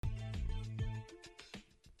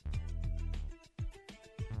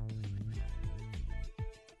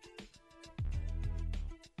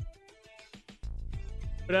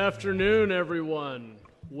Good afternoon, everyone.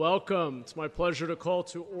 Welcome. It's my pleasure to call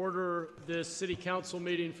to order this City Council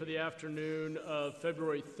meeting for the afternoon of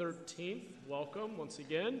February 13th. Welcome once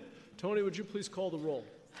again. Tony, would you please call the roll?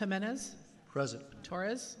 Jimenez. Present.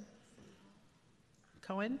 Torres.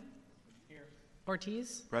 Cohen. Here.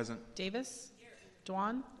 Ortiz. Present. Davis. Here.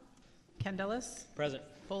 Dwan. Candelas. Present.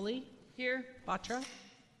 Foley. Here. Batra.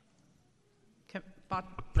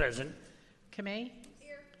 Present. Kamei.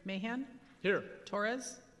 Here. Mahan. Here.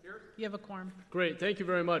 Torres. Here. You have a quorum. Great. Thank you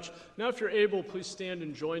very much. Now, if you're able, please stand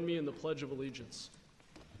and join me in the Pledge of Allegiance.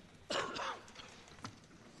 I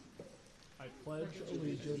pledge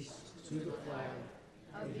allegiance to the flag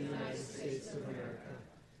of the United States of America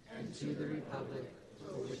and to the republic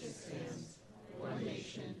for which it stands, one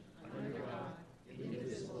nation, under God,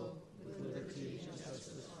 indivisible, with liberty and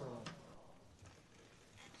justice for all.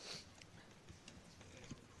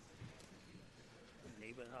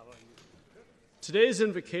 Today's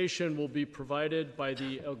invocation will be provided by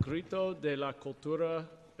the El Grito de la Cultura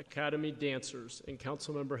Academy dancers, and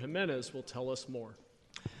Councilmember Jimenez will tell us more.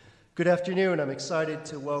 Good afternoon. I'm excited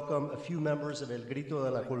to welcome a few members of El Grito de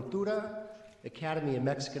la Cultura Academy of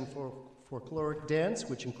Mexican Folkloric Dance,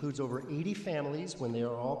 which includes over 80 families when they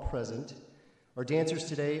are all present. Our dancers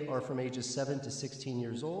today are from ages 7 to 16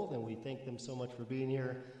 years old, and we thank them so much for being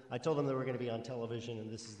here. I told them they were going to be on television, and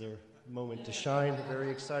this is their moment to shine. Very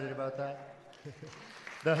excited about that.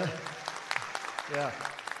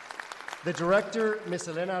 The director, Ms.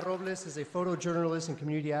 Elena Robles, is a photojournalist and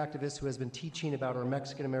community activist who has been teaching about our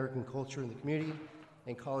Mexican-American culture in the community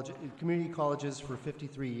and community colleges for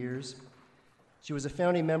 53 years. She was a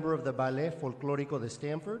founding member of the Ballet Folclórico de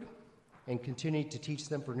Stanford and continued to teach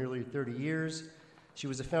them for nearly 30 years. She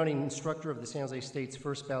was a founding instructor of the San Jose State's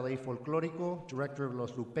first Ballet Folclórico, director of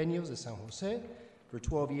Los Lupeños de San Jose for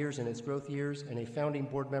 12 years in its growth years, and a founding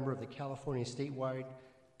board member of the California statewide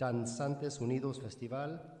Danzantes Unidos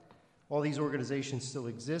Festival. All these organizations still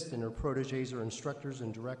exist, and her proteges are instructors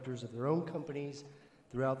and directors of their own companies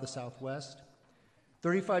throughout the Southwest.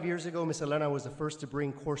 35 years ago, Ms. Elena was the first to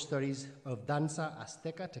bring core studies of Danza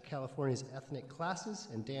Azteca to California's ethnic classes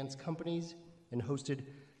and dance companies, and hosted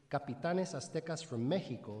Capitanes Aztecas from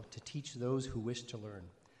Mexico to teach those who wish to learn.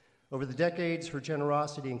 Over the decades, her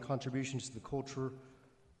generosity and contributions to the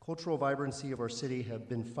cultural vibrancy of our city have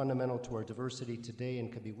been fundamental to our diversity today and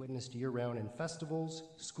can be witnessed year-round in festivals,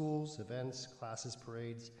 schools, events, classes,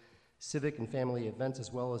 parades, civic and family events,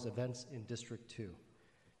 as well as events in District 2.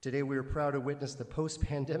 Today, we are proud to witness the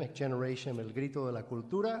post-pandemic generation of El Grito de la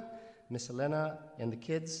Cultura. Ms. Elena and the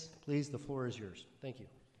kids, please, the floor is yours. Thank you.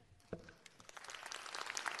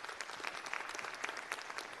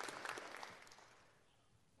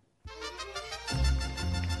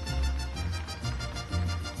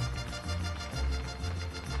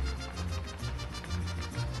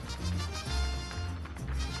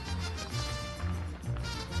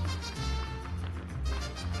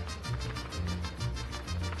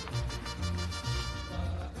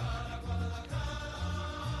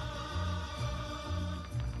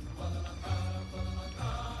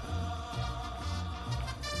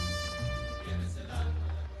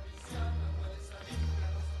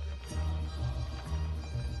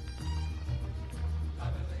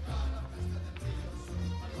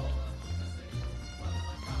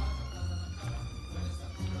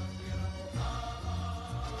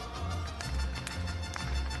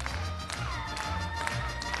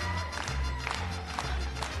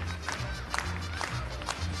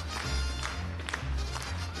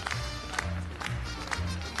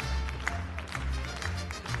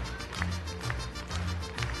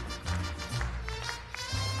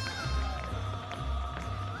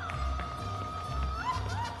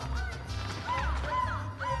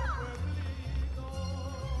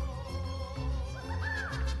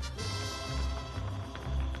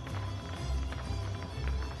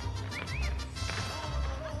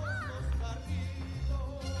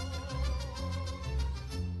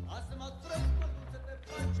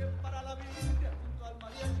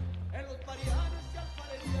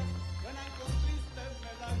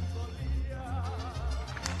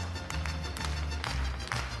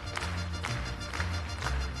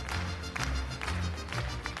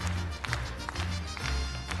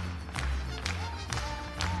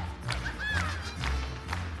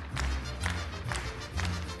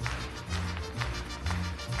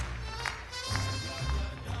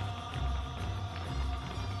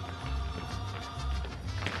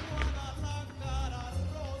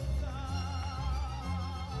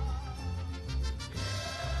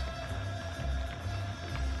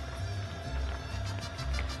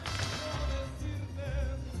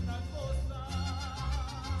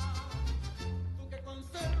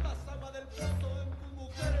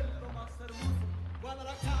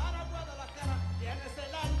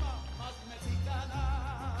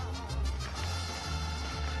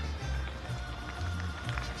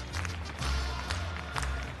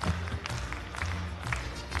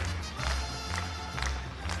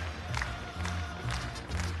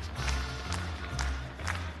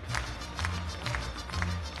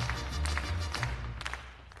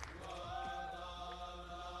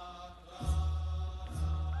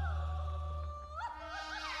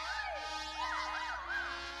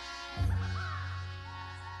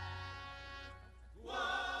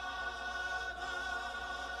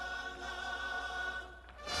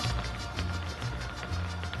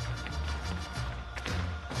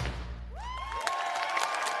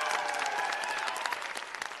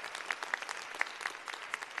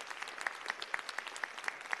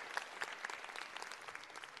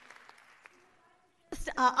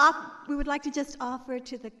 we would like to just offer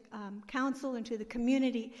to the council and to the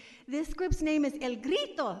community. This group's name is El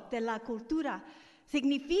Grito de la Cultura.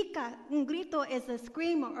 Significa, un grito is a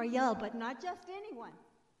scream or yell, but not just anyone.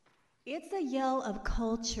 It's a yell of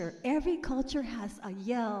culture. Every culture has a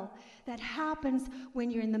yell that happens when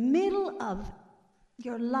you're in the middle of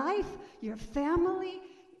your life, your family,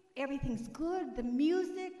 everything's good, the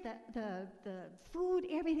music, the food,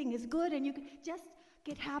 everything is good, and you can just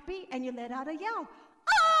get happy and you let out a yell.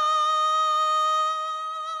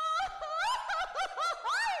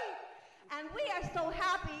 And we are so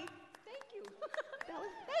happy. Thank you.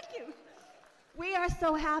 Thank you. We are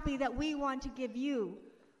so happy that we want to give you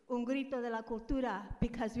Un Grito de la Cultura,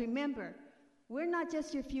 because remember, we're not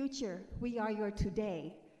just your future, we are your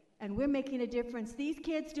today. And we're making a difference. These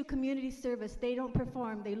kids do community service. They don't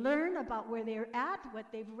perform. They learn about where they're at,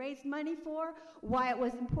 what they've raised money for, why it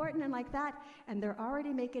was important and like that, and they're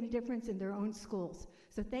already making a difference in their own schools.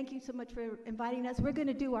 So thank you so much for inviting us. We're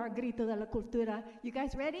gonna do our Grito de la Cultura. You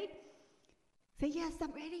guys ready? Say yes,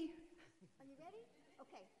 I'm ready. Are you ready?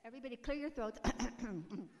 Okay, everybody clear your throats.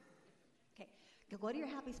 Okay, go to your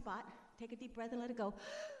happy spot. Take a deep breath and let it go.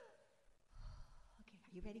 Okay,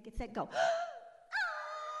 are you ready? Get set, go.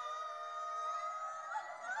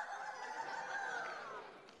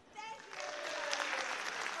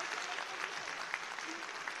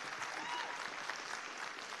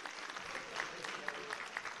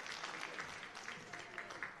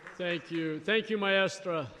 Thank you. Thank you,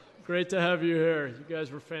 Maestra. Great to have you here. You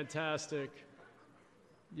guys were fantastic.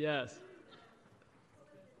 Yes.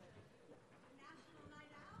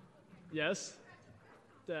 Yes.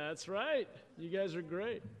 That's right. You guys are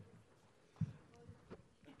great.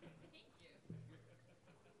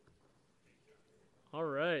 All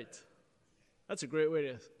right. That's a great way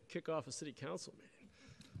to kick off a city council meeting.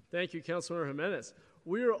 Thank you, Councilmember Jimenez.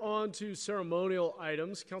 We are on to ceremonial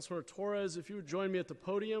items. Councilmember Torres, if you would join me at the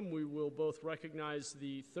podium, we will both recognize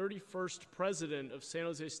the 31st president of San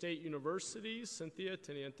Jose State University, Cynthia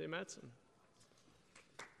Teniente Mattson.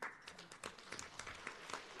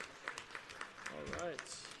 All right.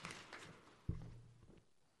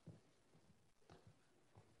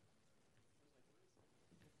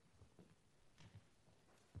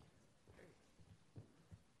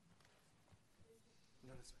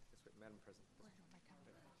 No, that's right, Madam President.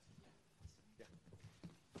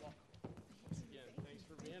 Again, thanks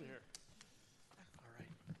for being here. All right.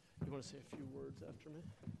 You want to say a few words after me?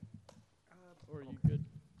 Or are you good?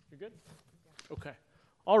 You're good? Okay.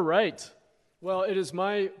 All right. Well, it is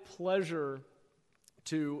my pleasure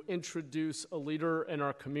to introduce a leader in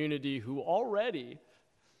our community who already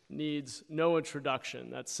needs no introduction.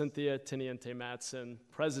 That's Cynthia Teniente Mattson,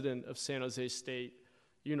 president of San Jose State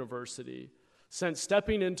University. Since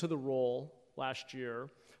stepping into the role last year,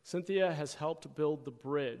 Cynthia has helped build the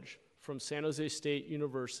bridge from San Jose State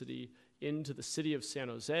University into the city of San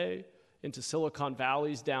Jose, into Silicon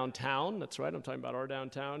Valley's downtown, that's right, I'm talking about our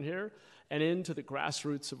downtown here, and into the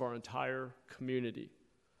grassroots of our entire community.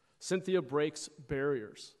 Cynthia breaks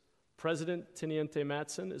barriers. President Teniente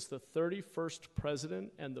Mattson is the 31st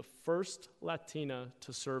president and the first Latina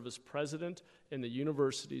to serve as president in the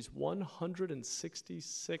university's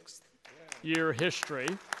 166th year history.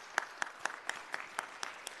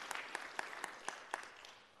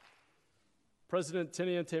 President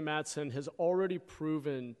Teniente Mattson has already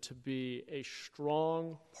proven to be a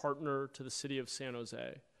strong partner to the city of San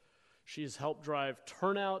Jose. She has helped drive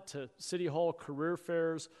turnout to City Hall career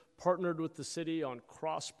fairs, partnered with the city on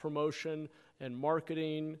cross-promotion and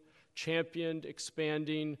marketing, championed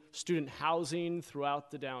expanding student housing throughout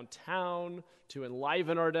the downtown to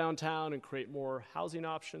enliven our downtown and create more housing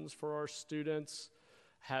options for our students,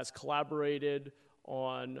 has collaborated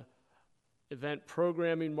on event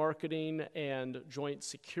programming, marketing, and joint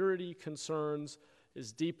security concerns,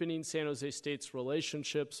 is deepening San Jose State's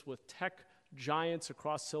relationships with tech giants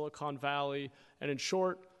across Silicon Valley, and in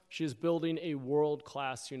short, she is building a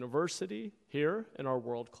world-class university here in our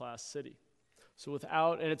world-class city. So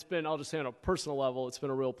and it's been, I'll just say on a personal level, it's been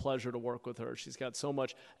a real pleasure to work with her. She's got so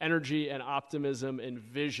much energy and optimism and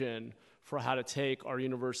vision for how to take our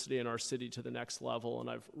university and our city to the next level, and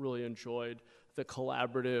I've really enjoyed the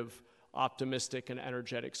collaborative, optimistic, and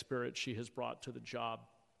energetic spirit she has brought to the job.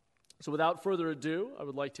 So without further ado, I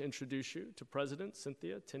would like to introduce you to President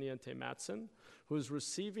Cynthia Teniente Mattson, who is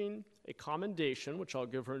receiving a commendation, which I'll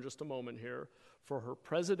give her in just a moment here, for her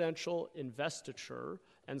presidential investiture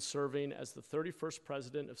and serving as the 31st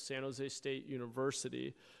president of San Jose State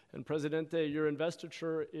University. And Presidente, your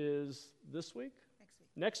investiture is this week?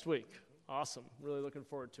 Next week. Awesome. Really looking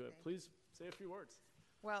forward to it. Please say a few words.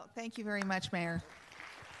 Well, thank you very much, Mayor.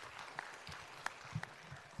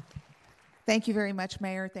 Thank you very much,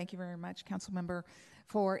 Mayor. Thank you very much, Councilmember,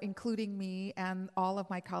 for including me and all of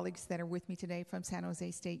my colleagues that are with me today from San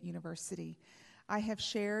Jose State University. I have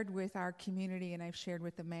shared with our community and I've shared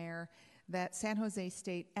with the mayor that San Jose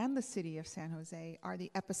State and the city of San Jose are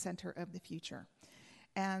the epicenter of the future.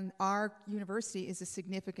 And our university is a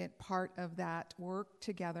significant part of that work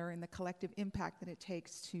together and the collective impact that it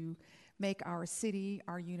takes to make our city,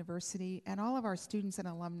 our university, and all of our students and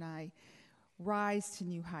alumni rise to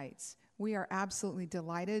new heights. We are absolutely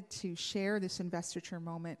delighted to share this investiture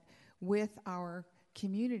moment with our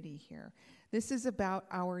community here. This is about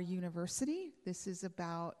our university. This is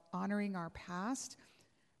about honoring our past,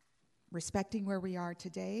 respecting where we are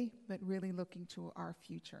today, but really looking to our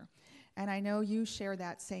future. And I know you share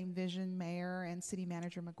that same vision, Mayor and City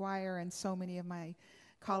Manager McGuire, and so many of my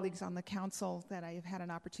colleagues on the council that I have had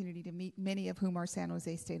an opportunity to meet, many of whom are San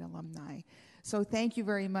Jose State alumni. So thank you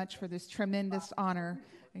very much for this tremendous honor.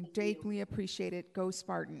 I deeply appreciate it. Go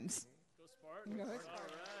Spartans. Go Spartans. Go All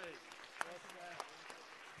Spartans. right.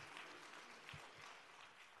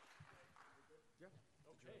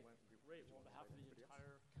 Well said. Okay, great. Well, on behalf of the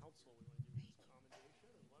entire council, we want to give you this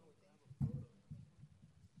commendation, and why don't we have a photo?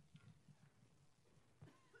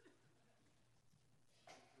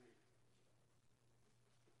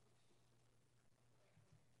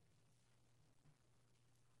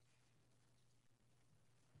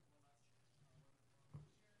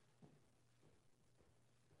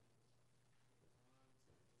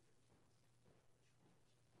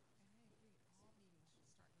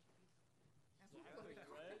 Exactly,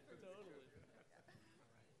 right? Totally.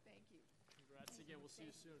 Thank you. Congrats again. We'll see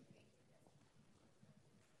you soon.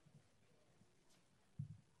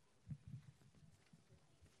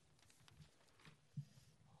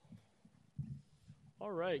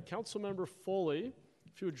 All right, Councilmember Foley,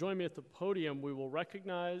 if you would join me at the podium, we will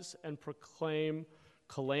recognize and proclaim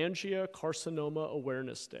Cholangiocarcinoma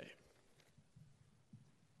Awareness Day.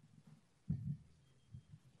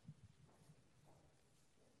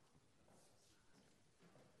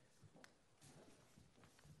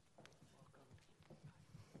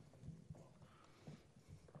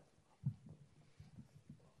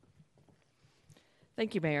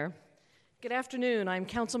 Thank you, Mayor. Good afternoon. I'm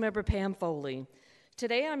Councilmember Pam Foley.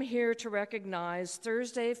 Today I'm here to recognize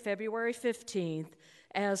Thursday, February 15th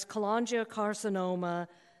as Cholangiocarcinoma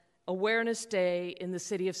Awareness Day in the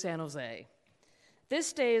city of San Jose.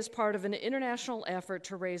 This day is part of an international effort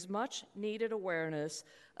to raise much-needed awareness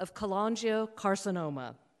of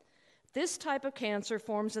cholangiocarcinoma. This type of cancer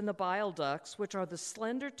forms in the bile ducts, which are the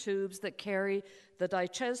slender tubes that carry the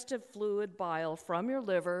digestive fluid bile from your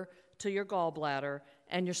liver to your gallbladder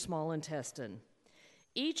and your small intestine.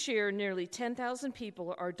 Each year, nearly 10,000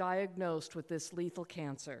 people are diagnosed with this lethal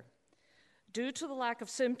cancer. Due to the lack of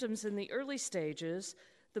symptoms in the early stages,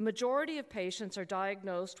 the majority of patients are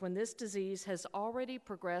diagnosed when this disease has already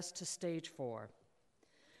progressed to stage 4.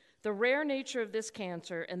 The rare nature of this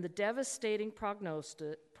cancer and the devastating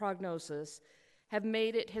prognosis have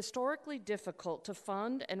made it historically difficult to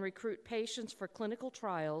fund and recruit patients for clinical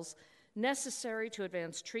trials necessary to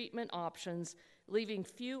advance treatment options, leaving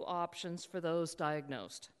few options for those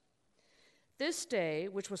diagnosed. This day,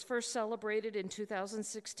 which was first celebrated in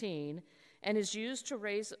 2016 and is used to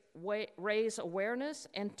raise awareness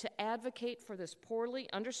and to advocate for this poorly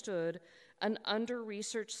understood and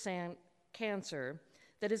under-researched cancer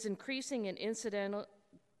that is increasing in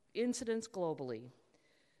incidence globally.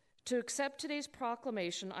 To accept today's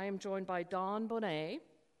proclamation, I am joined by Dawn Bonet,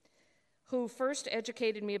 who first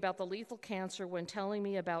educated me about the lethal cancer when telling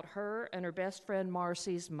me about her and her best friend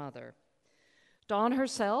Marcy's mother. Dawn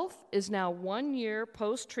herself is now 1 year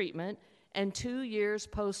post-treatment and 2 years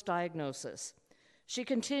post-diagnosis. She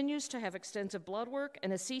continues to have extensive blood work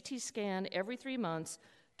and a CT scan every 3 months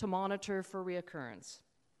to monitor for reoccurrence.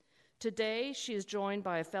 Today, she is joined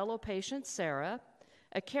by a fellow patient, Sarah,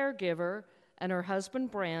 a caregiver, and her husband,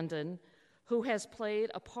 Brandon, who has played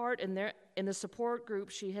a part in the support group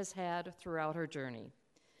she has had throughout her journey.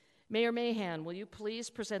 Mayor Mahan, will you please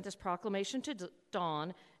present this proclamation to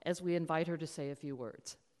Dawn as we invite her to say a few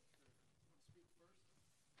words?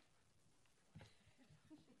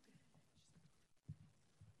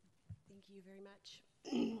 Thank you very much.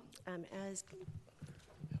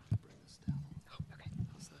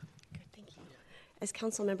 As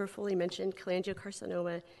Councilmember Foley mentioned,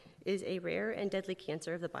 cholangiocarcinoma is a rare and deadly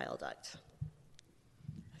cancer of the bile duct.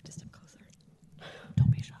 I have to step closer.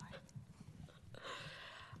 Don't be shy.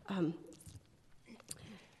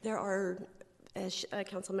 There are, as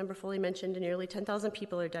Councilmember Foley mentioned, nearly 10,000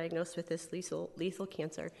 people are diagnosed with this lethal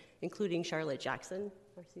cancer, including Charlotte Jackson,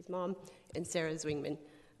 Marcy's mom, and Sarah Zwingman,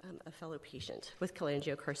 a fellow patient with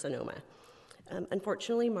cholangiocarcinoma.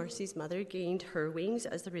 Unfortunately, Marcy's mother gained her wings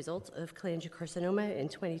as the result of cholangiocarcinoma in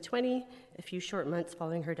 2020, a few short months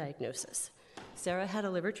following her diagnosis. Sarah had a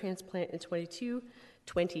liver transplant in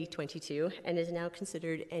 2022 and is now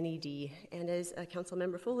considered NED. And as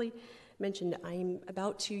Councilmember Foley mentioned, I'm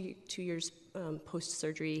about two years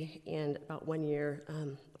post-surgery and about 1 year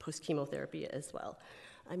post-chemotherapy as well.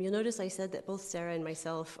 You'll notice I said that both Sarah and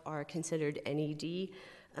myself are considered NED,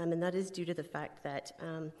 and that is due to the fact that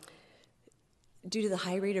due to the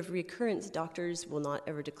high rate of recurrence, doctors will not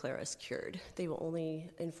ever declare us cured. They will only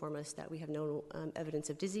inform us that we have no evidence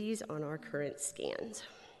of disease on our current scans.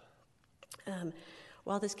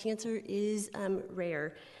 While this cancer is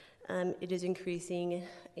rare, it is increasing,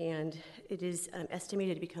 and it is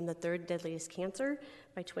estimated to become the third deadliest cancer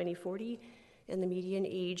by 2040, and the median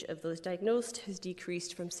age of those diagnosed has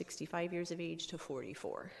decreased from 65 years of age to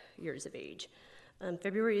 44 years of age.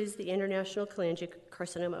 February is the International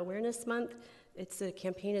Cholangiocarcinoma Awareness Month. It's a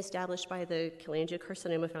campaign established by the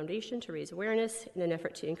Cholangiocarcinoma Foundation to raise awareness in an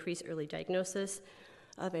effort to increase early diagnosis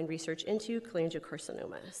of and research into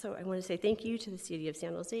cholangiocarcinoma. So I want to say thank you to the City of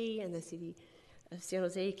San Jose and the City of San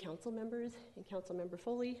Jose council members and Councilmember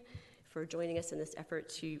Foley for joining us in this effort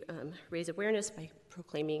to raise awareness by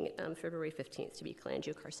proclaiming February 15th to be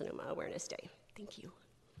Cholangiocarcinoma Awareness Day. Thank you.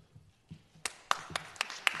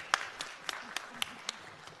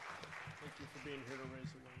 Thank you for being here to raise awareness.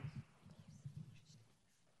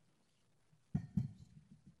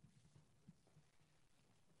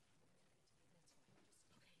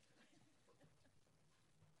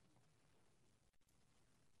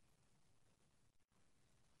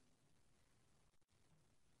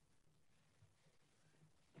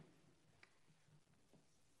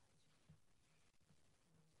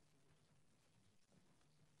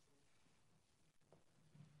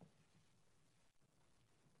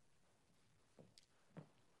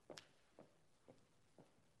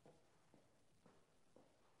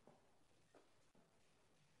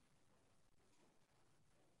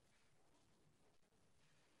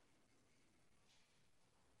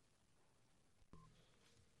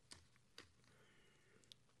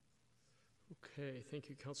 Okay, thank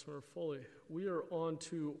you, Councilmember Foley. We are on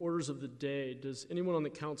to orders of the day. Does anyone on the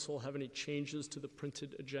council have any changes to the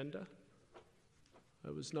printed agenda?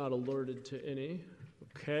 I was not alerted to any.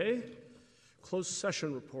 Okay. Closed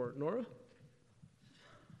session report. Nora?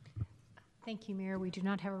 Thank you, Mayor. We do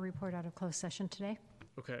not have a report out of closed session today.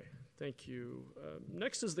 Okay, thank you.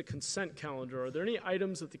 Next is the consent calendar. Are there any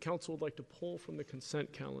items that the council would like to pull from the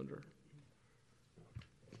consent calendar?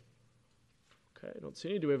 Okay, I don't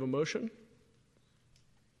see any. Do we have a motion?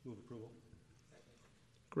 Move approval.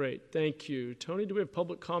 Great, thank you. Tony, do we have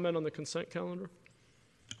public comment on the consent calendar?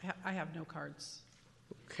 I have no cards.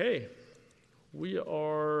 Okay, we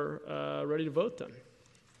are ready to vote then.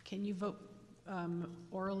 Can you vote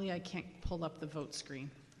orally? I can't pull up the vote screen.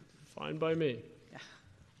 Fine by me. Yeah.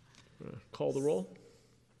 Call the roll.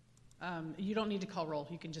 You don't need to call roll.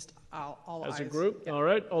 You can just all As ayes. a group? Yeah. All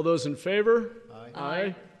right, all those in favor? Aye.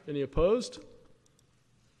 Aye. Any opposed?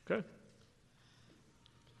 Okay.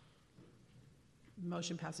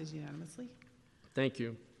 Motion passes unanimously. Thank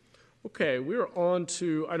you. Okay, we are on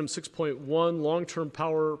to item 6.1, long-term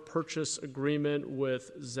power purchase agreement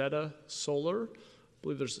with Zeta Solar. I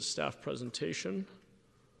believe there's a staff presentation.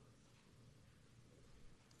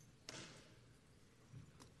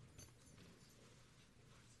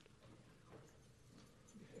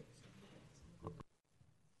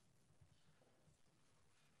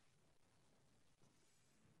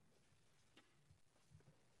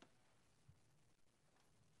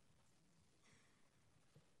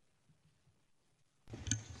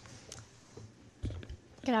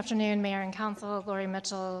 Good afternoon, Mayor and Council. Lori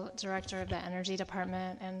Mitchell, Director of the Energy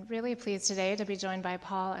Department, and really pleased today to be joined by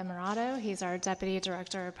Paul Emirato. He's our Deputy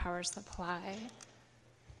Director of Power Supply.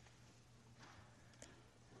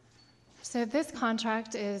 So this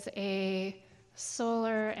contract is a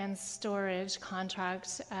solar and storage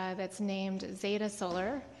contract that's named Zeta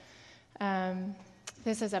Solar.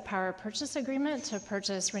 This is a power purchase agreement to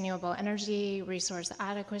purchase renewable energy, resource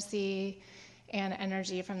adequacy, and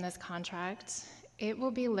energy from this contract. It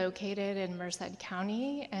will be located in Merced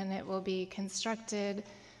County, and it will be constructed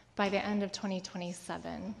by the end of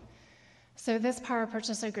 2027. So this power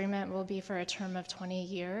purchase agreement will be for a term of 20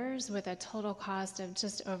 years with a total cost of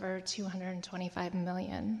just over $225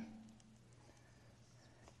 million.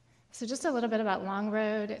 So just a little bit about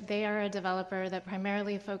Longroad. They are a developer that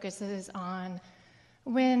primarily focuses on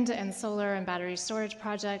wind and solar and battery storage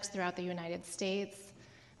projects throughout the United States.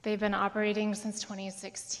 They've been operating since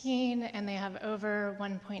 2016, and they have over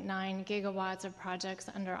 1.9 gigawatts of projects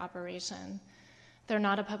under operation. They're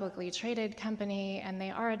not a publicly traded company, and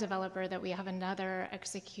they are a developer that we have another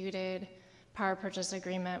executed power purchase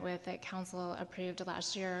agreement with that council approved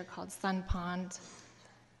last year called Sun Pond.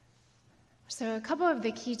 So a couple of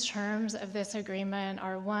the key terms of this agreement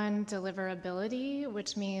are, one, deliverability,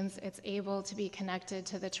 which means it's able to be connected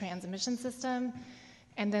to the transmission system,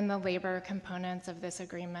 and then the labor components of this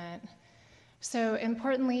agreement. So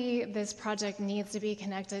importantly, this project needs to be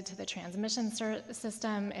connected to the transmission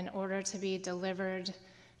system in order to be delivered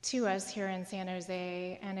to us here in San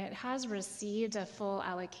Jose, and it has received a full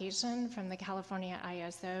allocation from the California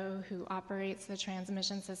ISO, who operates the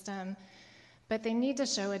transmission system, but they need to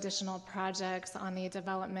show additional projects on the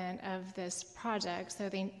development of this project. So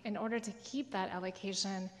in order to keep that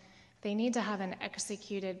allocation, they need to have an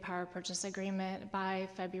executed power purchase agreement by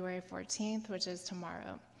February 14th, which is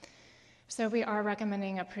tomorrow. So we are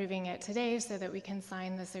recommending approving it today so that we can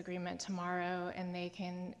sign this agreement tomorrow and they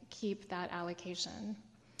can keep that allocation.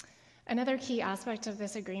 Another key aspect of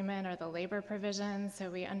this agreement are the labor provisions. So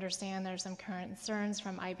we understand there's some current concerns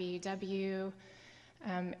from IBEW.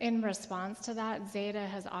 In response to that, Zeta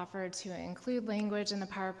has offered to include language in the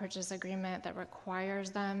power purchase agreement that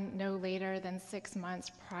requires them no later than 6 months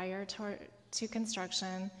prior to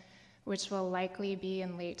construction, which will likely be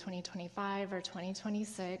in late 2025 or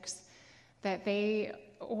 2026, that they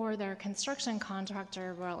or their construction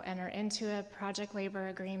contractor will enter into a project labor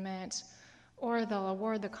agreement, or they'll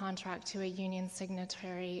award the contract to a union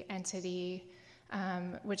signatory entity,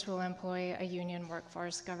 which will employ a union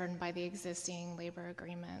workforce governed by the existing labor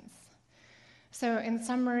agreements. So in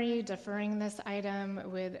summary, deferring this item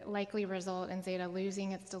would likely result in Zeta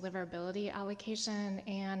losing its deliverability allocation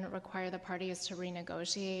and require the parties to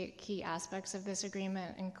renegotiate key aspects of this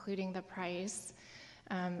agreement, including the price,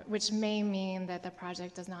 which may mean that the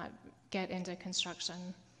project does not get into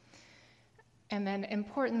construction. And then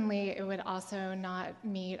importantly, it would also not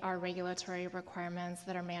meet our regulatory requirements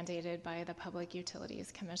that are mandated by the Public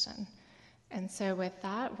Utilities Commission. And so with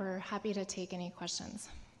that, we're happy to take any questions.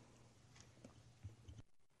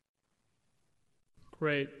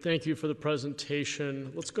 Great, thank you for the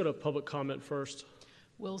presentation. Let's go to public comment first.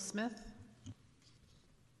 Will Smith?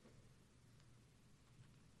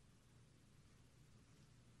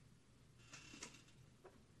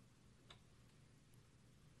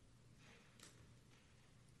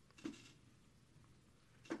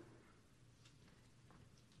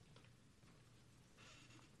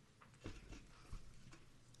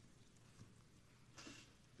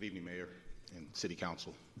 Good evening, Mayor and City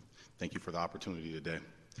Council. Thank you for the opportunity today.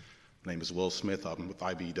 My name is Will Smith. I'm with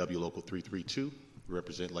IBEW Local 332. We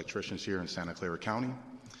represent electricians here in Santa Clara County.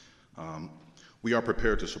 We are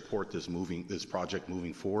prepared to support this project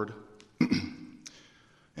moving forward,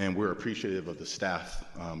 and we're appreciative of the staff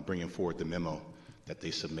bringing forward the memo that they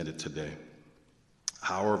submitted today.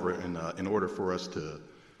 However, in order for us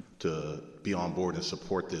to be on board and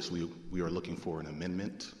support this, we are looking for an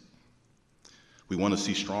amendment. We want to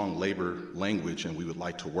see strong labor language, and we would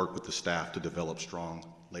like to work with the staff to develop strong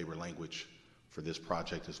labor language for this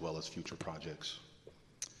project as well as future projects.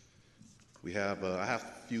 I have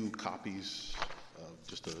a few copies of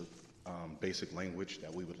just a basic language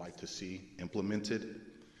that we would like to see implemented,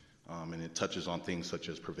 and it touches on things such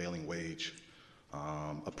as prevailing wage,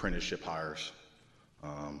 apprenticeship hires,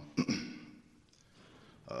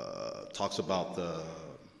 talks about the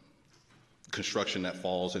construction that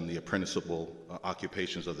falls in the apprenticeable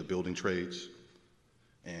occupations of the building trades,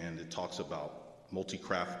 and it talks about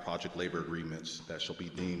multi-craft project labor agreements that shall be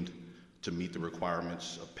deemed to meet the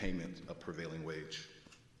requirements of payment of prevailing wage.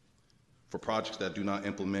 For projects that do not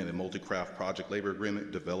implement a multi-craft project labor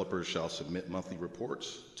agreement, developers shall submit monthly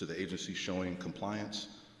reports to the agency showing compliance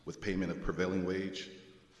with payment of prevailing wage,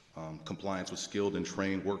 compliance with skilled and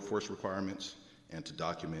trained workforce requirements, and to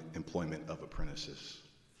document employment of apprentices.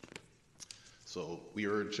 So we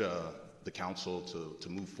urge the council to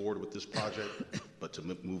move forward with this project, but to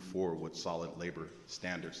move forward with solid labor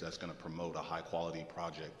standards that's going to promote a high quality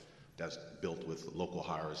project that's built with local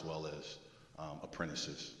hire as well as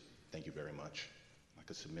apprentices. Thank you very much. I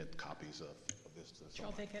could submit copies of this. Sure,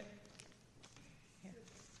 I'll take it. Here.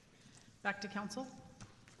 Back to council.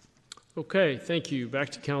 Okay, thank you. Back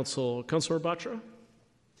to council. Councilor Batra?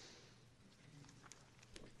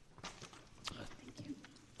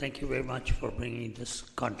 Thank you very much for bringing this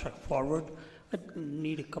contract forward. I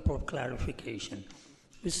need a couple of clarification.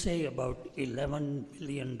 We say about $11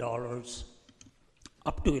 million,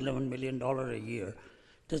 up to $11 million a year.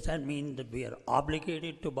 Does that mean that we are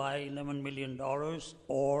obligated to buy $11 million,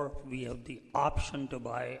 or we have the option to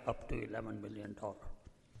buy up to $11 million?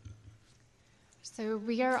 So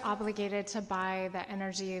we are obligated to buy the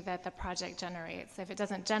energy that the project generates. If it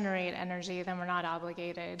doesn't generate energy, then we're not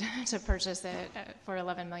obligated to purchase it for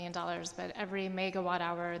 $11 million. But every megawatt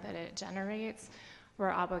hour that it generates, we're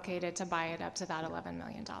obligated to buy it up to that $11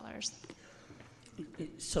 million.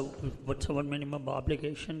 So what's our minimum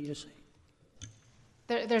obligation, you say?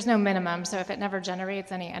 There's no minimum, so if it never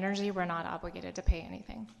generates any energy, we're not obligated to pay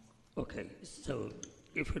anything. Okay, so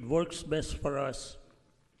if it works best for us,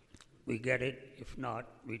 we get it. If not,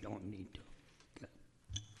 we don't need to.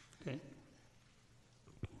 Okay.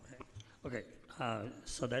 Okay.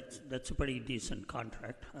 So that's a pretty decent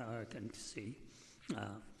contract. I can see.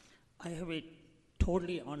 I have a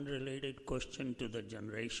totally unrelated question to the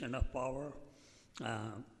generation of power.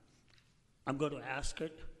 I'm going to ask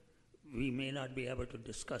it. We may not be able to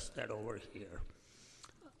discuss that over here.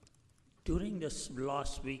 During this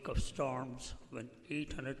last week of storms, when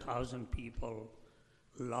 800,000 people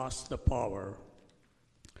lost the power,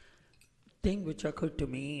 thing which occurred to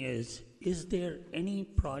me is there any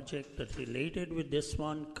project that's related with this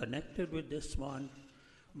one, connected with this one,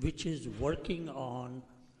 which is working on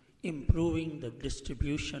improving the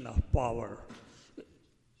distribution of power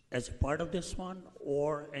as a part of this one,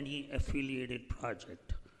 or any affiliated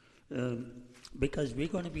project? Because we're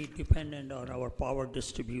going to be dependent on our power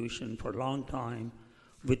distribution for a long time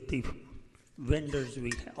with the vendors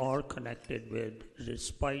we are connected with,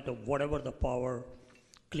 despite of whatever the power,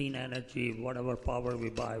 clean energy, whatever power we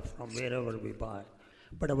buy from wherever we buy.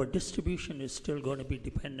 But our distribution is still going to be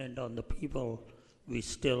dependent on the people we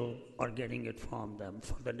still are getting it from them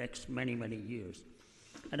for the next many, many years.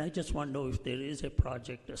 And I just want to know if there is a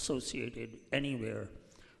project associated anywhere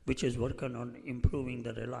which is working on improving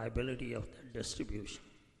the reliability of that distribution.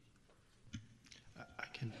 I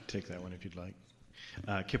can take that one if you'd like.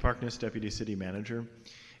 Kip Harkness, Deputy City Manager.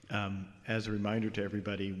 As a reminder to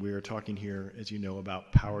everybody, we're talking here, as you know,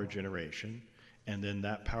 about power generation, and then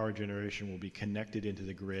that power generation will be connected into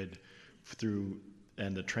the grid through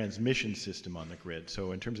and the transmission system on the grid.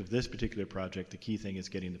 So in terms of this particular project, the key thing is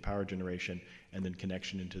getting the power generation and then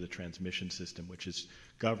connection into the transmission system, which is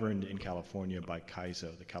governed in California by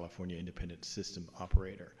CAISO, the California Independent System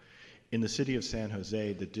Operator. In the city of San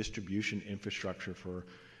Jose, the distribution infrastructure for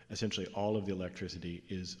essentially all of the electricity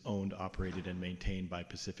is owned, operated, and maintained by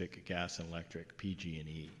Pacific Gas and Electric,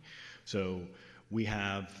 PG&E. So we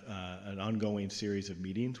have an ongoing series of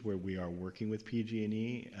meetings where we are working with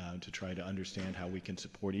PG&E to try to understand how we can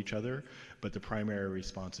support each other, but the primary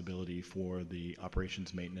responsibility for the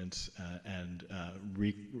operations maintenance and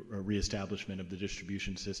reestablishment of the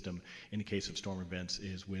distribution system in the case of storm events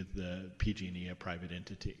is with the PG&E, a private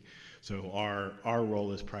entity. So our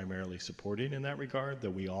role is primarily supporting in that regard,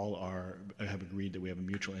 that we all have agreed that we have a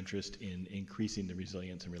mutual interest in increasing the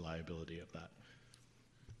resilience and reliability of that.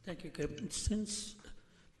 Thank you, Kip. Since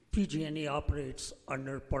PG&E operates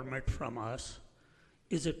under permit from us,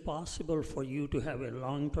 is it possible for you to have a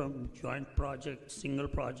long-term joint project, single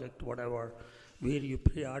project, whatever, where you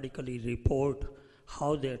periodically report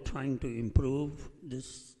how they're trying to improve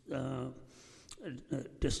this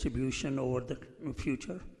distribution over the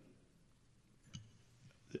future?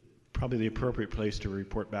 Probably the appropriate place to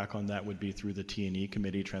report back on that would be through the T&E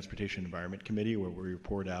Committee, Transportation Environment Committee, where we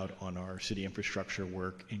report out on our city infrastructure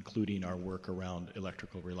work, including our work around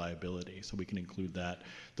electrical reliability. So we can include that.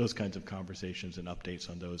 Those kinds of conversations and updates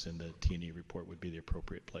on those in the T&E report would be the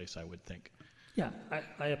appropriate place, I would think. Yeah,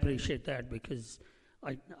 I appreciate that, because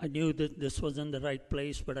I knew that this was in the right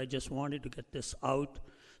place, but I just wanted to get this out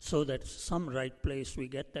so that some right place we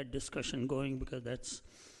get that discussion going, because that's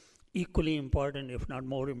equally important, if not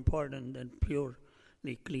more important, than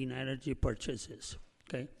purely clean energy purchases,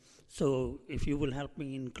 okay? So if you will help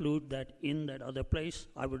me include that in that other place,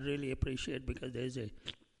 I would really appreciate, because there's a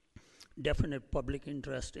definite public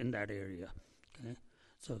interest in that area, okay?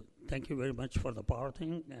 So thank you very much for the power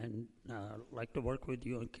thing, and I'd like to work with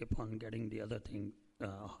you and keep on getting the other thing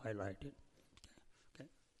highlighted. Okay,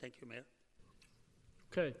 thank you, Mayor.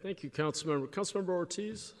 Okay, thank you, Councilmember. Councilmember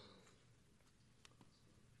Ortiz.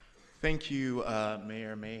 Thank you,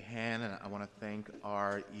 Mayor Mahan, and I want to thank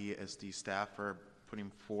our ESD staff for putting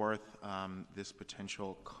forth this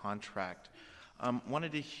potential contract.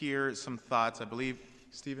 Wanted to hear some thoughts. I believe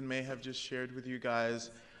Stephen may have just shared with you guys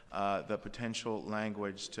the potential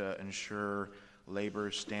language to ensure labor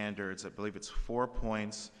standards. I believe it's 4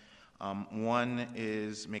 points. One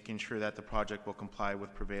is making sure that the project will comply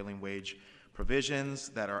with prevailing wage provisions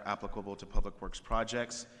that are applicable to public works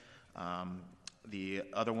projects. The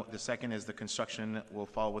second is the construction will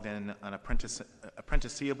fall within an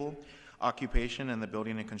apprenticeable occupation in the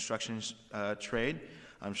building and construction trade.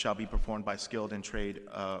 shall be performed by skilled and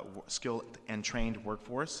trained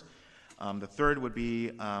workforce. The third would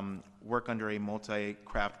be work under a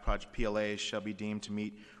multi-craft project. PLA shall be deemed to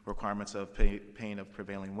meet requirements of paying of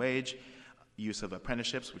prevailing wage, use of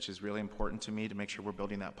apprenticeships, which is really important to me to make sure we're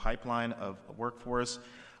building that pipeline of workforce,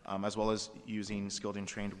 as well as using skilled and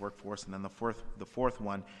trained workforce. And then the fourth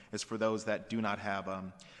one is for those that do not have a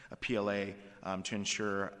PLA to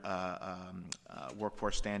ensure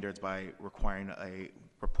workforce standards by requiring a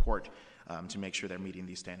report to make sure they're meeting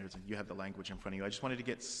these standards. And you have the language in front of you. I just wanted to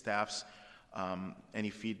get staff's any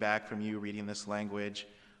feedback from you reading this language,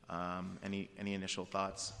 any initial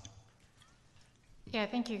thoughts? Yeah,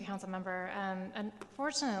 thank you, Council Member.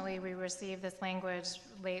 Unfortunately, we received this language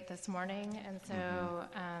late this morning, and so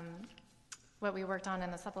what we worked on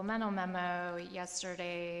in the supplemental memo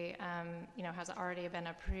yesterday, has already been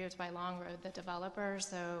approved by Longroad, the developer.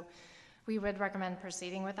 So we would recommend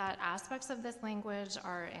proceeding with that. Aspects of this language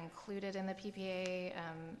are included in the PPA,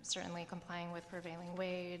 certainly complying with prevailing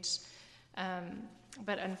wage.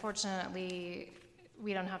 But unfortunately,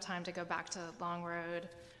 we don't have time to go back to Longroad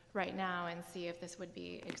right now and see if this would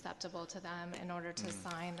be acceptable to them in order to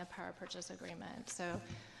sign the power purchase agreement. So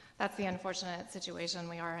that's the unfortunate situation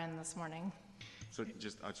we are in this morning. So I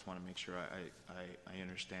just want to make sure I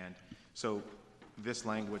understand. So this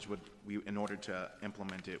language in order to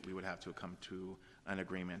implement it, we would have to come to an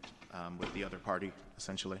agreement with the other party,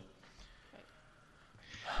 essentially.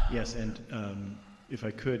 Yes, and if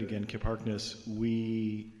I could, again, Kip Harkness,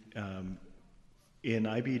 we, in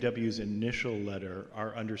IBEW's initial letter,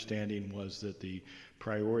 our understanding was that the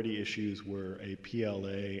priority issues were a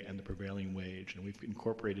PLA and the prevailing wage, and we've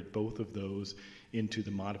incorporated both of those into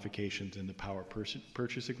the modifications in the power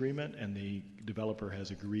purchase agreement, and the developer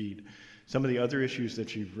has agreed. Some of the other issues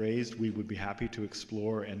that you've raised, we would be happy to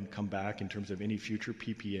explore and come back in terms of any future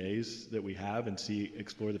PPAs that we have and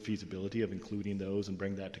explore the feasibility of including those and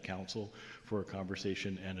bring that to council for a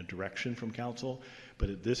conversation and a direction from council. But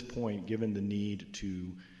at this point, given the need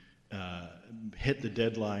to hit the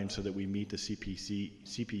deadline so that we meet the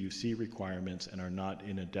CPUC requirements and are not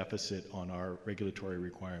in a deficit on our regulatory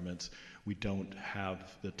requirements, we don't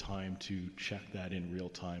have the time to check that in real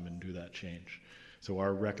time and do that change. So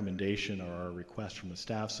our recommendation or our request from the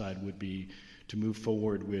staff side would be to move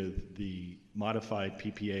forward with the modified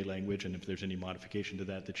PPA language, and if there's any modification to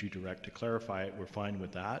that you direct to clarify it, we're fine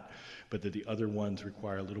with that, but that the other ones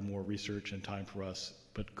require a little more research and time for us,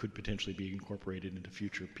 but could potentially be incorporated into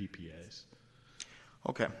future PPAs.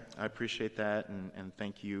 Okay, I appreciate that, and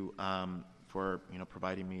thank you for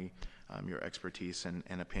providing me your expertise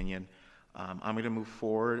and opinion. I'm going to move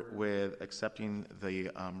forward with accepting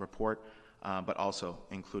the report, but also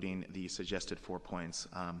including the suggested 4 points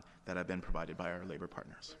that have been provided by our labor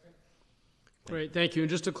partners. Great, thank you. And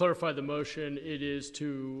just to clarify the motion, it is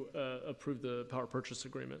to approve the power purchase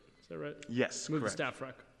agreement. Is that right? Yes, Move correct. the staff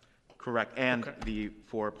rec. Correct, and the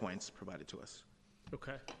 4 points provided to us.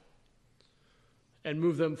 Okay. And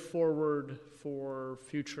move them forward for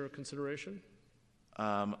future consideration?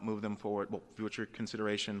 Move them forward, well, future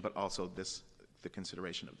consideration, but also the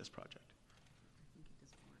consideration of this project.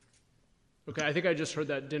 Okay, I think I just heard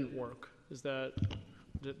that didn't work.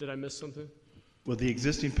 Did I miss something? Well, the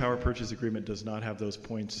existing power purchase agreement does not have those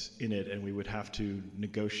points in it, and we would have to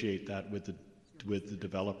negotiate that with the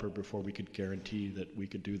developer before we could guarantee that we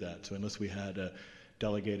could do that. So unless we had a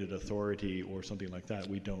delegated authority or something like that,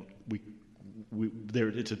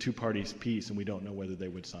 it's a two-party piece, and we don't know whether they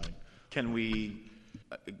would sign. Can we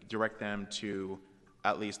direct them to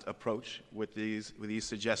at least approach with these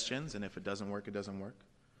suggestions, and if it doesn't work, it doesn't work?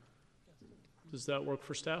 Does that work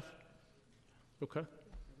for staff? Okay.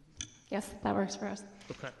 Yes, that works for us.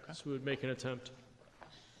 Okay, so we would make an attempt.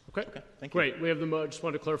 Okay, thank you. Great. We have just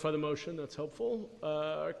wanted to clarify the motion. That's helpful.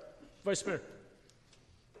 Vice Mayor.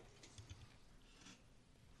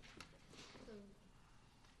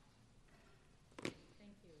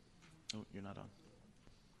 Oh, you're not on.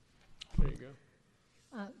 There you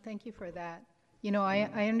go. Thank you for that.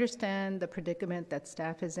 I understand the predicament that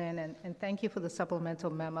staff is in, and thank you for the supplemental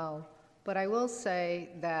memo. But I will say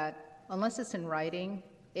that unless it's in writing,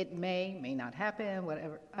 it may not happen,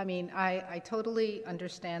 whatever. I mean, I totally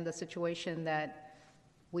understand the situation that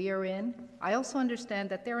we are in. I also understand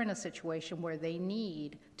that they're in a situation where they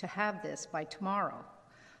need to have this by tomorrow.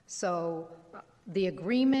 So the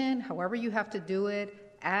agreement, however you have to do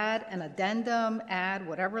it, add an addendum, add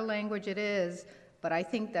whatever language it is, but I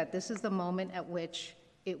think that this is the moment at which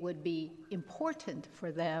it would be important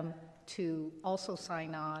for them to also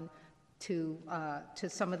sign on to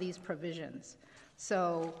some of these provisions.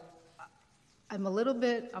 So I'm a little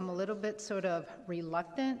bit sort of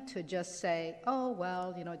reluctant to just say, oh,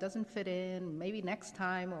 well, you know, it doesn't fit in, maybe next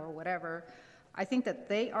time or whatever. I think that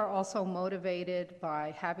they are also motivated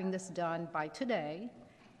by having this done by today,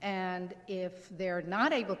 and if they're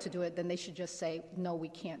not able to do it, then they should just say, no, we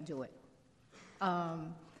can't do it.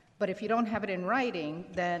 But if you don't have it in writing,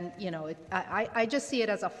 then, you know, I just see it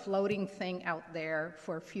as a floating thing out there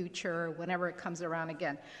for future, whenever it comes around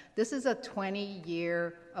again. This is a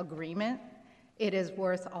 20-year agreement. It is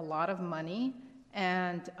worth a lot of money,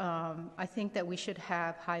 and I think that we should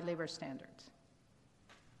have high labor standards.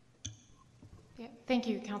 Yeah, thank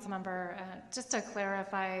you, Councilmember. Just to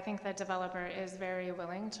clarify, I think the developer is very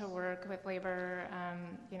willing to work with labor.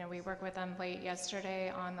 You know, we worked with them late yesterday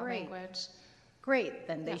on the language. Great,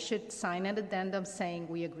 then they should sign an addendum saying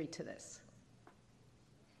we agree to this.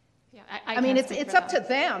 Yeah, I mean, it's up to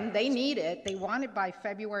them. They need it. They want it by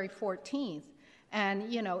February 14th.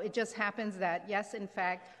 And, you know, it just happens that, yes, in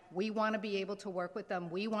fact, we want to be able to work with them.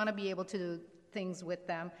 We want to be able to do things with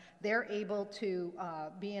them. They're able to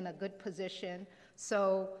be in a good position.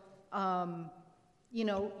 So, you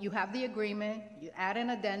know, you have the agreement, you add an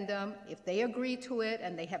addendum. If they agree to it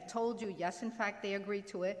and they have told you, yes, in fact, they agree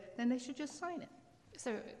to it, then they should just sign it.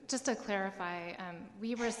 So just to clarify,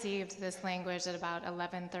 we received this language at about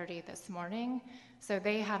 11:30 this morning, so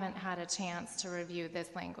they haven't had a chance to review this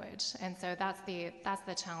language. And so that's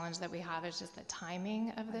the challenge that we have, is just the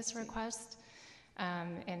timing of this request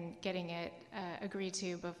and getting it agreed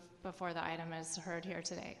to before the item is heard here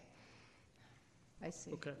today. I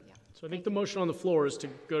see. Okay. Yeah. So I think the motion on the floor is to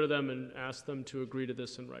go to them and ask them to agree to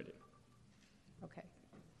this in writing. Okay.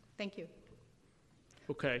 Thank you.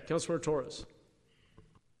 Okay. Councilor Torres.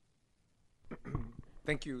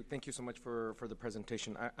 Thank you so much for the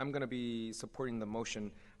presentation. I'm going to be supporting the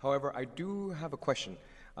motion. However, I do have a question.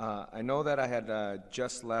 I know that I had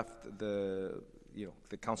just left the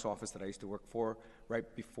council office that I used to work for right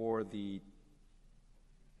before the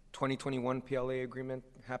 2021 PLA agreement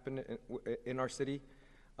happened in our city.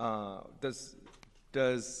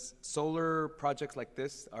 Does solar projects like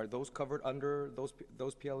this, are those covered under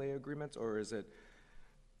those PLA agreements, or is it,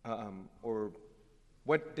 or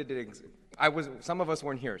what did it? Some of us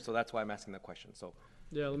weren't here, so that's why I'm asking that question. So,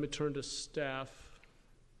 yeah, let me turn to staff.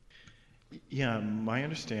 Yeah, my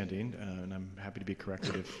understanding, and I'm happy to be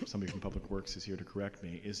corrected if somebody from Public Works is here to correct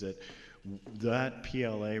me, is that that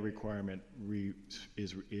PLA requirement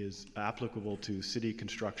is applicable to city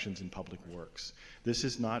constructions and public works. This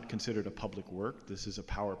is not considered a public work. This is a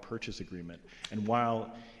power purchase agreement. And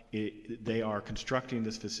while they are constructing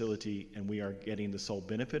this facility and we are getting the sole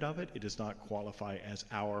benefit of it, it does not qualify as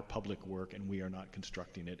our public work, and we are not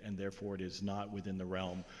constructing it, and therefore it is not within the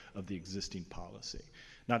realm of the existing policy.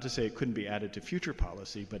 Not to say it couldn't be added to future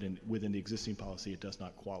policy, but within the existing policy, it does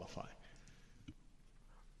not qualify.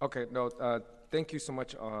 Okay, no, thank you so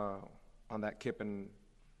much on that, Kip, and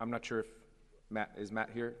I'm not sure if is Matt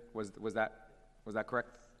here? Was that correct?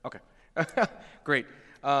 Okay, great.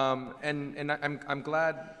 And I'm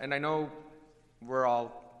glad, and I know we're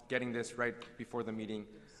all getting this right before the meeting,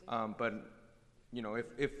 but you know,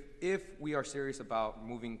 if we are serious about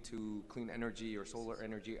moving to clean energy or solar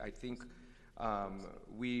energy, I think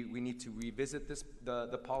we need to revisit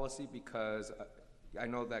the policy, because I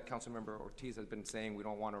know that Councilmember Ortiz has been saying we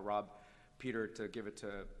don't want to rob Peter to give it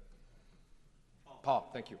to Paul.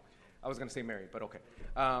 Thank you. I was going to say Mary, but okay.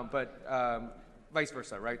 But vice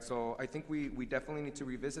versa, right? So I think we definitely need to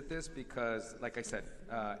revisit this, because, like I said,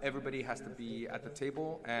 everybody has to be at the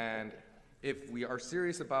table, and if we are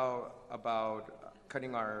serious about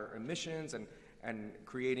cutting our emissions and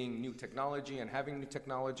creating new technology and having new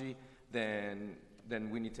technology, then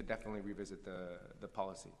we need to definitely revisit the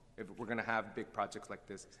policy if we're going to have big projects like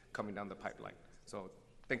this coming down the pipeline. So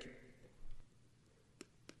thank you.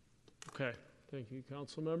 Okay, thank you,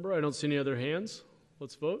 council member. I don't see any other hands.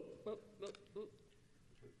 Let's vote.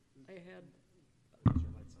 I had.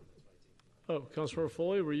 Oh, Councilor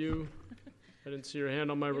Foley, were you? I didn't see your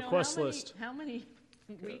hand on my request list. How many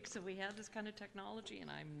weeks have we had this kind of technology,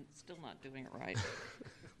 and I'm still not doing it right?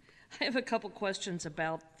 I have a couple questions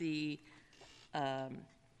about the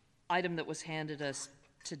item that was handed us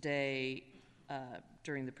today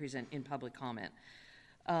during the in public comment.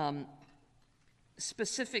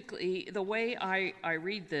 Specifically, the way I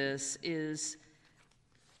read this is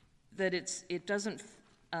that it doesn't.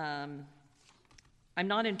 I'm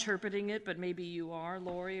not interpreting it, but maybe you are,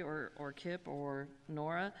 Lori or Kip or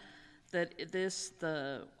Nora, that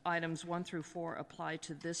the items 1 through 4 apply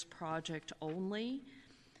to this project only.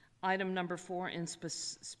 Item number 4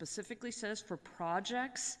 specifically says for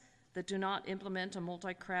projects that do not implement a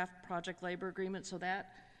multi-craft project labor agreement. So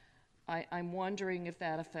that I'm wondering if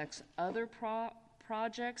that affects other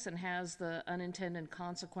projects and has the unintended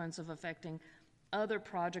consequence of affecting other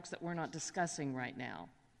projects that we're not discussing right now.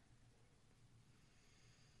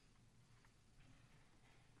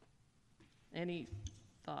 Any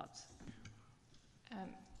thoughts?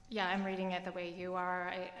 Yeah, I'm reading it the way you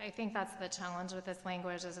are. I think that's the challenge with this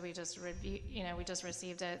language is we just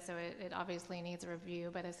received it, so it obviously needs a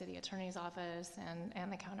review by the city attorney's office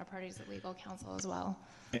and the counterparties at legal counsel as well.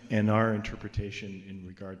 And our interpretation in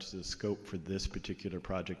regards to the scope for this particular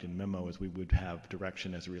project in memo is we would have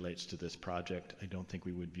direction as it relates to this project. I don't think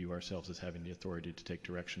we would view ourselves as having the authority to take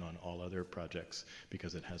direction on all other projects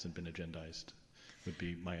because it hasn't been agendized. Would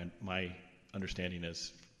be my understanding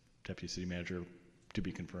as Deputy City Manager, to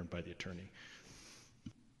be confirmed by the attorney.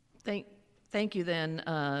 Thank you then.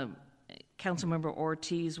 Councilmember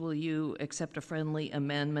Ortiz, will you accept a friendly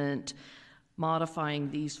amendment modifying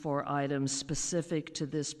these 4 items specific to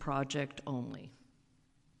this project only?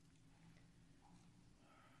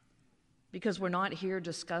 Because we're not here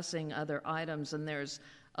discussing other items, and there's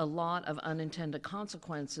a lot of unintended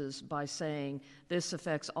consequences by saying this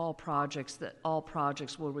affects all projects, that all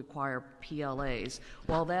projects will require PLAs.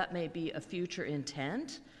 While that may be a future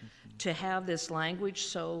intent, to have this language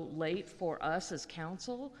so late for us as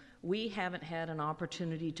council, we haven't had an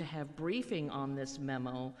opportunity to have briefing on this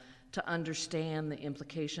memo to understand the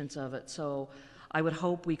implications of it. So I would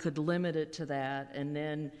hope we could limit it to that, and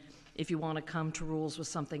then if you want to come to rules with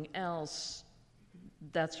something else,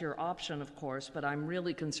 that's your option, of course, but I'm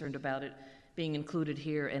really concerned about it being included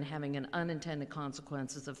here and having an unintended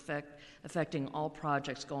consequences affecting all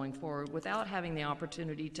projects going forward without having the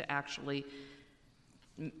opportunity to actually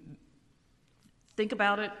think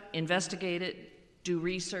about it, investigate it, do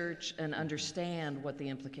research, and understand what the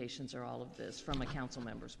implications are all of this from a council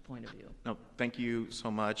member's point of view. No, thank you so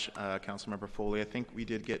much, Councilmember Foley. I think we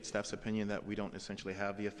did get staff's opinion that we don't essentially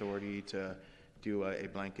have the authority to do a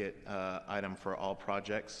blanket item for all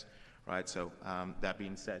projects, right? So that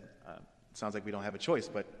being said, it sounds like we don't have a choice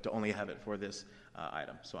but to only have it for this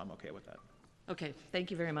item, so I'm okay with that. Okay,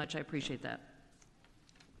 thank you very much. I appreciate that.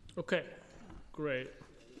 Okay, great.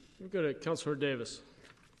 We'll go to Councilor Davis.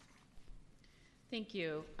 Thank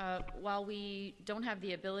you. While we don't have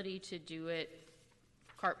the ability to do it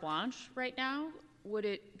carte blanche right now, would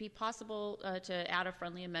it be possible to add a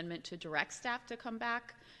friendly amendment to direct staff to come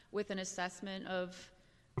back with an assessment of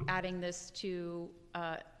adding this to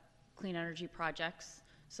clean energy projects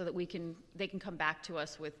so that they can come back to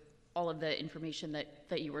us with all of the information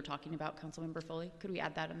that you were talking about, Councilmember Foley? Could we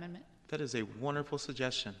add that amendment? That is a wonderful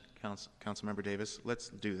suggestion, Councilmember Davis. Let's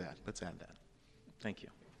do that. Let's add that. Thank you.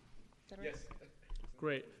 Yes.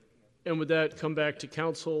 Great. And would that come back to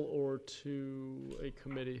council or to a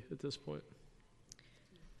committee at this point?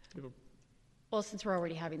 Well, since we're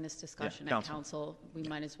already having this discussion Yeah, at council, we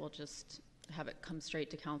might as well just have it come straight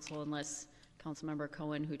to council unless Councilmember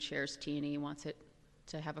Cohen, who chairs T&E, wants it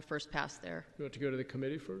to have a first pass there. You want to go to the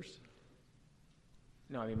committee first?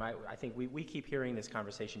 No, I mean, I think we keep hearing this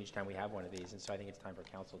conversation each time we have one of these, and so I think it's time for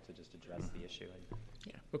council to just address the issue. And,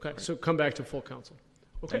 yeah. Okay, so come back to full council.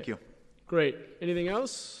 Okay. Thank you. Great. Anything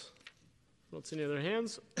else? I don't see any other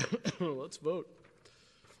hands. Let's vote.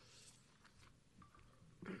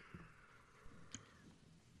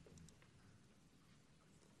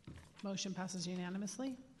 Motion passes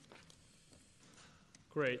unanimously.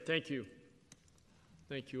 Great, thank you.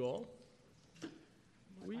 Thank you all.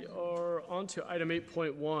 We are on to item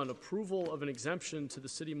 8.1, approval of an exemption to the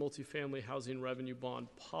city multifamily housing revenue bond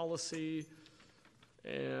policy.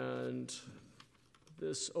 And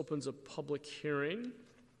this opens a public hearing.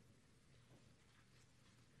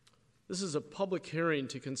 This is a public hearing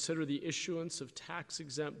to consider the issuance of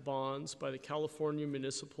tax-exempt bonds by the California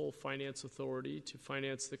Municipal Finance Authority to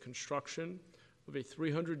finance the construction of a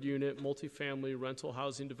 300-unit multifamily rental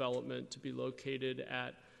housing development to be located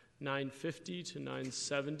at 950 to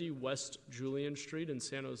 970 West Julian Street in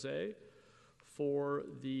San Jose for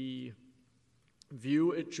the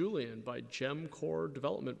View at Julian by GemCore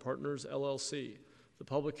Development Partners, LLC. The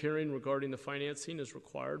public hearing regarding the financing is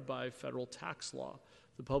required by federal tax law.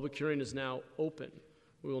 The public hearing is now open.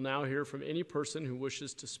 We will now hear from any person who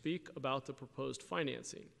wishes to speak about the proposed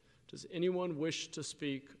financing. Does anyone wish to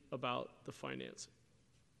speak about the financing?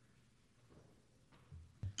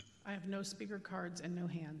 I have no speaker cards and no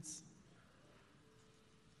hands.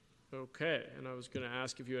 Okay, and I was going to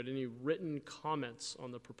ask if you had any written comments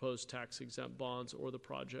on the proposed tax-exempt bonds or the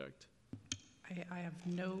project. I have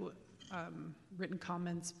no written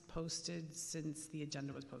comments posted since the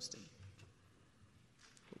agenda was posted.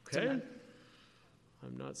 Okay.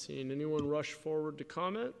 I'm not seeing anyone rush forward to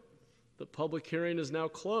comment. The public hearing is now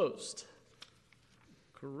closed.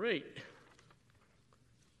 Great. Do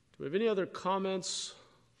we have any other comments?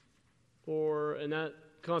 And that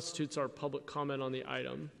constitutes our public comment on the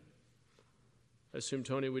item. I assume,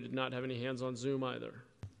 Tony, we did not have any hands on Zoom either.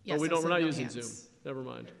 Yes, we're not no using hands. Zoom. Never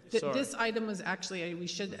mind. This item was actually, we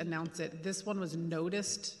should announce it, this one was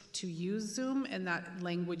noticed to use Zoom, and that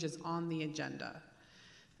language is on the agenda.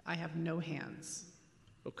 I have no hands.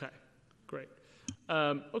 Okay, great.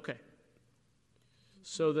 Okay.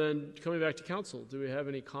 So then, coming back to council, do we have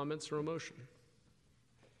any comments or a motion?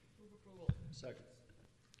 Second.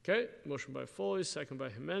 Okay, motion by Foley, second by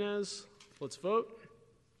Jimenez. Let's vote.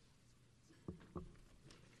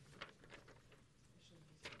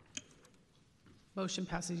 Motion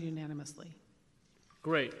passes unanimously.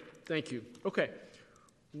 Great, thank you. Okay,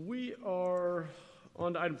 we are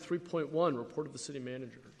on to item 3.1, report of the city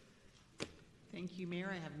manager. Thank you, Mayor.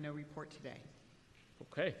 I have no report today.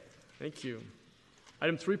 Okay, thank you.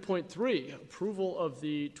 Item 3.3, approval of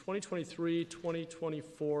the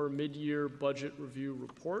 2023-2024 mid-year budget review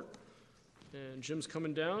report. And Jim's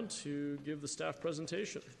coming down to give the staff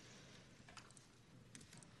presentation.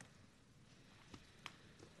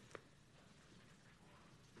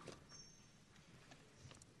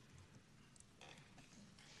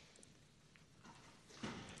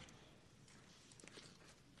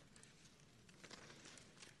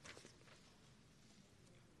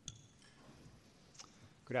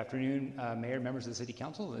 Good afternoon, Mayor, members of the City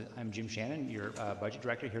Council. I'm Jim Shannon, your Budget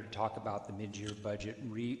Director, here to talk about the mid-year budget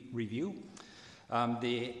review.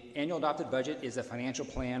 The annual adopted budget is a financial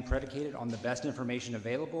plan predicated on the best information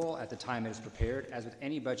available at the time it is prepared. As with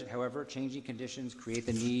any budget, however, changing conditions create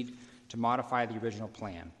the need to modify the original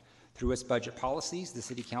plan. Through its budget policies, the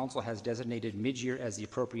City Council has designated mid-year as the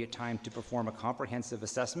appropriate time to perform a comprehensive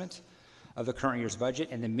assessment of the current year's budget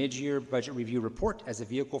and the mid-year budget review report as a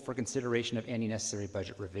vehicle for consideration of any necessary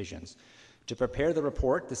budget revisions. To prepare the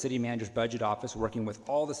report, the City Manager's Budget Office, working with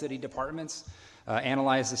all the city departments,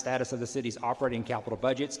 analyzed the status of the city's operating capital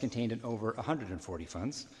budgets contained in over 140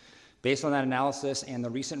 funds. Based on that analysis and the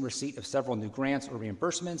recent receipt of several new grants or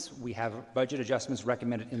reimbursements, we have budget adjustments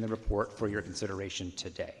recommended in the report for your consideration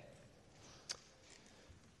today.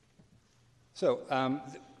 So,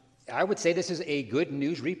 I would say this is a good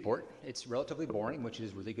news report. It's relatively boring, which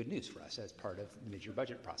is really good news for us as part of the mid-year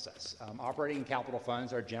budget process. Operating and capital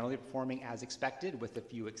funds are generally performing as expected, with a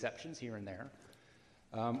few exceptions here and there.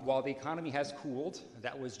 While the economy has cooled,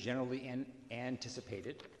 that was generally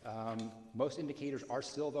anticipated. Most indicators are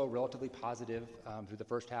still, though, relatively positive through the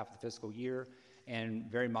first half of the fiscal year, and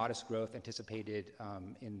very modest growth anticipated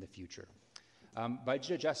in the future.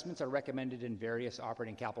 Budget adjustments are recommended in various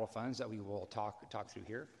operating capital funds that we will talk through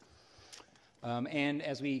here. And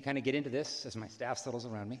as we kind of get into this, as my staff settles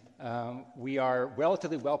around me, we are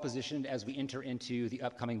relatively well positioned as we enter into the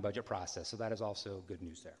upcoming budget process. So that is also good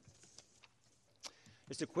news there.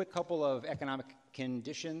 Just a quick couple of economic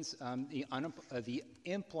conditions. The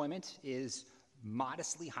employment is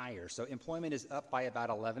modestly higher. So employment is up by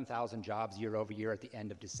about 11,000 jobs year over year at the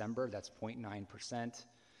end of December. That's 0.9%.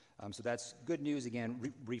 So that's good news,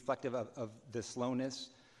 again, reflective of the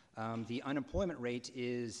slowness. The unemployment rate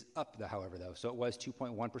is up, however, though. So it was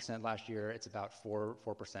 2.1% last year. It's about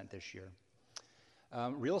 4% this year.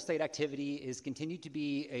 Real estate activity is continued to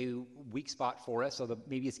be a weak spot for us, so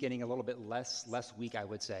maybe it's getting a little bit less weak, I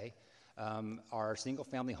would say. Our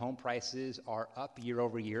single-family home prices are up year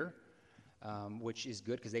over year, which is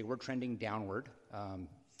good because they were trending downward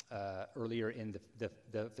earlier in the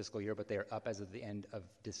fiscal year, but they are up as of the end of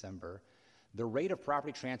December. The rate of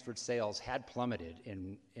property transferred sales had plummeted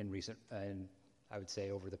in recent, and I would say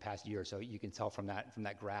over the past year. So you can tell from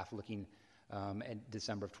that graph looking at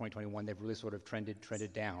December of 2021, they've really sort of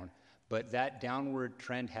trended down. But that downward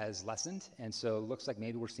trend has lessened, and so it looks like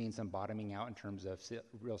maybe we're seeing some bottoming out in terms of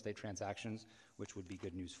real estate transactions, which would be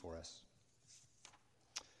good news for us.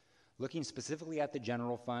 Looking specifically at the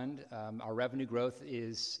general fund, our revenue growth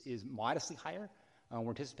is modestly higher. We're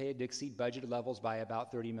anticipated to exceed budgeted levels by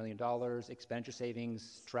about $30 million. Expenditure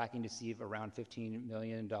savings tracking to see around $15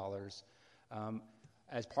 million.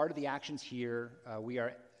 As part of the actions here, we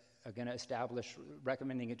are going to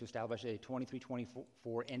recommending it to establish a 23-24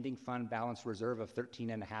 ending fund balance reserve of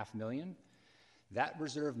 $13.5 million. That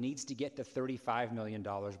reserve needs to get to $35 million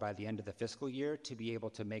by the end of the fiscal year to be able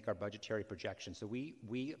to make our budgetary projections. So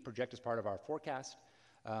we project as part of our forecast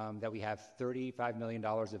that we have $35 million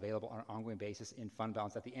available on an ongoing basis in fund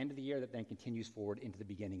balance at the end of the year that then continues forward into the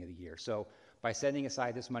beginning of the year. So by setting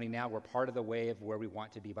aside this money now, we're part of the way of where we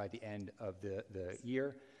want to be by the end of the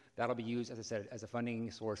year. That'll be used, as I said, as a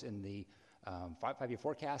funding source in the five-year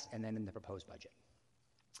forecast and then in the proposed budget.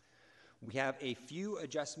 We have a few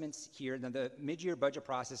adjustments here. Now, the mid-year budget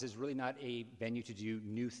process is really not a venue to do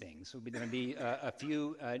new things. So there's going to be a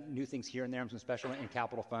few new things here and there, some special and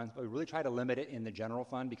capital funds, but we really try to limit it in the general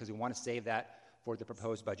fund because we want to save that for the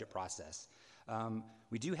proposed budget process.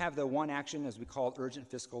 We do have the one action, as we call urgent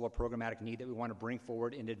fiscal or programmatic need, that we want to bring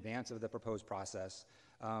forward in advance of the proposed process,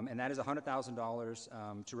 and that is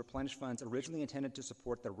 $100,000 to replenish funds originally intended to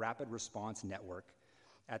support the Rapid Response Network.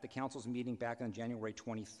 At the council's meeting back on January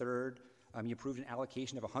 23rd, you approved an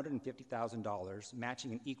allocation of $150,000,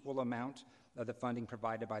 matching an equal amount of the funding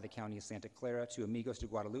provided by the County of Santa Clara to Amigos de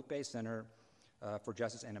Guadalupe Center for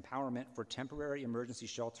Justice and Empowerment for temporary emergency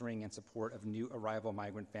sheltering and support of new arrival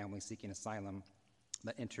migrant families seeking asylum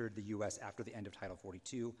that entered the U.S. after the end of Title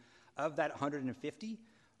 42. Of that $150,000,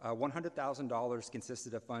 $100,000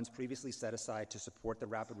 consisted of funds previously set aside to support the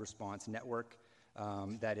Rapid Response Network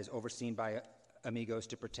that is overseen by Amigos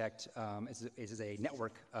to protect, it is a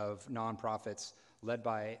network of nonprofits led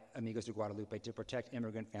by Amigos de Guadalupe to protect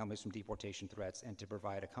immigrant families from deportation threats and to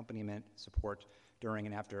provide accompaniment support during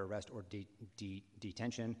and after arrest or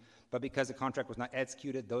detention. But because the contract was not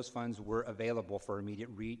executed, those funds were available for immediate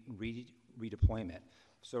redeployment.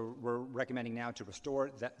 So we're recommending now to restore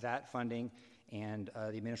that funding, and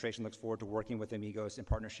the administration looks forward to working with Amigos in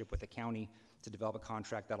partnership with the county to develop a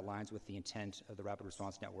contract that aligns with the intent of the Rapid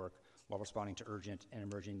Response Network while responding to urgent and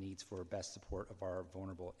emerging needs for best support of our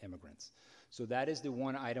vulnerable immigrants. So that is the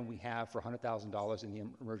one item we have for $100,000 in the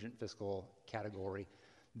emergent fiscal category.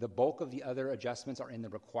 The bulk of the other adjustments are in the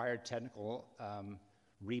required technical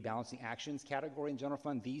rebalancing actions category in general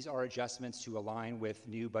fund. These are adjustments to align with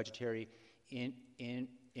new budgetary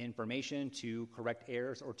information, to correct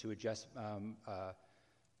errors, or to adjust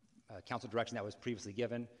council direction that was previously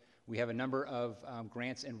given. We have a number of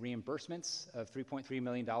grants and reimbursements of $3.3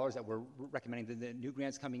 million that we're recommending the new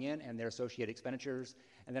grants coming in and their associated expenditures,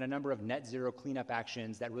 and then a number of net zero cleanup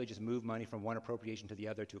actions that really just move money from one appropriation to the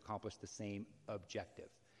other to accomplish the same objective.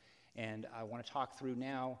 And I want to talk through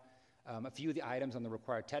now a few of the items on the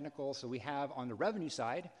required technical. So we have on the revenue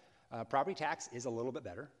side, property tax is a little bit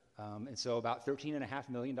better. And so about $13.5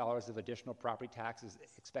 million of additional property tax is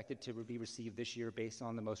expected to be received this year based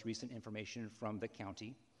on the most recent information from the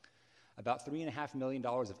county. About $3.5 million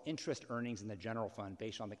of interest earnings in the general fund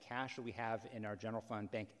based on the cash that we have in our general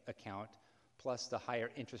fund bank account, plus the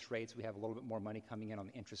higher interest rates. We have a little bit more money coming in on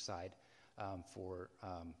the interest side for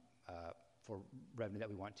revenue that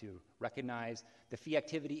we want to recognize. The fee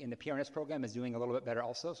activity in the PRNS program is doing a little bit better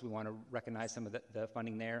also, so we want to recognize some of the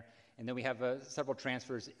funding there. And then we have several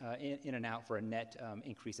transfers in and out for a net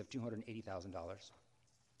increase of $280,000.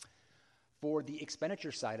 For the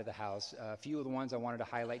expenditure side of the house, a few of the ones I wanted to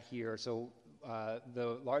highlight here. So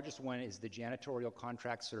the largest one is the janitorial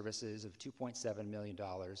contract services of $2.7 million.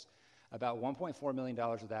 About $1.4 million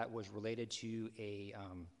of that was related to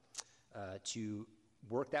to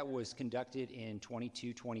work that was conducted in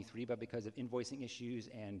 22-23, but because of invoicing issues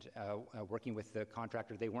and working with the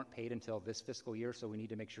contractor, they weren't paid until this fiscal year, so we need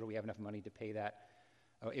to make sure we have enough money to pay that.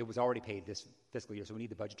 It was already paid this fiscal year, so we need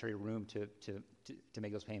the budgetary room to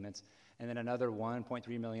make those payments. And then another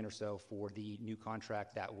 $1.3 million or so for the new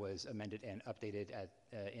contract that was amended and updated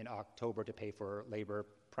in October to pay for labor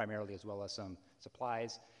primarily, as well as some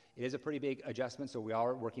supplies. It is a pretty big adjustment, so we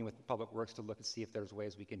are working with Public Works to look and see if there's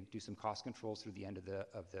ways we can do some cost controls through the end of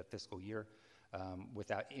the fiscal year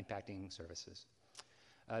without impacting services.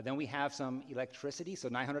 Then we have some electricity, so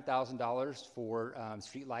 $900,000 for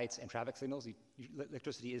street lights and traffic signals.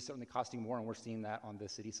 Electricity is certainly costing more, and we're seeing that on the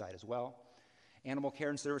city side as well. Animal care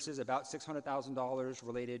and services, about $600,000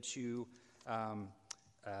 related to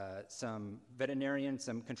some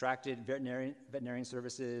contracted veterinarian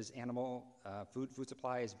services, animal food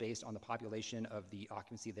supplies based on the population of the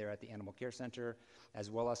occupancy there at the animal care center, as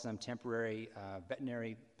well as some temporary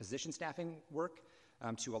veterinary position staffing work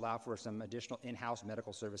to allow for some additional in-house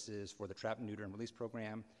medical services for the trap, neuter, and release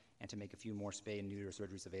program, and to make a few more spay and neuter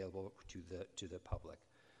surgeries available to the public.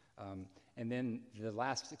 And then the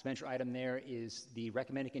last expenditure item there is the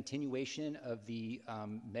recommended continuation of the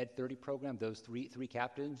Med 30 program. Those three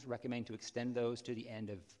captains recommend to extend those to the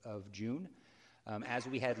end of June. As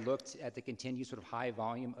we had looked at the continued sort of high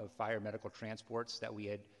volume of fire medical transports that we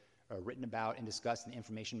had written about and discussed in the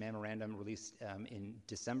information memorandum released in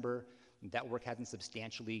December, that work hasn't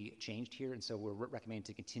substantially changed here, and so we're recommending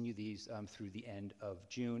to continue these through the end of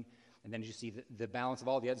June. And then as you see, the balance of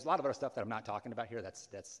all the others, a lot of other stuff that I'm not talking about here,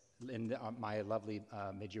 that's in my lovely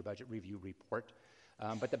mid-year budget review report.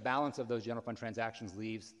 But the balance of those general fund transactions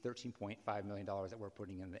leaves $13.5 million that we're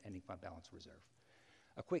putting in the ending fund balance reserve.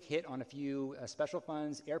 A quick hit on a few special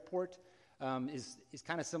funds. Airport is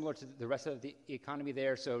kind of similar to the rest of the economy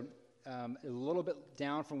there. So a little bit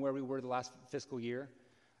down from where we were the last fiscal year.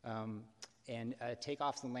 And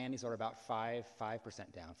takeoffs and landings are about 5%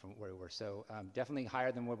 down from where we were. So definitely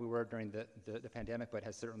higher than where we were during the pandemic, but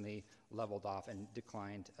has certainly leveled off and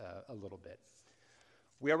declined a little bit.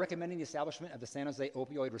 We are recommending the establishment of the San Jose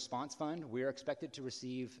Opioid Response Fund. We are expected to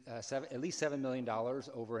receive at least $7 million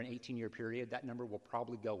over an 18-year period. That number will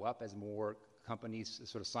probably go up as more companies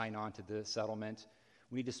sort of sign on to the settlement.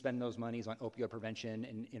 We need to spend those monies on opioid prevention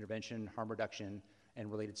and intervention, harm reduction,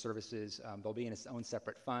 and related services. They'll be in its own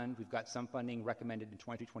separate fund. We've got some funding recommended in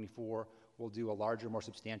 2024. We'll do a larger, more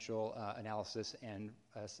substantial analysis and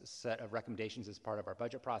a set of recommendations as part of our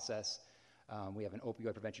budget process. We have an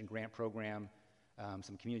opioid prevention grant program,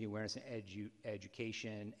 some community awareness and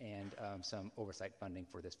education, and some oversight funding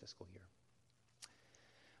for this fiscal year.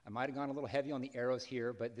 I might have gone a little heavy on the arrows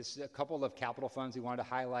here, but this is a couple of capital funds we wanted to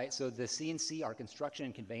highlight. So the C&C, our construction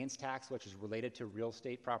and conveyance tax, which is related to real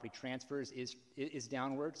estate property transfers, is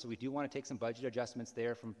downward. So we do want to take some budget adjustments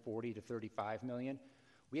there from 40 to 35 million.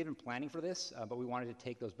 We had been planning for this, but we wanted to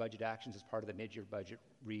take those budget actions as part of the mid-year budget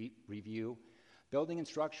review. Building and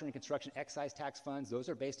structure and construction excise tax funds, those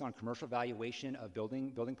are based on commercial valuation of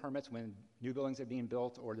building permits when new buildings are being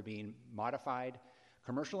built or they're being modified.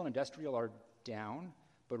 Commercial and industrial are down,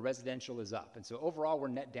 but residential is up. And so overall, we're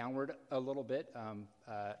net downward a little bit,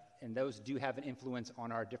 and those do have an influence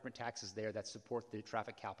on our different taxes there that support the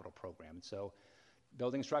traffic capital program. And so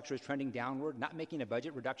building structure is trending downward, not making a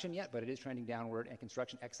budget reduction yet, but it is trending downward, and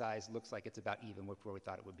construction excise looks like it's about even with where we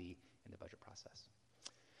thought it would be in the budget process.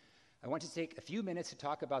 I want to take a few minutes to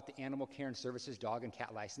talk about the Animal Care and Services dog and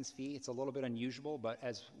cat license fee. It's a little bit unusual, but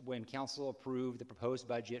when Council approved the proposed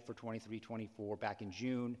budget for 23-24 back in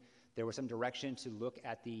June, there was some direction to look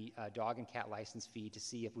at the dog and cat license fee to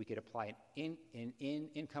see if we could apply an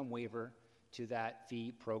income waiver to that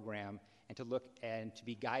fee program, and to look and to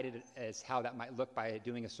be guided as how that might look by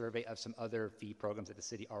doing a survey of some other fee programs that the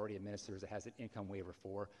city already administers that has an income waiver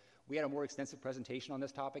for. We had a more extensive presentation on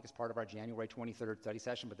this topic as part of our January 23rd study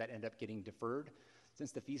session, but that ended up getting deferred.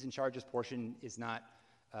 Since the fees and charges portion is not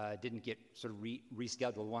didn't get sort of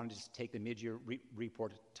rescheduled, we wanted to just take the mid-year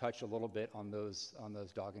report to touch a little bit on those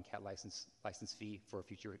dog and cat license fee for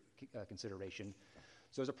future consideration.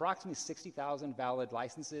 So there's approximately 60,000 valid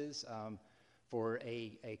licenses. For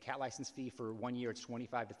a cat license fee for 1 year, it's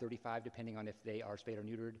 25 to 35, depending on if they are spayed or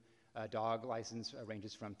neutered. Dog license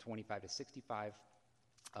ranges from 25 to 65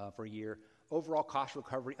 for a year. Overall cost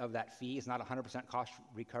recovery of that fee is not 100% cost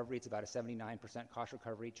recovery. It's about a 79% cost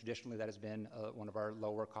recovery. Traditionally, that has been one of our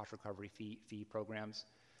lower cost recovery fee programs.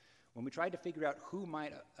 When we tried to figure out who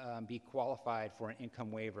might be qualified for an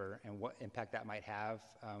income waiver and what impact that might have,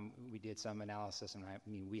 we did some analysis, and I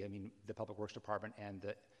mean the Public Works Department and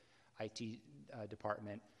the IT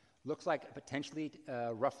department. Looks like potentially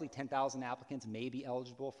roughly 10,000 applicants may be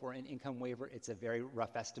eligible for an income waiver. It's a very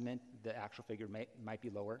rough estimate. The actual figure might be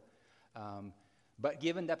lower. But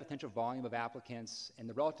given that potential volume of applicants and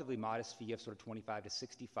the relatively modest fee of sort of 25 to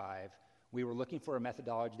 65, we were looking for a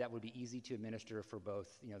methodology that would be easy to administer for both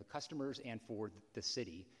the customers and for the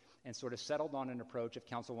city, and sort of settled on an approach, if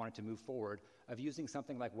council wanted to move forward, of using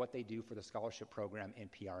something like what they do for the scholarship program in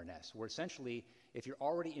PRNS, where essentially, if you're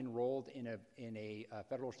already enrolled in a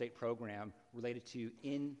federal or state program related to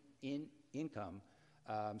income,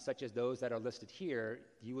 such as those that are listed here,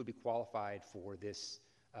 you would be qualified for this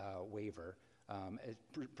waiver,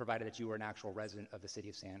 provided that you were an actual resident of the city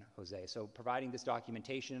of San Jose. So providing this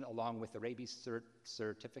documentation along with the rabies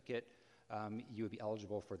certificate, you would be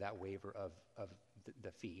eligible for that waiver of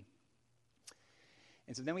the fee.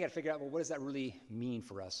 And so then we got to figure out, well, what does that really mean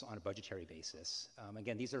for us on a budgetary basis?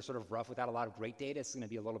 Again, these are sort of rough without a lot of great data. It's going to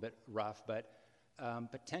be a little bit rough, but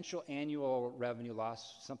potential annual revenue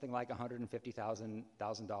loss, something like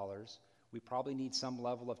 $150,000. We probably need some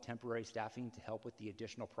level of temporary staffing to help with the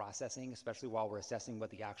additional processing, especially while we're assessing what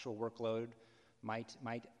the actual workload might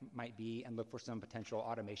be, and look for some potential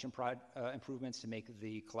automation improvements to make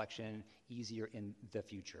the collection easier in the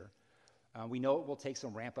future. We know it will take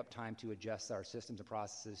some ramp-up time to adjust our systems and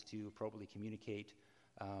processes to appropriately communicate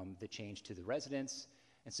the change to the residents.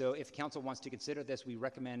 And so if council wants to consider this, we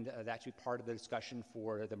recommend that to be part of the discussion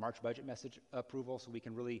for the March budget message approval, so we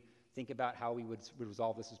can really think about how we would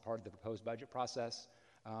resolve this as part of the proposed budget process.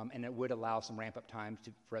 And it would allow some ramp-up time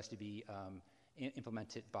for us to be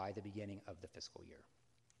implemented by the beginning of the fiscal year.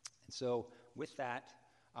 And so with that,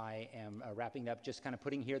 I am wrapping up, just kind of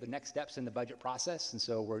putting here the next steps in the budget process. And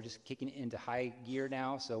so we're just kicking it into high gear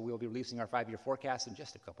now. So we'll be releasing our 5-year forecast in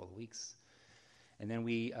just a couple of weeks. And then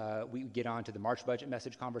we get on to the March budget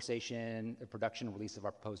message conversation, the production and release of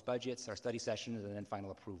our proposed budgets, our study sessions, and then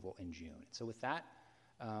final approval in June. So with that,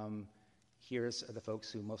 Here's the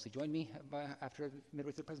folks who mostly joined me after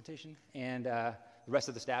midway through the presentation, and the rest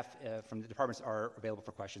of the staff from the departments are available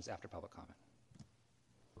for questions after public comment.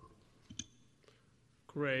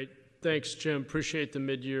 Great. Thanks, Jim. Appreciate the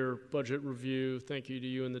mid-year budget review. Thank you to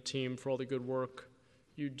you and the team for all the good work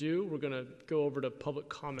you do. We're going to go over to public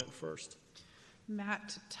comment first.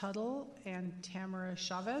 Matt Tuttle and Tamara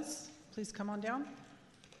Chavez, please come on down.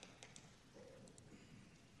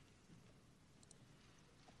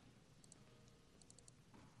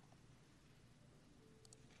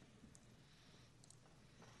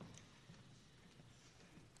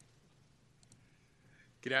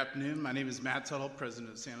 Good afternoon. My name is Matt Tuttle,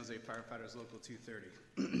 President of San Jose Firefighters Local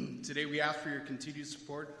 230. Today we ask for your continued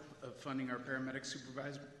support of funding our paramedic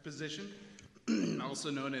supervisor position,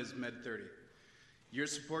 also known as Med 30. Your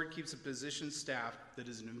support keeps a position staffed that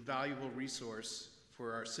is an invaluable resource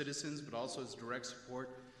for our citizens, but also as direct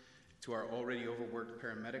support to our already overworked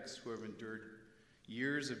paramedics who have endured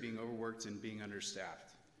years of being overworked and being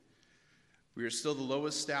understaffed. We are still the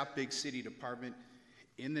lowest staffed big city department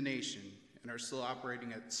in the nation and are still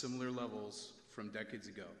operating at similar levels from decades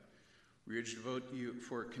ago. We urge to vote you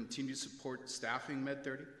for continued support staffing Med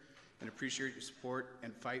 30 and appreciate your support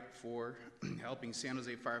and fight for helping San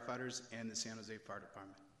Jose firefighters and the San Jose Fire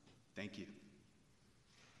Department. Thank you.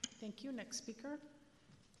 Thank you. Next speaker.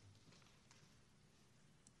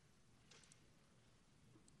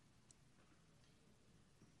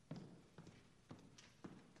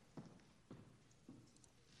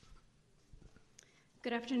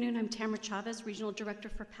 Good afternoon, I'm Tamara Chavez, Regional Director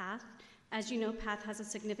for PATH. As you know, PATH has a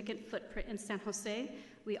significant footprint in San Jose.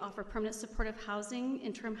 We offer permanent supportive housing,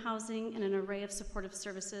 interim housing, and an array of supportive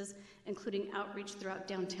services, including outreach throughout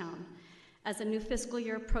downtown. As the new fiscal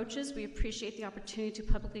year approaches, we appreciate the opportunity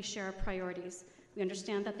to publicly share our priorities. We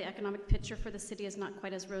understand that the economic picture for the city is not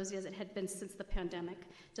quite as rosy as it had been since the pandemic.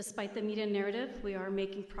 Despite the media narrative, we are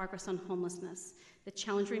making progress on homelessness. The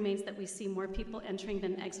challenge remains that we see more people entering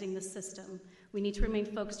than exiting the system. We need to remain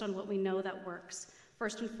focused on what we know that works.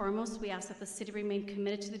 First and foremost, we ask that the city remain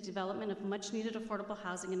committed to the development of much-needed affordable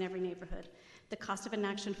housing in every neighborhood. The cost of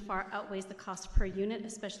inaction far outweighs the cost per unit,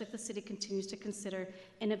 especially if the city continues to consider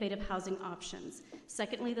innovative housing options.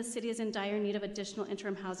 Secondly, the city is in dire need of additional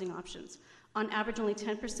interim housing options. On average, only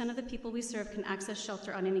 10% of the people we serve can access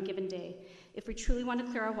shelter on any given day. If we truly want to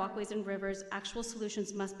clear our walkways and rivers, actual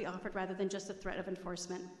solutions must be offered rather than just the threat of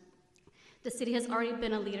enforcement. The city has already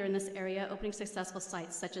been a leader in this area, opening successful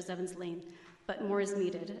sites such as Evans Lane, but more is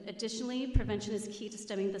needed. Additionally, prevention is key to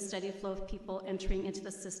stemming the steady flow of people entering into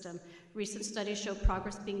the system. Recent studies show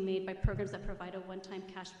progress being made by programs that provide a one-time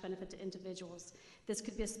cash benefit to individuals. This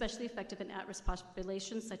could be especially effective in at-risk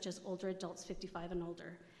populations such as older adults 55 and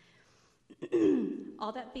older.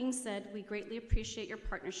 All that being said, we greatly appreciate your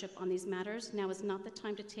partnership on these matters. Now is not the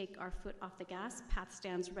time to take our foot off the gas. PATH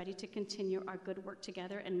stands ready to continue our good work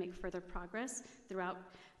together and make further progress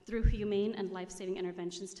through humane and life-saving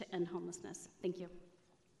interventions to end homelessness. Thank you.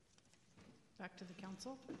 Back to the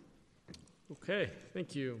council. Okay,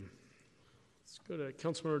 thank you. Let's go to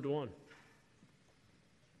Councilmember Dewan.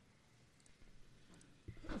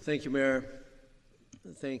 Thank you, Mayor.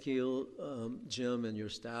 Thank you, Jim and your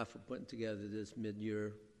staff for putting together this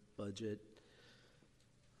mid-year budget.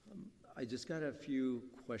 I just got a few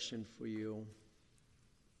questions for you.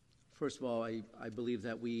 First of all, I believe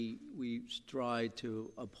that we strive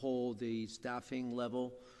to uphold the staffing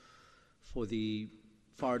level for the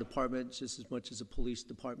fire department just as much as the police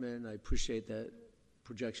department. I appreciate that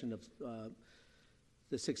projection of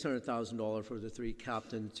the $600,000 for the 3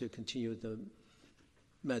 captains to continue the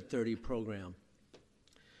Med 30 program.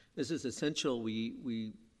 This is essential.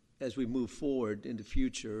 As we move forward in the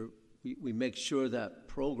future, we make sure that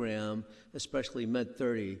program, especially Med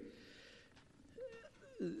 30,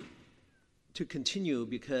 to continue,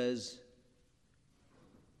 because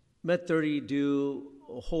Med 30 do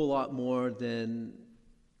a whole lot more than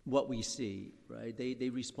what we see, right? They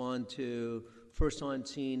respond to first on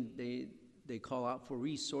scene, they call out for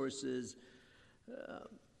resources,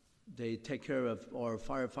 they take care of our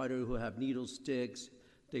firefighters who have needle sticks,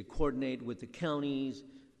 they coordinate with the counties.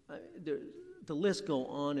 The list go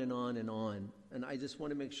on and on and on. And I just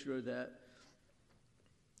want to make sure that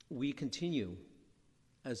we continue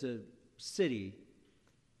as a city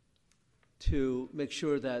to make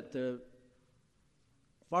sure that the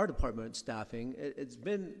fire department staffing,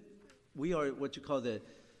 we are what you call the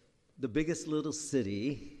biggest little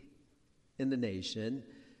city in the nation.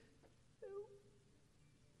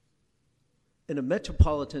 In a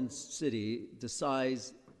metropolitan city the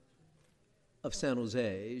size of San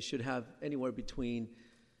Jose, should have anywhere between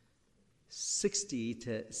 60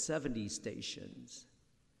 to 70 stations.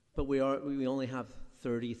 but we only have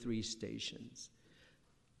 33 stations.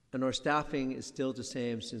 And our staffing is still the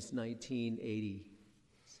same since 1980.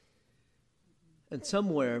 And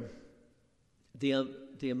somewhere,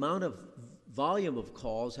 the amount of volume of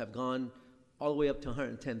calls have gone all the way up to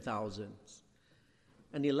 110,000.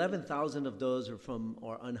 And 11,000 of those are from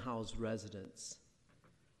our unhoused residents.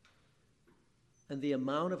 And the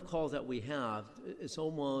amount of calls that we have is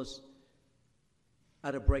almost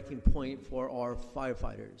at a breaking point for our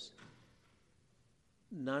firefighters.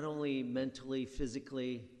 Not only mentally,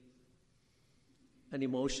 physically, and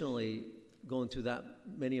emotionally going through that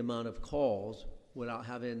many amount of calls without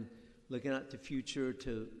looking at the future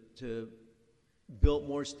to build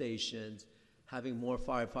more stations, having more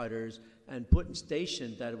firefighters, and putting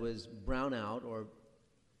stations that was brown out or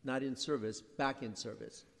not in service back in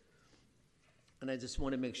service. And I just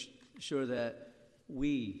want to make sure that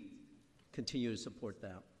we continue to support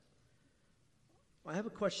that. I have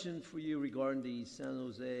a question for you regarding the San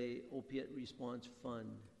Jose Opiate Response Fund.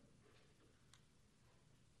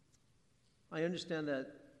 I understand that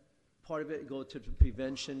part of it goes to the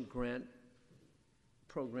prevention grant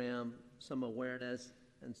program, some awareness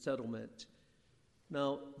and settlement.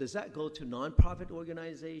 Now, does that go to nonprofit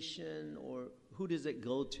organization, or who does it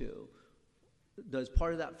go to? Does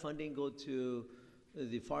part of that funding go to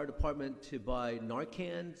the fire department to buy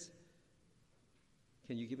Narcans?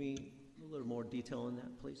 Can you give me a little more detail on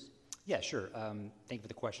that, please? Yeah, sure. Thank you for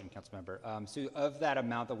the question, Councilmember. So of that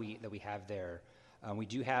amount that we have there, we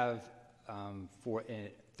do have for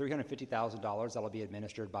 $350,000 that will be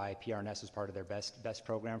administered by PRNS as part of their BEST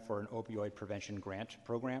program for an opioid prevention grant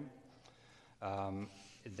program.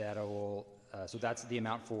 So that's the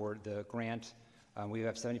amount for the grant. We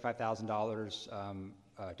have $75,000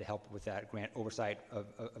 to help with that grant oversight of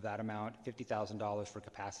that amount, $50,000 for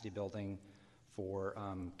capacity building, for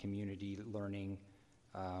community learning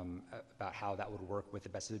about how that would work with the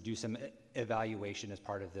BEST, to do some evaluation as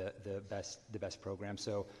part of the BEST program.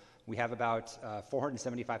 So we have about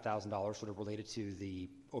 $475,000 sort of related to the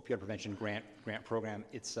opioid prevention grant program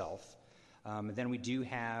itself. Then we do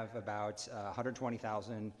have about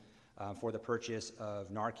 $120,000 for the purchase of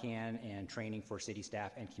Narcan and training for city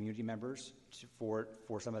staff and community members for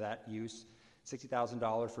some of that use.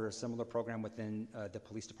 $60,000 for a similar program within the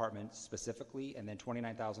police department specifically, and then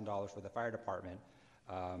 $29,000 for the fire department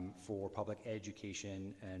for public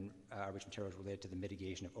education and outreach materials related to the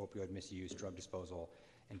mitigation of opioid misuse, drug disposal,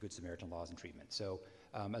 and Good Samaritan laws and treatment. So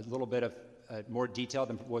a little bit of more detail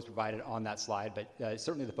than was provided on that slide, but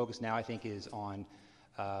certainly the focus now, I think, is on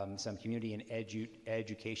some community and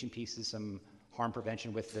education pieces, some harm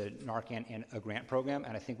prevention with the Narcan and a grant program,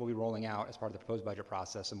 and I think we'll be rolling out, as part of the proposed budget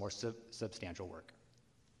process, some more substantial work.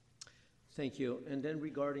 Thank you. And then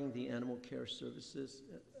regarding the animal care services,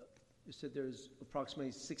 you said there's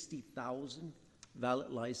approximately 60,000 valid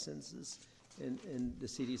licenses in the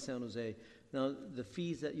city of San Jose. Now, the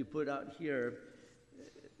fees that you put out here,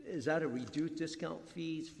 is that a reduced discount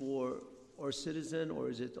fees for our citizen, or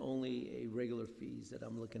is it only a regular fees that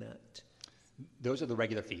I'm looking at? Those are the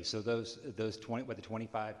regular fees. So those 20 with the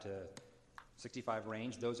 25 to 65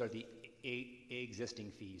 range, those are the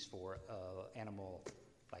existing fees for animal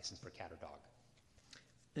license for cat or dog.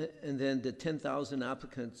 And then the 10,000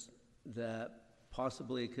 applicants that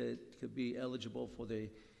possibly could be eligible for the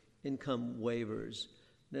income waivers,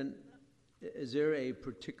 then is there a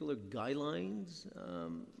particular guidelines?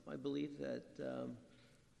 I believe that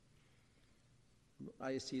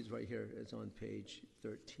ISC is right here. It's on page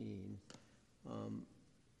 13.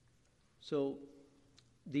 So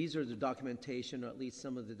these are the documentation, or at least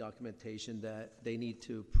some of the documentation that they need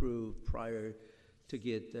to prove prior to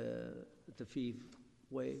get the fee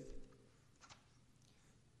waived.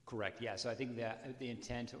 Correct. Yeah. So I think that the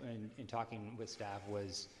intent in talking with staff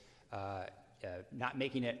was not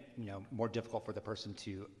making it more difficult for the person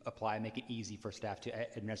to apply, make it easy for staff to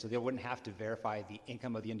administer. So they wouldn't have to verify the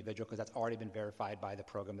income of the individual because that's already been verified by the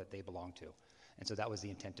program that they belong to. And so that was the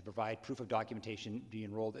intent, to provide proof of documentation, be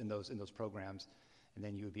enrolled in those programs, and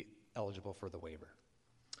then you would be eligible for the waiver.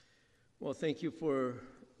 Well, thank you for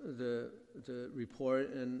the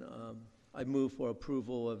report, and I move for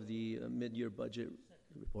approval of the mid-year budget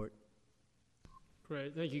report.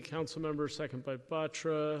 Great. Thank you, Councilmember. Second by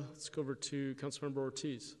Batra. Let's go over to Councilmember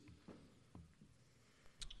Ortiz.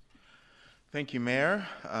 Thank you, Mayor.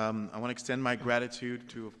 I want to extend my gratitude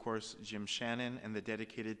to, of course, Jim Shannon and the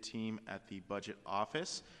dedicated team at the Budget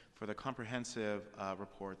Office for the comprehensive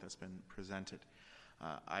report that's been presented.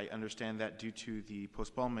 I understand that due to the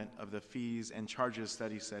postponement of the fees and charges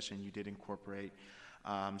study session, you did incorporate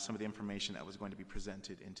some of the information that was going to be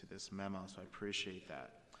presented into this memo, so I appreciate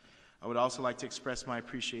that. I would also like to express my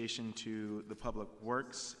appreciation to the Public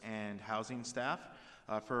Works and Housing staff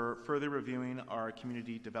for further reviewing our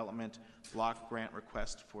community development block grant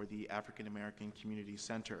request for the African American Community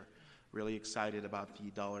Center. Really excited about the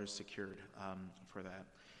dollars secured for that.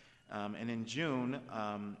 And in June,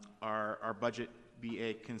 our budget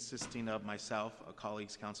BA, consisting of myself,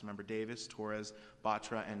 colleagues Councilmember Davis, Torres,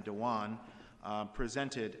 Batra, and Dewan,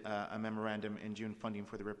 presented a memorandum in June funding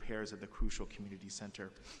for the repairs of the crucial community center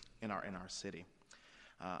in our city.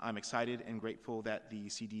 I'm excited and grateful that the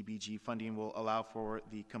CDBG funding will allow for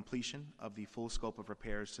the completion of the full scope of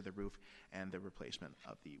repairs to the roof and the replacement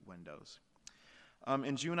of the windows.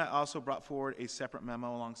 In June, I also brought forward a separate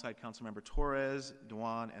memo alongside Councilmember Torres,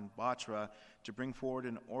 Dewan, and Batra to bring forward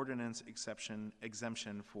an ordinance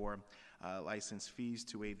exemption for license fees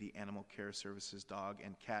to waive the Animal Care Services dog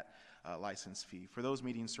and cat license fee for those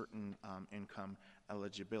meeting certain income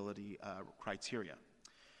eligibility criteria.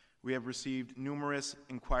 We have received numerous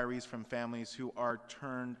inquiries from families who are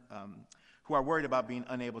worried about being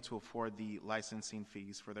unable to afford the licensing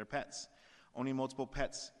fees for their pets. Owning multiple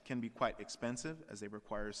pets can be quite expensive, as they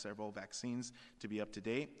require several vaccines to be up to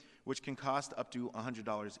date, which can cost up to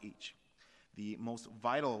 $100 each. The most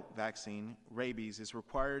vital vaccine, rabies, is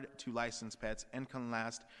required to license pets and can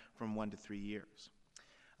last from 1 to 3 years.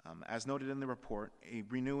 As noted in the report,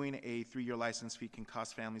 renewing a 3-year license fee can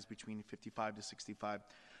cost families between $55 to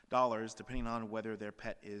 $65, depending on whether their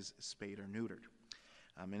pet is spayed or neutered.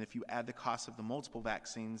 And if you add the cost of the multiple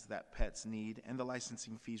vaccines that pets need and the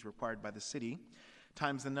licensing fees required by the city,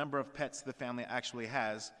 times the number of pets the family actually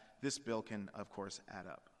has, this bill can, of course, add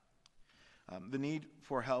up. The need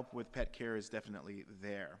for help with pet care is definitely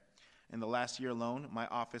there. In the last year alone, my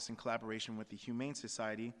office, in collaboration with the Humane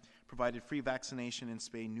Society, provided free vaccination and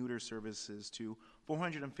spay-neuter services to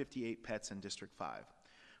 458 pets in District 5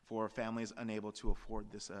 for families unable to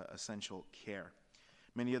afford this essential care.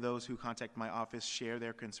 Many of those who contact my office share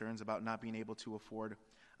their concerns about not being able to afford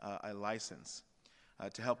a license.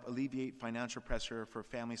 To help alleviate financial pressure for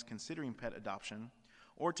families considering pet adoption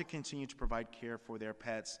or to continue to provide care for their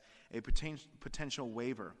pets, a potential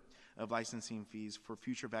waiver of licensing fees for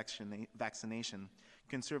future vaccination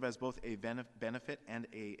can serve as both a benefit and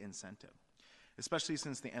an incentive, especially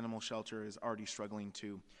since the animal shelter is already struggling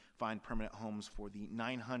to find permanent homes for the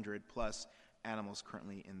 900 plus animals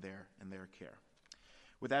currently in their care.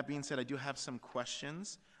 With that being said, I do have some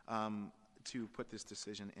questions to put this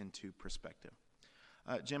decision into perspective.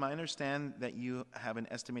 Jim, I understand that you have an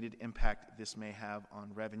estimated impact this may have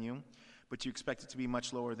on revenue, but you expect it to be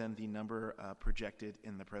much lower than the number projected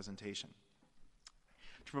in the presentation.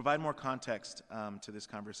 To provide more context to this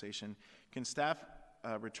conversation, can staff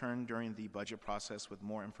return during the budget process with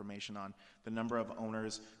more information on the number of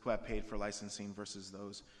owners who have paid for licensing versus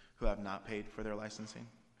those who have not paid for their licensing?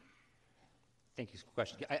 Thank you for the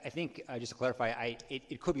question. I think, just to clarify,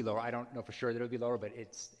 it could be lower. I don't know for sure that it would be lower, but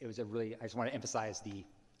it was a really, I just want to emphasize the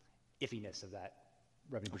iffiness of that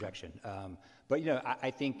revenue projection. But, I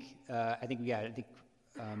think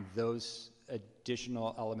those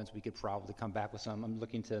additional elements, we could probably come back with some. I'm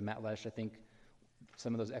looking to Matt Lesh. I think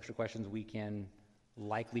some of those extra questions we can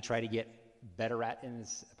likely try to get better at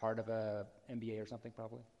as part of a MBA or something,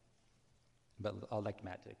 probably. But I'd like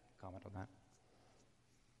Matt to comment on that.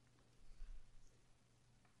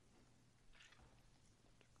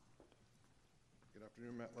 Good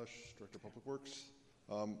afternoon, Matt Lesh, Director of Public Works.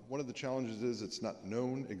 One of the challenges is it's not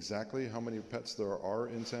known exactly how many pets there are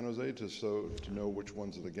in San Jose, to know which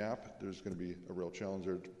ones are the gap. There's going to be a real challenge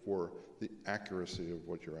there for the accuracy of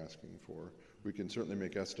what you're asking for. We can certainly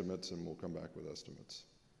make estimates, and we'll come back with estimates.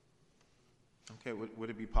 Okay, would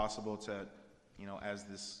it be possible to, as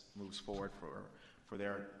this moves forward, for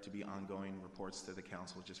there to be ongoing reports to the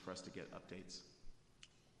council, just for us to get updates?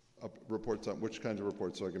 Reports on which kinds of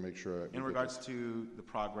reports, so I can make sure. In regards to the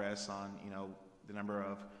progress on, the number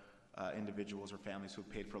of individuals or families who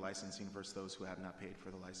have paid for licensing versus those who have not paid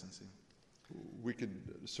for the licensing. We could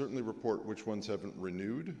certainly report which ones haven't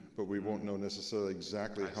renewed, but we won't know necessarily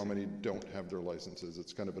exactly how many don't have their licenses.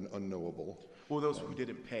 It's kind of an unknowable. Well, those who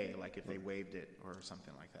didn't pay, like if they waived it or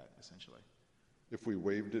something like that, essentially. If we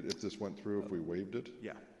waived it, if this went through, if we waived it?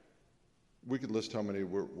 Yeah. We could list how many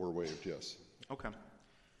were waived, yes. Okay.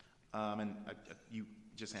 And you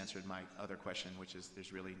just answered my other question, which is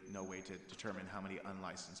there's really no way to determine how many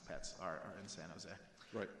unlicensed pets are in San Jose.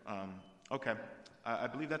 Right. Okay. I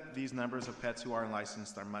believe that these numbers of pets who are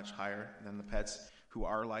unlicensed are much higher than the pets who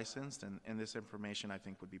are licensed, and this information I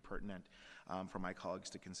think would be pertinent for my colleagues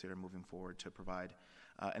to consider moving forward to provide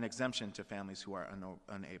an exemption to families who are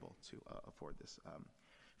unable to afford this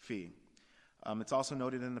fee. It's also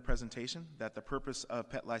noted in the presentation that the purpose of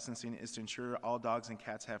pet licensing is to ensure all dogs and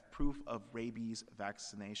cats have proof of rabies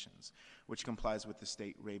vaccinations, which complies with the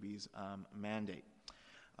state rabies mandate.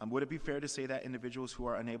 Would it be fair to say that individuals who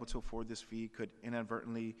are unable to afford this fee could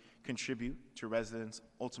inadvertently contribute to residents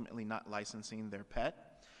ultimately not licensing their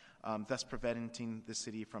pet, thus preventing the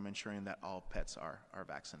city from ensuring that all pets are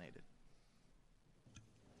vaccinated?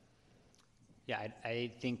 Yeah,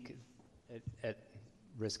 I think at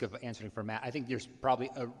risk of answering for Matt, I think there's probably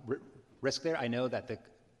a risk there. I know that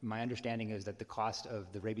my understanding is that the cost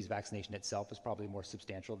of the rabies vaccination itself is probably more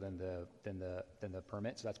substantial than the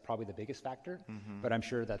permit, so that's probably the biggest factor. But I'm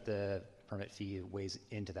sure that the permit fee weighs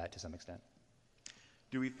into that to some extent.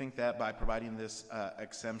 Do we think that by providing this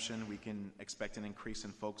exemption, we can expect an increase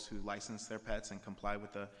in folks who license their pets and comply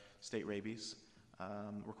with the state rabies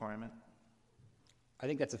requirement? I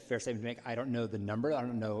think that's a fair statement to make. I don't know the number. I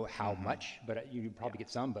don't know how much, but you probably get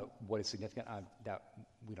some. But what is significant, that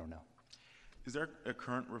we don't know. Is there a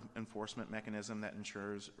current enforcement mechanism that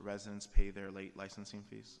ensures residents pay their late licensing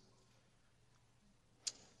fees?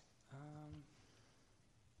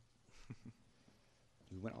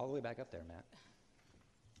 We went all the way back up there, Matt.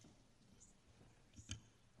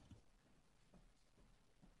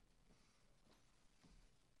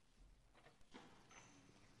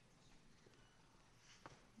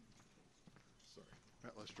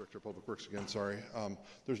 Matt Lesh, Director of Public Works again, sorry.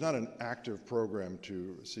 There's not an active program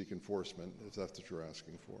to seek enforcement, if that's what you're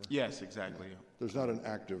asking for. Yes, exactly. There's not an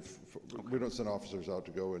active, we don't send officers out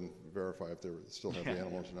to go and verify if they still have the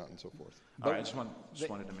animals or not and so forth. All right, I just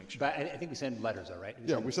wanted to make sure. But I think we send letters, all right?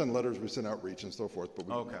 We send letters, we send outreach and so forth, but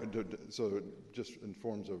Okay. So just in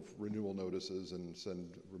forms of renewal notices and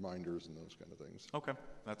send reminders and those kind of things. Okay,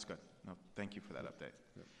 that's good. No, thank you for that update.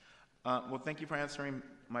 Well, thank you for answering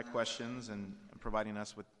my questions and providing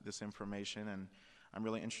us with this information. And I'm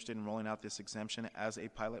really interested in rolling out this exemption as a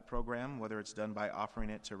pilot program, whether it's done by offering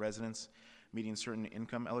it to residents meeting certain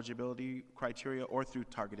income eligibility criteria or through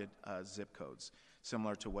targeted zip codes,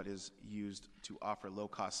 similar to what is used to offer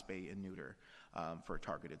low-cost spay and neuter for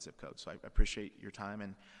targeted zip codes. So I appreciate your time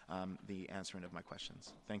and the answering of my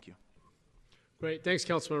questions. Thank you. Great, thanks,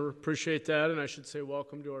 Councilmember. Appreciate that, and I should say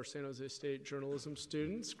welcome to our San Jose State journalism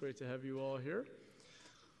students. Great to have you all here.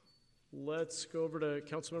 Let's go over to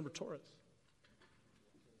Councilmember Torres.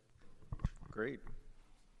 Great.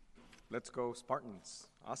 Let's go Spartans.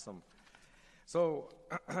 Awesome. So,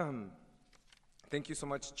 thank you so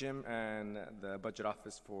much, Jim, and the Budget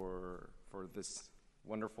Office for this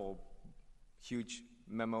wonderful, huge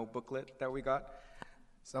memo booklet that we got.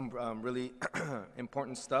 Some really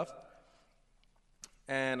important stuff.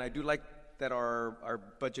 And I do like that our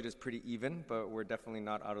budget is pretty even, but we're definitely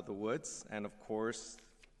not out of the woods. And of course,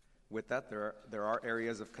 with that, there are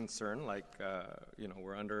areas of concern, like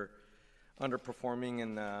we're underperforming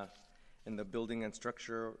in the building and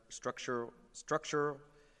construction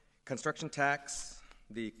tax,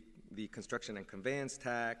 the construction and conveyance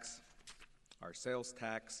tax, our sales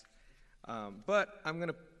tax. But I'm going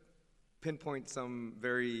to pinpoint some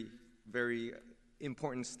very, very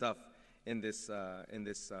important stuff in this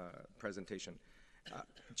presentation.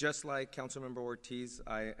 Just like Councilmember Ortiz,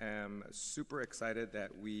 I am super excited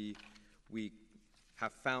that we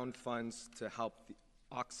have found funds to help the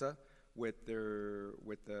OXA with their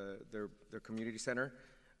community center.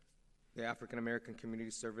 The African American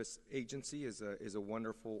Community Service Agency is a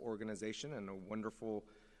wonderful organization and a wonderful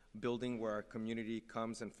building where our community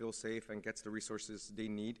comes and feels safe and gets the resources they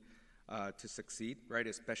need to succeed, right?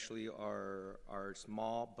 Especially our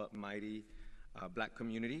small but mighty Black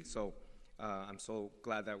community. So I'm so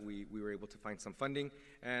glad that we were able to find some funding.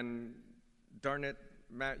 And darn it,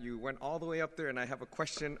 Matt, you went all the way up there, and I have a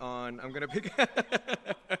question on. I'm gonna pick.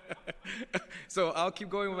 So I'll keep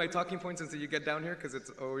going with my talking points until you get down here, because it's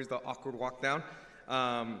always the awkward walk down.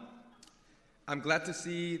 I'm glad to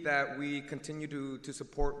see that we continue to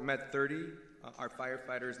support Med 30. Our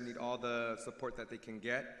firefighters need all the support that they can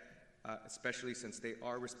get. Especially since they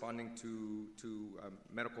are responding to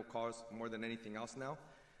medical calls more than anything else now.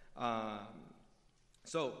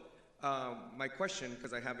 So my question,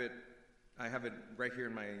 because I have it right here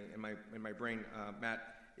in my brain, Matt,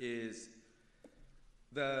 is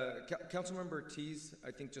the Councilmember Ortiz,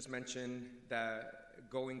 I think, just mentioned that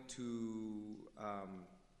going to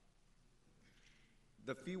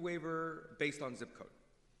the fee waiver based on zip code.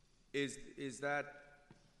 Is that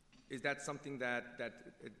something that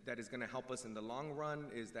is going to help us in the long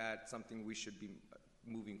run? Is that something we should be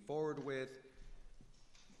moving forward with?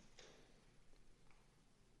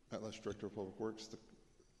 Matt Lesh, Director of Public Works.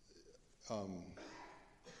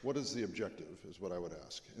 what is the objective, is what I would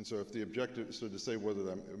ask. And so if the objective, so to say whether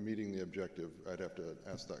I'm meeting the objective, I'd have to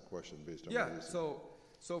ask that question based on. Yeah, what it is. so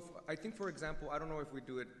I think, for example, I don't know if we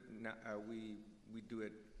do it, we do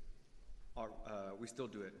it, or we still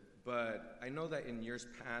do it, but I know that in years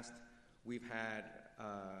past, we've had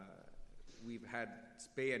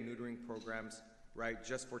spay and neutering programs, right,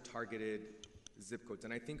 just for targeted zip codes.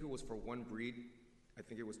 And I think it was for one breed. I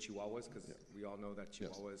think it was Chihuahuas, because we all know that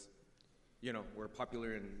Chihuahuas, you know, were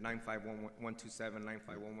popular in 95127,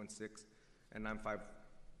 95116, and 95.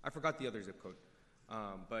 I forgot the other zip code.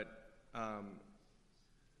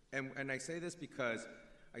 And I say this because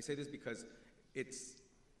it's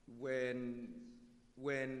when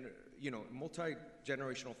you know,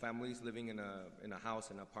 multi-generational families living in a house,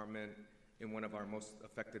 an apartment in one of our most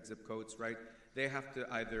affected zip codes, right? They have to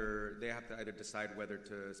either decide whether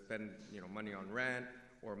to spend, you know, money on rent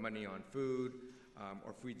or money on food,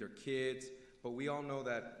 or feed their kids. But we all know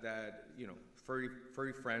that you know,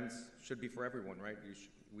 furry friends should be for everyone, right?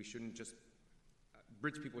 We shouldn't just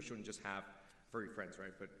rich people shouldn't just have furry friends,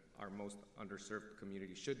 right? But our most underserved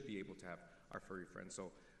community should be able to have our furry friends.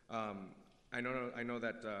 So I know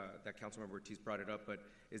that that Councilmember Ortiz brought it up, but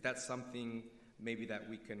is that something maybe that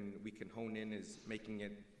we can hone in, is making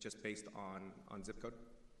it just based on zip code?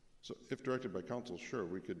 So if directed by council, sure,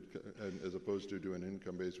 we could, as opposed to doing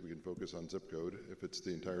income based, we can focus on zip code. If it's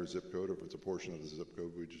the entire zip code, or if it's a portion of the zip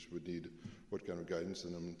code, we just would need what kind of guidance,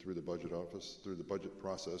 and then through the budget office, through the budget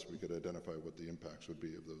process, we could identify what the impacts would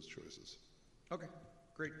be of those choices. Okay,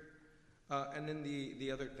 great. And then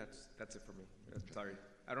the other, that's it for me. Sorry.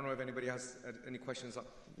 I don't know if anybody has any questions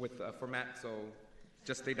for Matt, so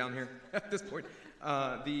just stay down here at this point.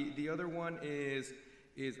 The other one is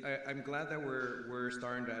I'm glad that we're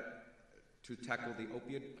starting to tackle the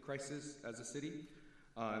opioid crisis as a city.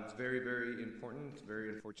 It's very, very important. It's very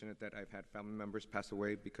unfortunate that I've had family members pass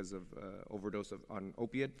away because of overdose on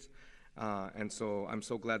opiates. And so I'm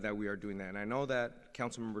so glad that we are doing that. And I know that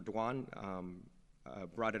Councilmember Duan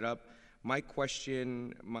brought it up. My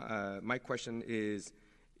question is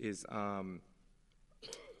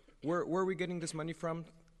where are we getting this money from?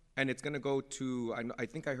 And it's going to go to, I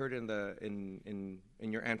think I heard in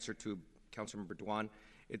your answer to Councilmember Duan,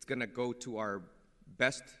 it's going to go to our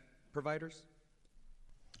best providers?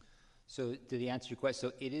 So to the answer to your question,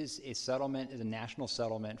 so it is a settlement, is a national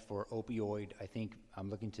settlement for opioid. I think I'm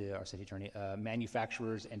looking to our city attorney,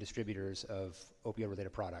 manufacturers and distributors of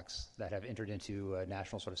opioid-related products that have entered into a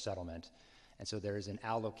national sort of settlement. And so there is an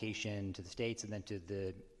allocation to the states and then to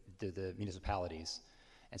the municipalities.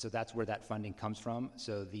 And so that's where that funding comes from.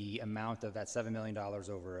 So the amount of that $7 million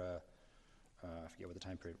over I forget what the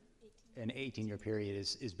time period, an 18-year period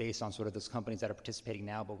is based on sort of those companies that are participating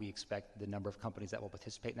now, but we expect the number of companies that will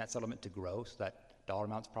participate in that settlement to grow, so that dollar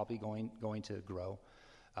amount's probably going to grow.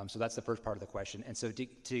 So that's the first part of the question. And so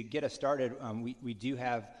to get us started, we do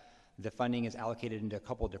have, the funding is allocated into a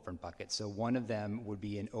couple of different buckets. So one of them would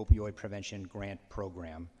be an opioid prevention grant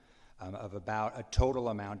program of about a total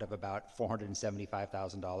amount of about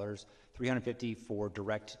 $475,000, $350,000 for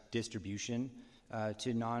direct distribution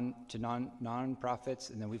to nonprofits,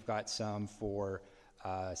 and then we've got some for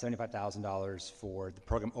 $75,000 for the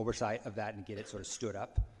program oversight of that and get it sort of stood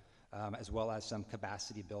up, as well as some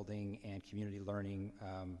capacity building and community learning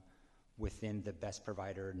within the best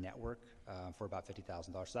provider network for about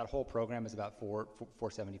 $50,000. So that whole program is about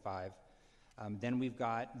 $475,000. Then we've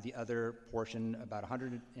got the other portion, about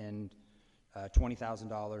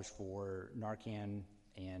 $120,000 for Narcan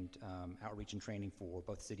and outreach and training for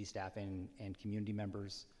both city staff and community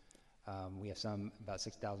members. We have about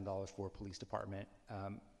 $6,000 for police department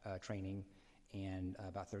training, and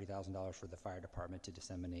about $30,000 for the fire department to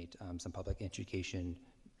disseminate some public education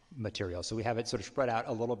material. So we have it sort of spread out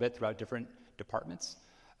a little bit throughout different departments,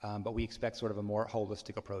 but we expect sort of a more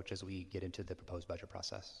holistic approach as we get into the proposed budget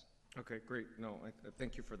process. Okay, great. No,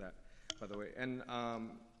 thank you for that, by the way. And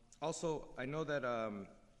also, I know that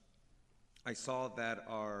I saw that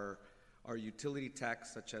our utility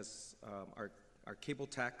tax, such as our cable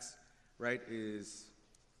tax, right, is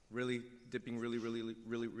really dipping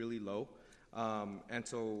really low. And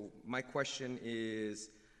so my question is,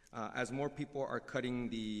 as more people are cutting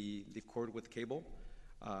the cord with cable,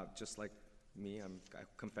 just like me, I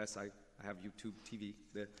confess I have YouTube TV.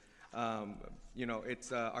 You know,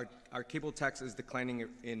 it's our cable tax is declining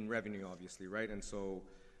in revenue, obviously, right? And so,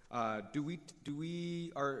 are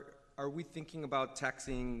we thinking about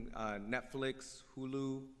taxing Netflix,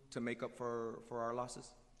 Hulu to make up for our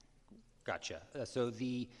losses? Gotcha.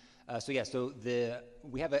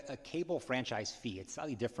 We have a cable franchise fee. It's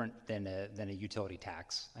slightly different than a utility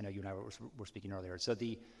tax. I know you and I were speaking earlier. So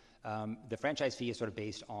The franchise fee is sort of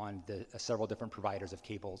based on the several different providers of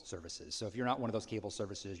cable services. So if you're not one of those cable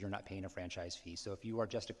services, you're not paying a franchise fee. So if you are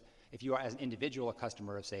if you are as an individual a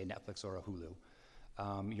customer of, say, Netflix or a Hulu,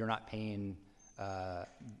 you're not paying,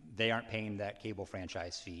 they aren't paying that cable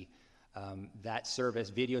franchise fee. That service,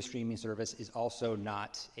 video streaming service, is also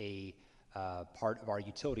not a part of our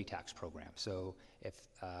utility tax program. So if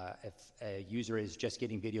a user is just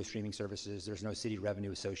getting video streaming services, there's no city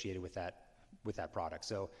revenue associated with that product.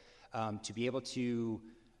 So to be able to,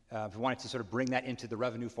 if we wanted to sort of bring that into the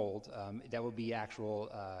revenue fold, that would be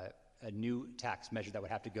a new tax measure that would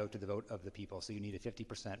have to go to the vote of the people. So you need a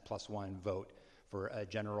 50% plus one vote for a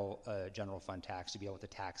general fund tax to be able to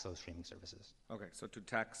tax those streaming services. Okay, so to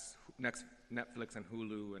tax Netflix and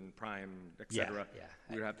Hulu and Prime, et cetera,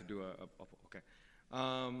 we would have to do okay.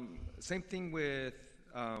 Same thing with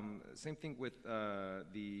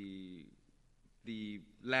the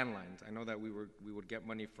landlines. I know that we would get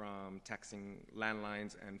money from taxing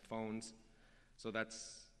landlines and phones. So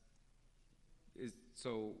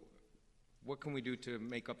so what can we do to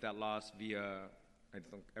make up that loss via, I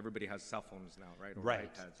think everybody has cell phones now, right? Or right.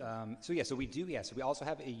 iPads. So we also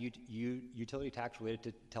have a utility tax related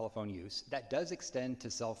to telephone use. That does extend to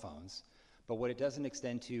cell phones, but what it doesn't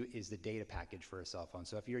extend to is the data package for a cell phone.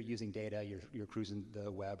 So if you're using data, you're cruising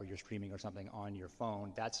the web or you're streaming or something on your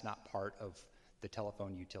phone, that's not part of the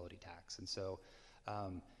telephone utility tax. And so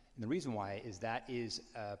and the reason why is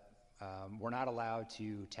we're not allowed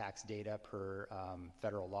to tax data per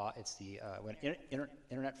federal law. It's the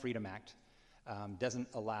Internet Freedom Act doesn't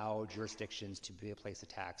allow jurisdictions to place a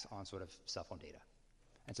tax on sort of cell phone data.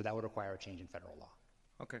 And so that would require a change in federal law.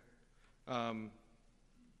 Okay.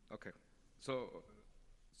 Okay.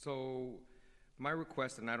 So my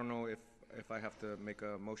request, and I don't know if I have to make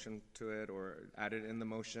a motion to it or add it in the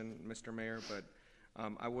motion, Mr. Mayor, but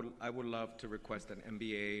I would love to request an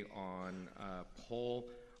MBA on poll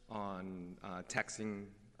on taxing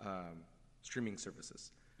streaming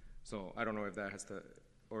services. So I don't know if that has to,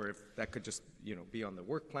 or if that could just be on the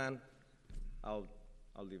work plan. I'll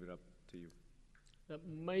leave it up to you. That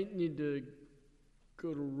might need to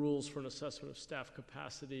go to rules for an assessment of staff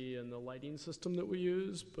capacity and the lighting system that we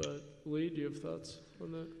use, but Lee, do you have thoughts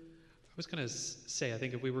on that? I was going to say, I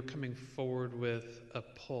think if we were coming forward with a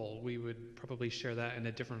poll, we would probably share that in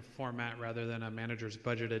a different format rather than a manager's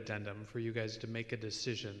budget addendum for you guys to make a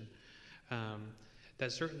decision.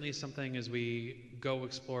 That's certainly something as we go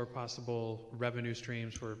explore possible revenue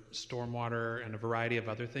streams for stormwater and a variety of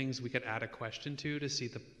other things, we could add a question to see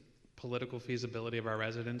the political feasibility of our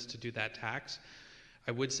residents to do that tax.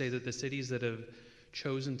 I would say that the cities that have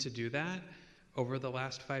chosen to do that over the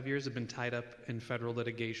last 5 years have been tied up in federal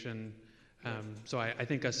litigation. So I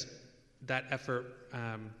think that effort,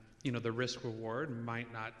 the risk reward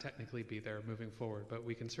might not technically be there moving forward, but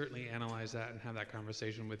we can certainly analyze that and have that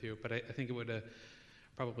conversation with you. But I think it would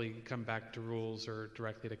probably come back to rules or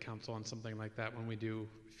directly to council on something like that when we do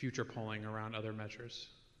future polling around other measures.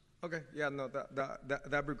 Okay, yeah, no,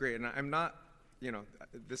 that'd be great. And I'm not,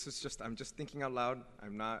 I'm just thinking out loud.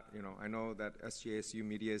 I'm not, I know that SJSU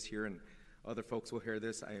media is here and other folks will hear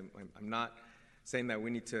this. I'm not saying that we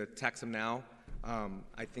need to tax them now.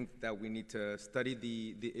 I think that we need to study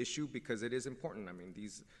the issue because it is important. I mean,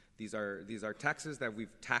 these are taxes that we've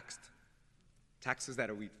taxed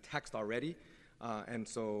already, and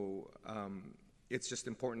so it's just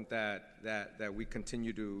important that we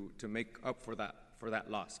continue to make up for that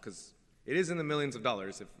loss because it is in the millions of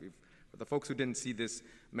dollars. If for the folks who didn't see this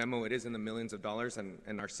memo, it is in the millions of dollars,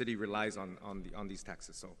 and our city relies on these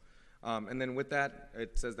taxes. So. And then with that,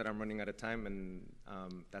 it says that I'm running out of time, and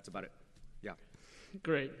that's about it. Yeah.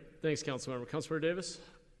 Great. Thanks, Councilmember. Councilmember Davis?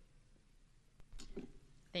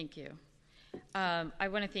 Thank you. I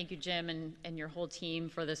want to thank you, Jim, and your whole team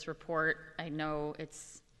for this report. I know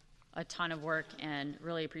it's a ton of work and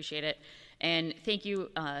really appreciate it. And thank you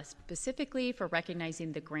specifically for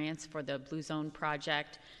recognizing the grants for the Blue Zone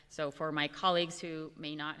project. So for my colleagues who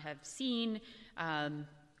may not have seen,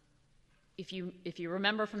 if you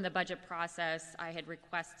remember from the budget process, I had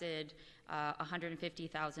requested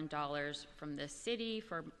 $150,000 from the city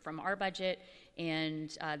from our budget,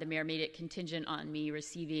 and the mayor made it contingent on me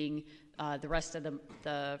receiving the rest of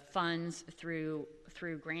the funds through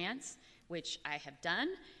grants, which I have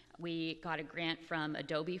done. We got a grant from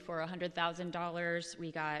Adobe for $100,000.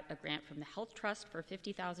 We got a grant from the Health Trust for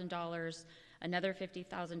 $50,000. Another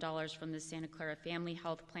 $50,000 from the Santa Clara Family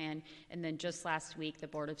Health Plan, and then just last week, the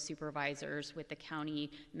Board of Supervisors with the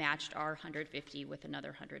county matched our $150 with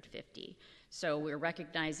another $150. So we're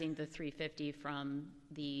recognizing the $350 from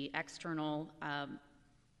the external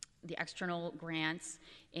grants,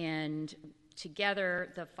 and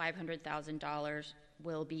together, the $500,000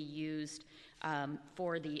 will be used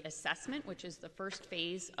for the assessment, which is the first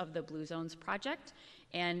phase of the Blue Zones project,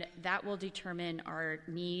 and that will determine our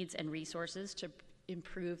needs and resources to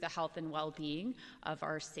improve the health and well-being of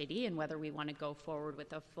our city and whether we want to go forward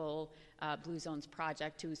with a full Blue Zones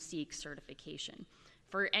project to seek certification.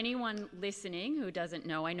 For anyone listening who doesn't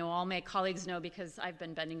know, I know all my colleagues know because I've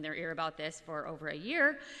been bending their ear about this for over a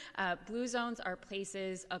year, Blue Zones are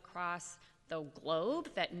places across the globe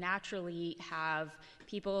that naturally have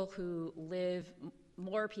people who live,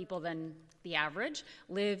 more people than the average,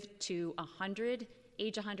 live to 100,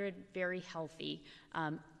 age 100, very healthy,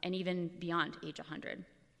 and even beyond age 100.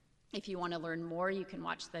 If you want to learn more, you can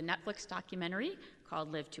watch the Netflix documentary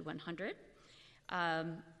called Live to 100.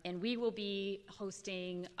 And we will be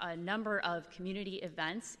hosting a number of community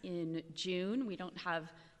events in June. We don't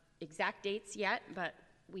have exact dates yet, but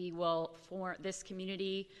we will, for this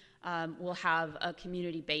community, will have a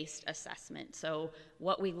community-based assessment. So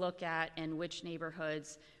what we look at and which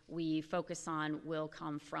neighborhoods we focus on will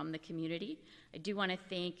come from the community. I do want to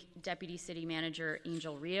thank Deputy City Manager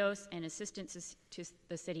Angel Rios and Assistant to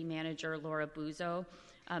the City Manager Laura Buzo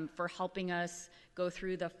for helping us go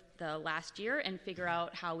through the last year and figure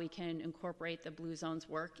out how we can incorporate the Blue Zones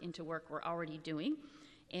work into work we're already doing.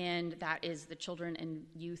 And that is the Children and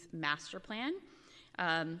Youth Master Plan.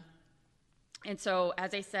 And so,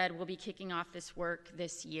 as I said, we'll be kicking off this work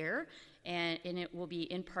this year, and it will be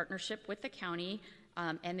in partnership with the county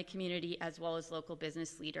and the community, as well as local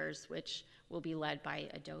business leaders, which will be led by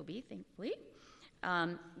Adobe, thankfully.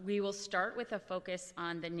 We will start with a focus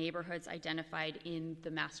on the neighborhoods identified in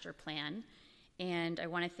the master plan. And I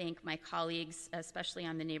want to thank my colleagues, especially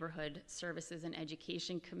on the Neighborhood Services and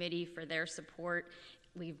Education Committee, for their support.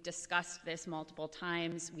 We've discussed this multiple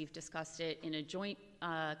times. We've discussed it in a joint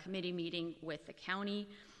committee meeting with the county.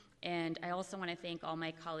 And I also want to thank all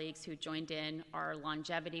my colleagues who joined in our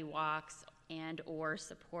longevity walks and or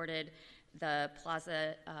supported the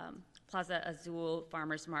Plaza Azul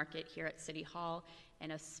Farmers Market here at City Hall.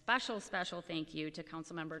 And a special thank you to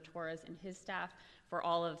Councilmember Torres and his staff for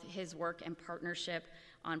all of his work and partnership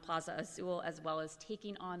on Plaza Azul, as well as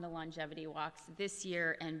taking on the longevity walks this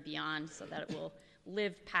year and beyond so that it will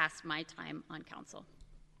live past my time on council.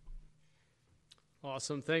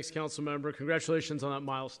 Awesome. Thanks, Council Member. Congratulations on that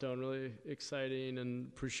milestone. Really exciting, and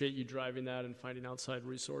appreciate you driving that and finding outside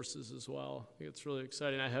resources as well. I think it's really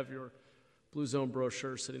exciting. I have your Blue Zone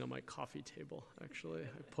brochure sitting on my coffee table, actually.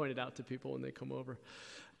 I point it out to people when they come over.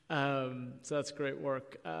 So that's great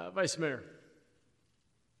work. Vice Mayor.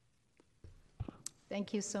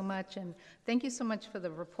 Thank you so much, and thank you so much for the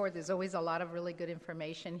report. There's always a lot of really good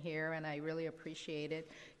information here, and I really appreciate it.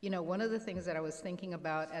 You know, one of the things that I was thinking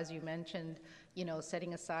about, as you mentioned, you know,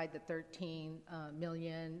 setting aside the 13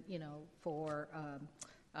 million, you know, for,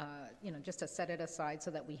 you know, just to set it aside so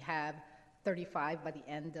that we have 35 by the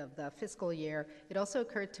end of the fiscal year. It also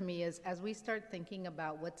occurred to me as we start thinking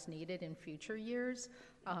about what's needed in future years,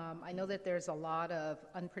 I know that there's a lot of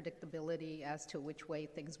unpredictability as to which way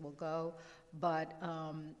things will go, but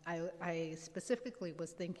I specifically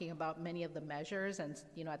was thinking about many of the measures and,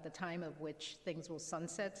 you know, at the time of which things will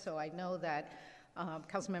sunset. So I know that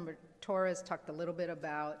Councilmember Torres talked a little bit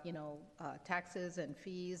about, you know, taxes and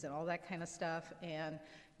fees and all that kind of stuff. And,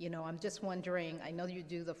 you know, I'm just wondering, I know you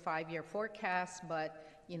do the 5-year forecast,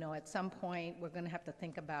 but, you know, at some point we're going to have to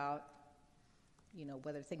think about, you know,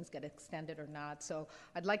 whether things get extended or not. So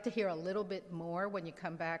I'd like to hear a little bit more when you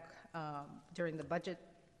come back during the budget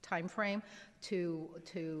timeframe to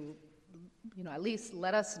you know, at least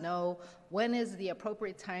let us know when is the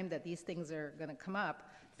appropriate time that these things are going to come up,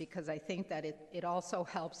 because I think that it also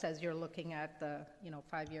helps as you're looking at the, you know,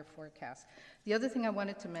 5-year forecast. The other thing I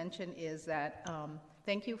wanted to mention is that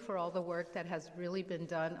thank you for all the work that has really been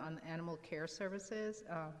done on animal care services.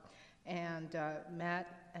 And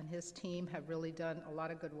Matt and his team have really done a lot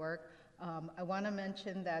of good work. I want to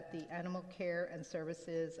mention that the animal care and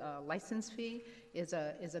services license fee is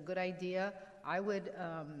a good idea. I would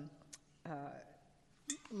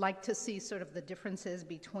like to see sort of the differences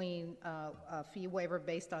between a fee waiver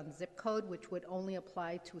based on zip code, which would only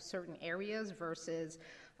apply to certain areas, versus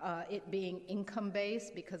it being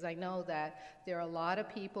income-based, because I know that there are a lot of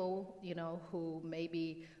people, you know, who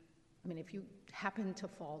maybe, I mean, if you happen to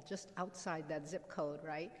fall just outside that zip code,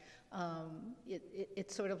 right,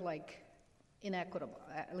 it's sort of like inequitable.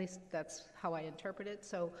 At least that's how I interpret it.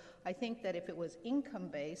 So I think that if it was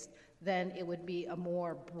income-based, then it would be a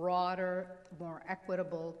more broader, more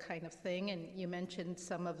equitable kind of thing. And you mentioned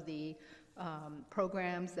some of the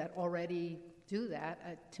programs that already do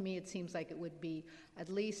that. To me, it seems like it would be at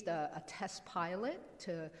least a test pilot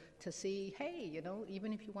to see, hey, you know,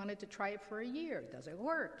 even if you wanted to try it for a year, does it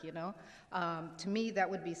work, you know? To me, that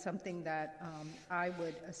would be something that I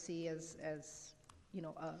would see as you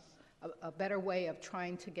know, a better way of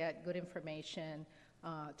trying to get good information,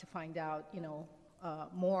 to find out, you know,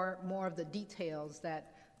 more of the details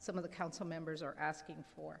that some of the council members are asking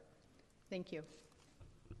for. Thank you.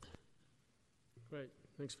 Great.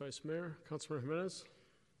 Thanks, Vice Mayor. Councilman Jimenez?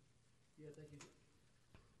 Yeah, thank you.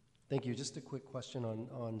 Thank you. Just a quick question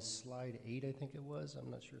on slide 8, I think it was. I'm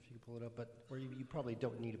not sure if you can pull it up, but or you probably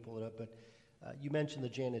don't need to pull it up, but you mentioned the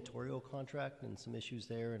janitorial contract and some issues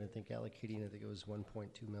there, and I think allocating, I think it was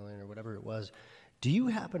 1.2 million or whatever it was. Do you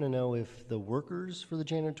happen to know if the workers for the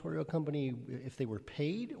janitorial company, if they were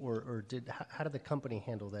paid, or how did the company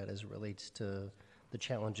handle that as it relates to the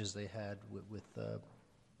challenges they had with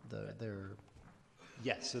their?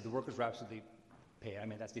 Yes, so the workers were absolutely paid. I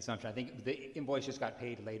mean, that's the assumption. I think the invoice just got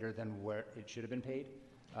paid later than where it should have been paid,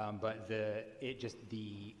 but the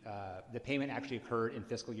payment actually occurred in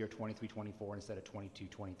fiscal year 23-24 instead of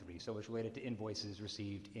 22-23. So it was related to invoices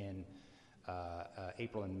received in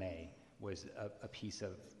April and May. Was a piece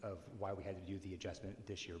of why we had to do the adjustment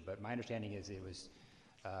this year. But my understanding is it was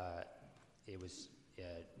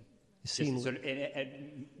just sort of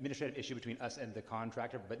an administrative issue between us and the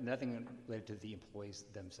contractor, but nothing related to the employees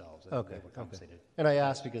themselves. Okay. They were compensated. And I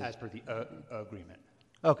asked because as per the agreement.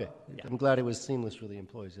 Okay. Yeah. I'm glad it was seamless for the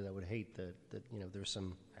employees. I would hate that you know there's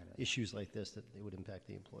some issues like this that they would impact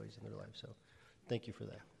the employees in their lives. So, thank you for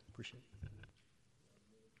that. Appreciate it.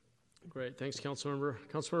 Great. Thanks, Councilmember.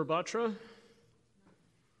 Councilmember Batra?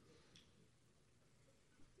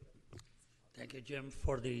 Thank you, Jim,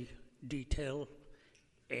 for the detailed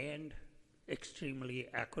and extremely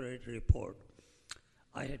accurate report.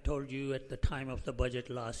 I had told you at the time of the budget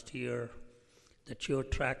last year that your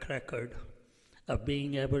track record of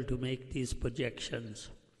being able to make these projections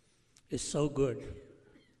is so good,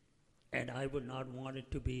 and I would not want it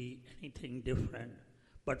to be anything different,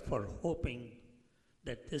 but for hoping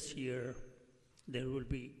that this year there will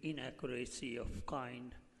be inaccuracy of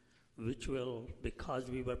kind, which will, because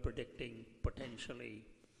we were predicting potentially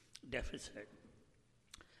deficit.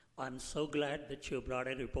 I'm so glad that you brought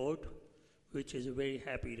a report, which is a very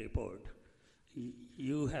happy report.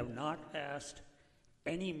 You have not asked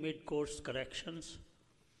any mid-course corrections,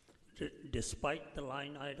 despite the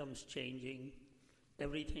line items changing.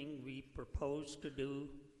 Everything we propose to do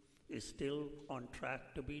is still on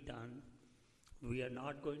track to be done. We are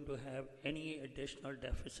not going to have any additional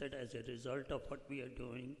deficit as a result of what we are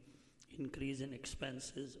doing, increase in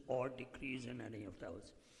expenses or decrease in any of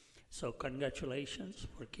those. So congratulations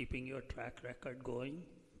for keeping your track record going.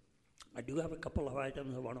 I do have a couple of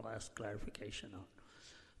items I want to ask clarification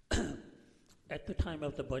on. At the time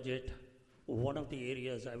of the budget, one of the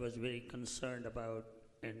areas I was very concerned about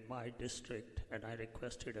in my district, and I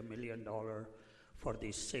requested $1 million for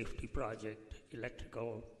the safety project,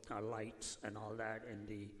 electrical lights and all that in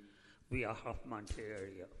the Via Huffmonte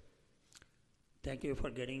area. Thank you for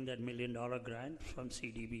getting that $1 million grant from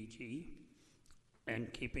CDBG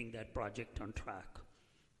and keeping that project on track.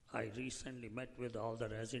 I recently met with all the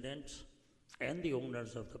residents and the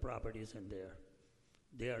owners of the properties in there.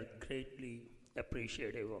 They are greatly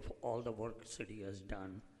appreciative of all the work the city has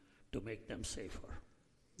done to make them safer.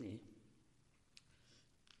 Yeah.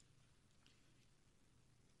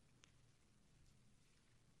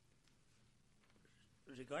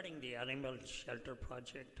 Regarding the animal shelter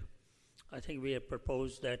project, I think we have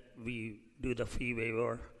proposed that we do the fee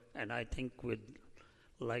waiver, and I think with,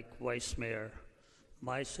 like Vice Mayor,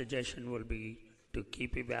 my suggestion will be to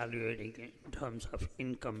keep evaluating in terms of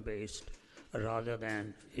income-based rather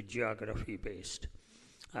than geography-based,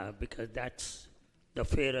 because that's the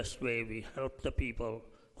fairest way we help the people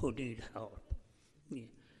who need help. Yeah.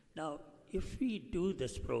 Now, if we do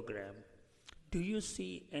this program, do you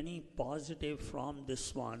see any positive from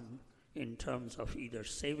this one in terms of either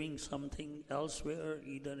saving something elsewhere,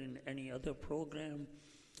 either in any other program,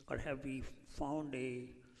 or have we found a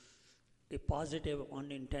positive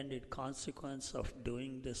unintended consequence of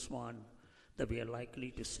doing this one that we are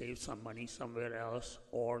likely to save some money somewhere else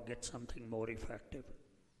or get something more effective?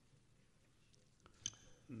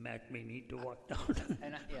 Matt may need to walk down.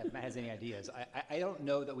 And yeah, if Matt has any ideas. I don't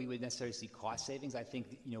know that we would necessarily see cost savings. I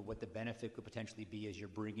think what the benefit could potentially be is you're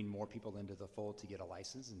bringing more people into the fold to get a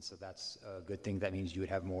license, and so that's a good thing. That means you would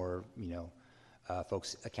have more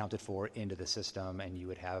folks accounted for into the system, and you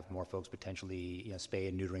would have more folks potentially spay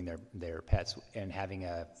and neutering their pets and having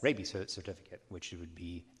a rabies certificate, which would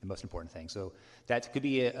be the most important thing. So that could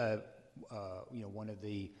be one of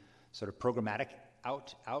the sort of programmatic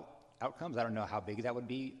outcomes. I don't know how big that would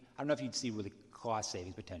be. I don't know if you'd see really cost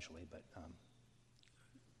savings potentially, but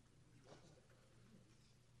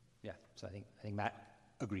yeah. So I think Matt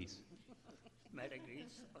agrees. Matt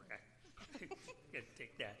agrees? Okay. Good,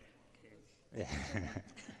 take that. Yeah.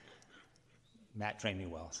 Matt trained me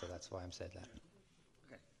well, so that's why I'm said that.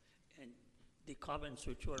 Okay. And the comments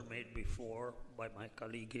which were made before by my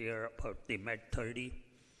colleague here about the Med 30,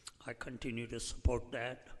 I continue to support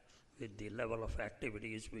that with the level of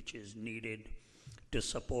activities which is needed to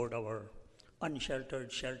support our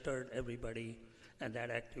unsheltered, sheltered, everybody, and that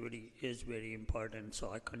activity is very important,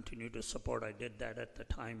 so I continue to support. I did that at the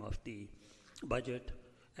time of the budget,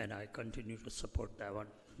 and I continue to support that one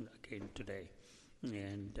again today.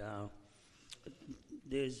 And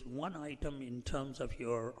there's one item in terms of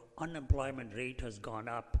your unemployment rate has gone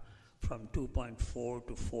up from 2.4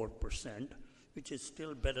 to 4%, which is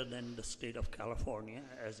still better than the state of California,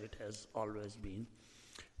 as it has always been.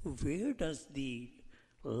 Where does the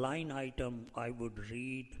line item, I would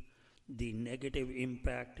read the negative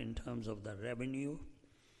impact in terms of the revenue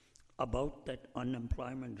about that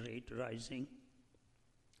unemployment rate rising,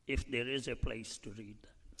 if there is a place to read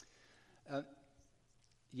that?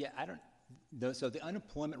 Yeah, I don't know. So the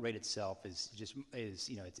unemployment rate itself is it's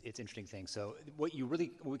an interesting thing. So what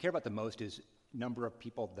we care about the most is number of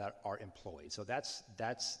people that are employed. So that's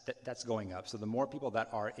going up. So the more people that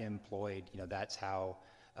are employed, that's how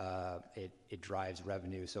it drives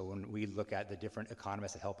revenue. So when we look at the different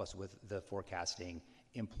economists that help us with the forecasting,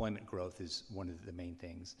 employment growth is one of the main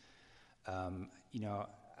things.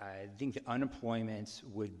 I think the unemployment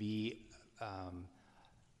would be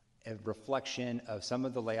a reflection of some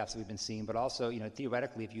of the layoffs that we've been seeing, but also,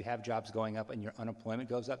 theoretically, if you have jobs going up and your unemployment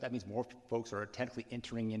goes up, that means more folks are technically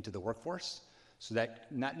entering into the workforce. So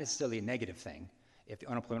that not necessarily a negative thing if the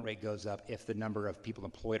unemployment rate goes up, if the number of people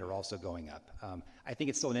employed are also going up. I think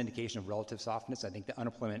it's still an indication of relative softness. I think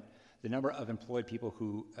the number of employed people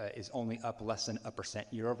who is only up less than 1%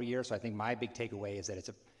 year over year. So I think my big takeaway is that it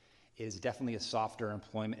is definitely a softer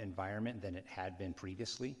employment environment than it had been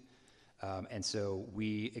previously. And so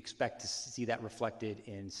we expect to see that reflected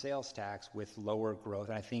in sales tax with lower growth.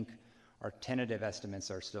 And I think our tentative estimates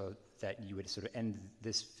are still that you would sort of end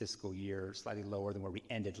this fiscal year slightly lower than where we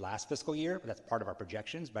ended last fiscal year, but that's part of our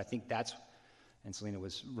projections. But I think and Selena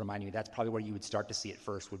was reminding me, that's probably where you would start to see it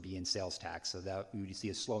first would be in sales tax. So that we would see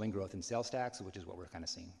a slowing growth in sales tax, which is what we're kind of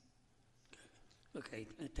seeing. Okay,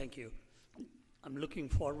 thank you. I'm looking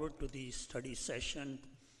forward to the study session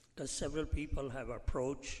because several people have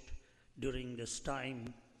approached during this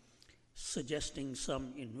time suggesting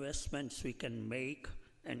some investments we can make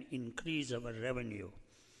and increase our revenue.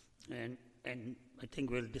 And I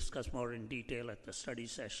think we'll discuss more in detail at the study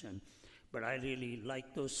session. But I really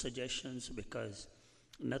like those suggestions because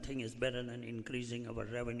nothing is better than increasing our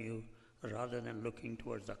revenue rather than looking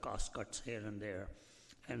towards the cost cuts here and there.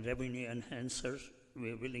 And revenue enhancers,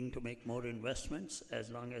 we're willing to make more investments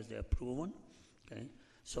as long as they're proven. Okay?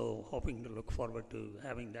 So hoping to look forward to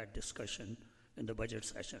having that discussion in the budget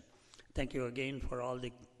session. Thank you again for all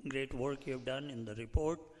the great work you've done in the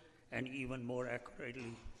report and even more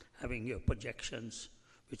accurately having your projections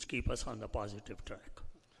which keep us on the positive track.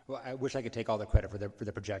 Well, I wish I could take all the credit for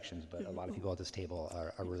the projections, but a lot of people at this table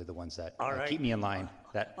are really the ones that keep me in line,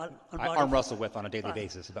 that I arm wrestle with on a daily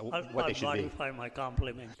basis about what they should be. I'll modify my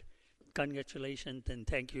compliment. Congratulations and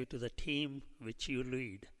thank you to the team which you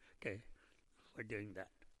lead, for doing that.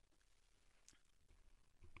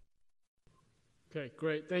 Okay,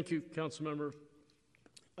 great. Thank you, Councilmember.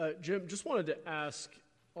 Jim, just wanted to ask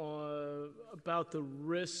about the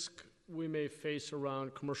risk we may face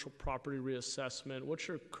around commercial property reassessment. What's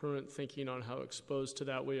your current thinking on how exposed to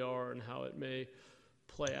that we are and how it may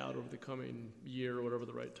play out over the coming year or whatever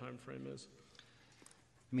the right time frame is?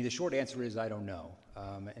 I mean, the short answer is I don't know.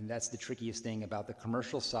 And that's the trickiest thing about the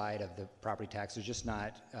commercial side of the property tax. There's just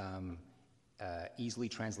not easily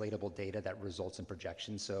translatable data that results in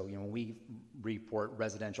projections. So, when we report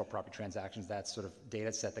residential property transactions, that's sort of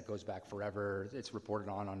data set that goes back forever. It's reported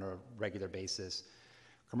on a regular basis.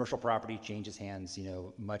 Commercial property changes hands,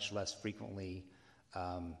 much less frequently.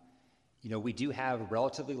 We do have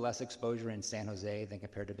relatively less exposure in San Jose than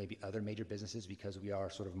compared to maybe other major businesses because we are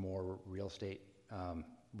sort of more real estate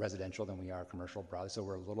residential than we are commercial broadly. So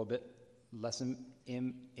we're a little bit less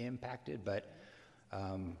impacted, but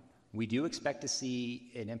we do expect to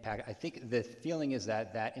see an impact. I think the feeling is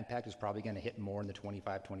that impact is probably going to hit more in the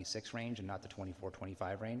 25-26 range and not the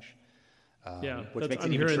 24-25 range. Yeah, which makes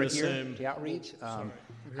I'm it even hearing the trickier same. to outreach. I'm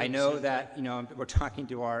I hearing the know same that, we're talking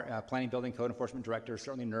to our planning, building, code enforcement director,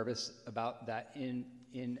 certainly nervous about that in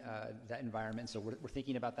that environment. So we're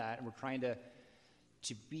thinking about that, and we're trying to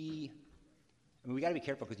be, we got to be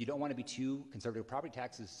careful because you don't want to be too conservative. Property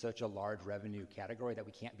tax is such a large revenue category that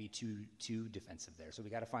we can't be too defensive there. So we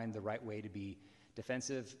got to find the right way to be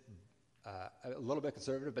defensive, a little bit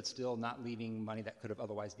conservative, but still not leaving money that could have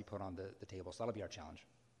otherwise be put on the table. So that'll be our challenge.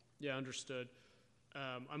 Yeah, understood.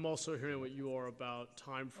 I'm also hearing what you are about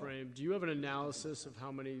time frame. Do you have an analysis of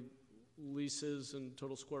how many leases and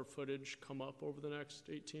total square footage come up over the next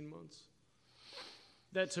 18 months?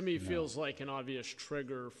 That to me feels like an obvious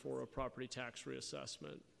trigger for a property tax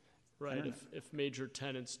reassessment, right? If major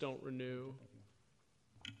tenants don't renew.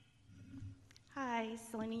 Hi,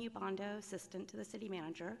 Selena Ubando, assistant to the city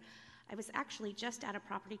manager. I was actually just at a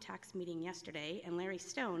property tax meeting yesterday, and Larry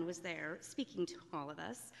Stone was there speaking to all of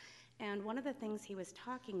us. And one of the things he was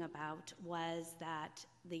talking about was that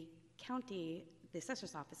the county, the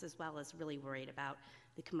assessor's office as well, is really worried about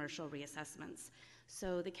the commercial reassessments.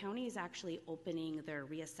 So the county is actually opening their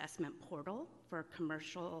reassessment portal for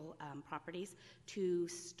commercial properties to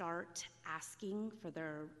start asking for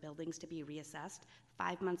their buildings to be reassessed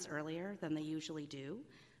 5 months earlier than they usually do,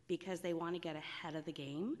 because they want to get ahead of the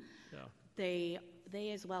game. Yeah.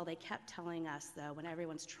 They as well, they kept telling us, though, when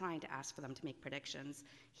everyone's trying to ask for them to make predictions,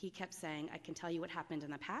 he kept saying, I can tell you what happened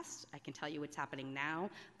in the past, I can tell you what's happening now,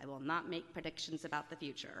 I will not make predictions about the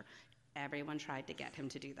future. Everyone tried to get him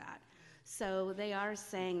to do that. So they are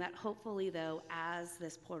saying that hopefully, though, as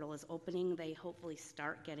this portal is opening, they hopefully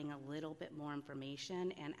start getting a little bit more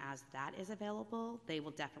information, and as that is available, they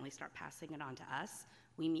will definitely start passing it on to us.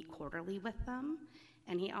 We meet quarterly with them.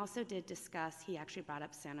 And he also did discuss, he actually brought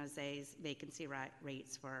up San Jose's vacancy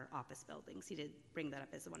rates for office buildings. He did bring that up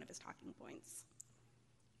as one of his talking points,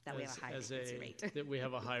 that we have a high vacancy rate. That we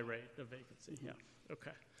have a high rate of vacancy, yeah,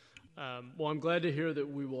 okay. Well, I'm glad to hear that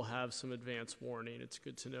we will have some advance warning. It's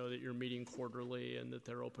good to know that you're meeting quarterly and that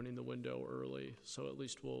they're opening the window early. So at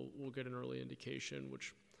least we'll get an early indication,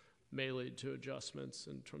 which may lead to adjustments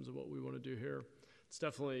in terms of what we want to do here. It's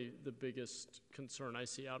definitely the biggest concern I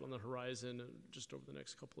see out on the horizon just over the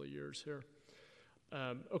next couple of years here.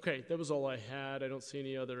 Okay, that was all I had. I don't see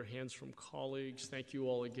any other hands from colleagues. Thank you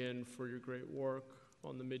all again for your great work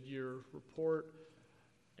on the mid-year report.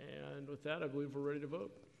 And with that, I believe we're ready to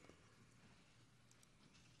vote.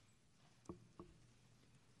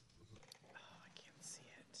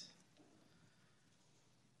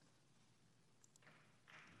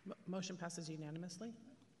 Motion passes unanimously.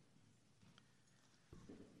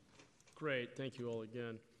 Great, thank you all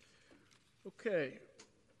again. Okay,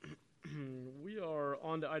 we are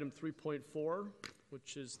on to item 3.4,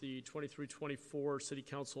 which is the 23-24 City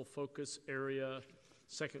Council Focus Area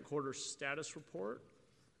Second Quarter Status Report,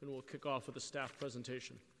 and we'll kick off with a staff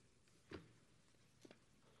presentation.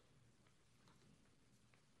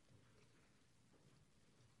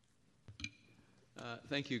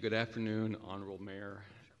 Thank you. Good afternoon, Honorable Mayor,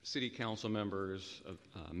 City Council members,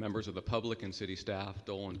 members of the public and city staff.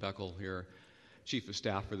 Dolan Beckel here, Chief of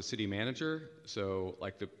Staff for the City Manager. So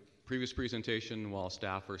like the previous presentation, while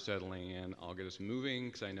staff are settling in, I'll get us moving,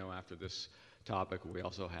 because I know after this topic we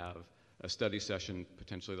also have a study session,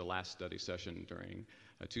 potentially the last study session during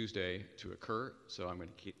a Tuesday to occur. So I'm going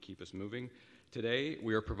to keep us moving. Today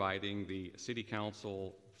we are providing the City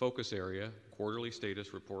Council Focus Area Quarterly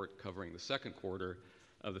Status Report covering the second quarter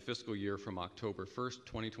of the fiscal year from October 1st,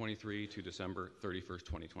 2023 to December 31st,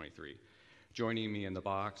 2023. Joining me in the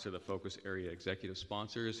box are the Focus Area Executive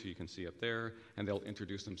Sponsors, who you can see up there, and they'll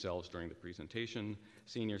introduce themselves during the presentation.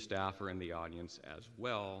 Senior staff are in the audience as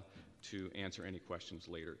well to answer any questions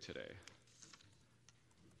later today.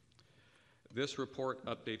 This report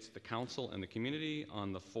updates the council and the community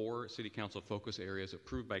on the 4 City Council focus areas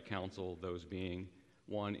approved by council, those being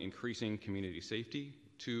 1, increasing community safety,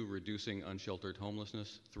 2, reducing unsheltered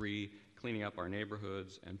homelessness, 3, cleaning up our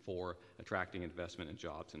neighborhoods, and 4, attracting investment in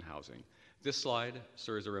jobs and housing. This slide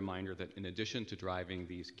serves a reminder that in addition to driving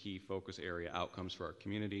these key focus area outcomes for our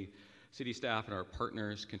community, city staff and our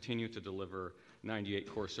partners continue to deliver 98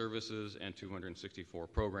 core services and 264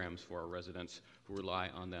 programs for our residents who rely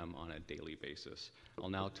on them on a daily basis. I'll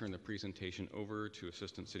now turn the presentation over to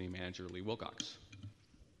Assistant City Manager Lee Wilcox.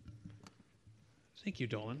 Thank you,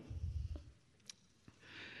 Dolan.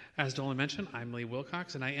 As Dolan mentioned, I'm Lee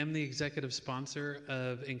Wilcox, and I am the executive sponsor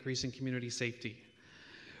of Increasing Community Safety.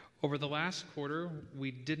 Over the last quarter,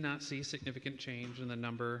 we did not see significant change in the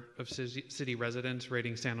number of city residents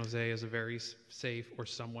rating San Jose as a very safe or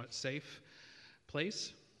somewhat safe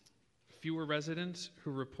place. Fewer residents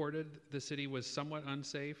who reported the city was somewhat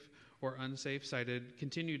unsafe or unsafe cited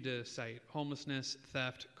continued to cite homelessness,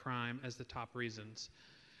 theft, crime as the top reasons.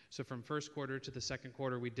 So from first quarter to the second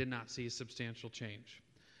quarter, we did not see substantial change.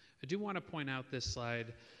 I do want to point out this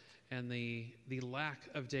slide and the lack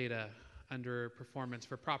of data under performance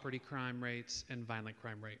for property crime rates and violent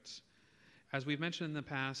crime rates. As we've mentioned in the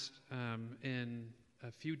past, in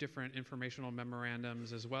a few different informational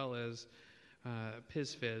memorandums as well as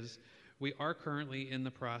PISFIS, we are currently in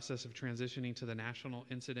the process of transitioning to the National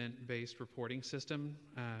Incident-Based Reporting System,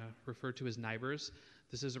 referred to as NIBRS.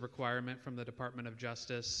 This is a requirement from the Department of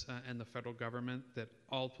Justice and the federal government that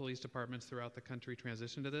all police departments throughout the country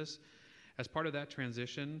transition to this. As part of that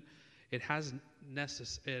transition, it has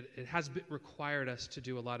required us to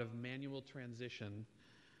do a lot of manual transition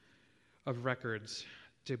of records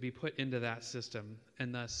to be put into that system,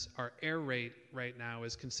 and thus our error rate right now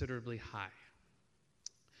is considerably high.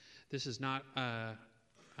 This is not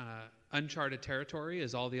uncharted territory,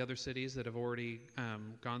 as all the other cities that have already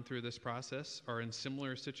gone through this process are in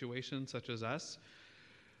similar situations such as us.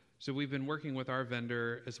 So we've been working with our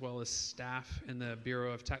vendor as well as staff in the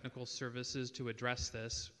Bureau of Technical Services to address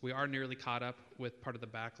this. We are nearly caught up with part of the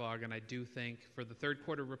backlog, and I do think for the third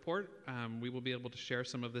quarter report, we will be able to share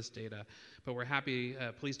some of this data. But we're happy,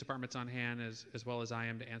 police department's on hand as well as I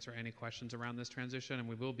am to answer any questions around this transition, and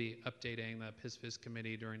we will be updating the PISFIS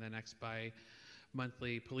committee during the next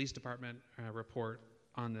bi-monthly police department report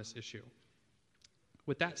on this issue.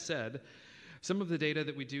 With that said, some of the data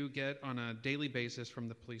that we do get on a daily basis from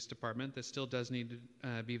the police department that still does need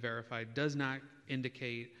to be verified does not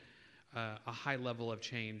indicate a high level of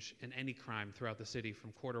change in any crime throughout the city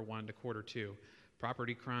from quarter one to quarter two.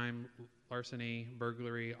 Property crime, larceny,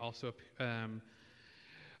 burglary also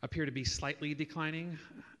appear to be slightly declining.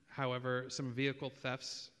 However, some vehicle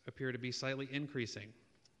thefts appear to be slightly increasing.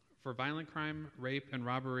 For violent crime, rape, and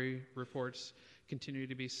robbery reports continue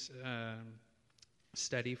to be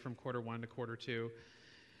steady from quarter one to quarter two.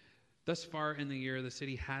 Thus far in the year, the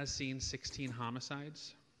city has seen 16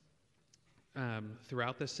 homicides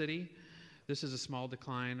throughout the city. This is a small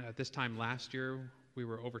decline. At this time last year, we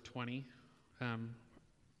were over 20.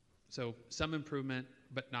 So some improvement,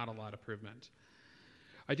 but not a lot of improvement.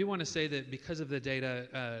 I do want to say that because of the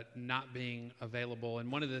data not being available, and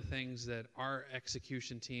one of the things that our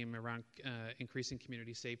execution team around increasing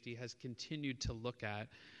community safety has continued to look at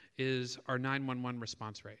is our 911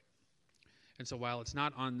 response rate. And so while it's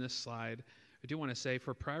not on this slide, I do want to say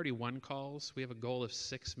for priority 1 calls, we have a goal of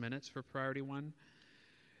 6 minutes for priority 1.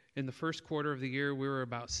 In the first quarter of the year, we were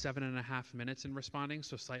about 7.5 minutes in responding,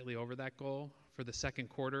 so slightly over that goal. For the second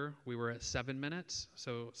quarter, we were at 7 minutes,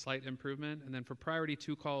 so slight improvement. And then for priority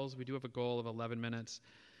 2 calls, we do have a goal of 11 minutes.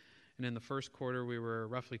 And in the first quarter, we were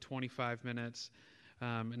roughly 25 minutes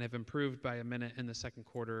and have improved by a minute in the second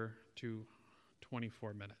quarter to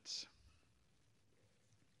 24 minutes.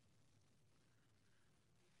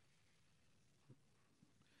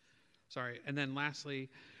 Sorry, and then lastly,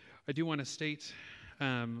 I do want to state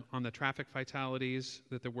on the traffic fatalities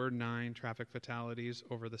that there were 9 traffic fatalities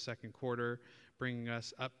over the second quarter, bringing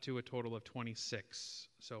us up to a total of 26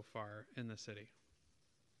 so far in the city.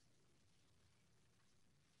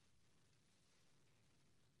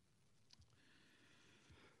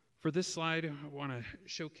 For this slide, I want to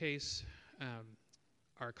showcase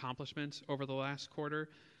our accomplishments over the last quarter.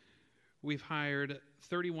 We've hired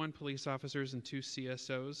 31 police officers and 2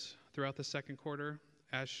 CSOs throughout the second quarter.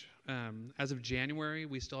 As of January,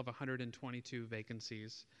 we still have 122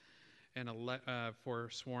 vacancies and for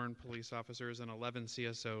sworn police officers, and 11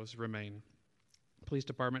 CSOs remain. The police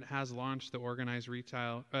department has launched the organized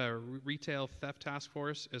retail theft task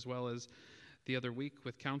force, as well as the other week,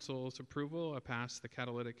 with council's approval, passed the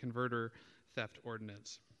catalytic converter theft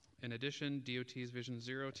ordinance. In addition, DOT's Vision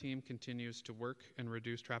Zero team continues to work and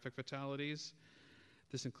reduce traffic fatalities.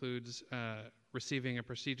 This includes receiving a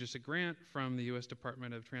prestigious grant from the U.S.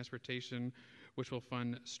 Department of Transportation, which will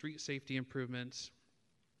fund street safety improvements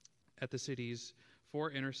at the city's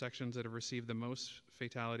 4 intersections that have received the most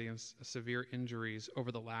fatality and severe injuries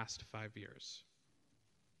over the last 5 years.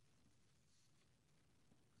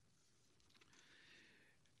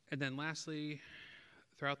 And then lastly,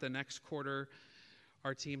 throughout the next quarter,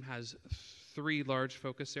 our team has 3 large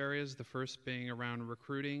focus areas, the first being around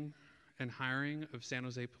recruiting and hiring of San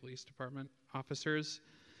Jose Police Department officers,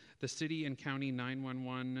 the city and county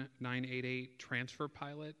 911 988 transfer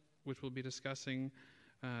pilot, which we'll be discussing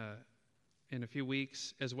in a few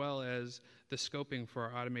weeks, as well as the scoping for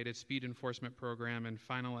our automated speed enforcement program and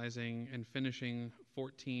finalizing and finishing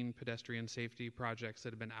 14 pedestrian safety projects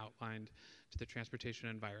that have been outlined to the Transportation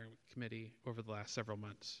and Environment Committee over the last several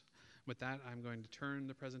months. With that, I'm going to turn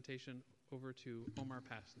the presentation over to Omar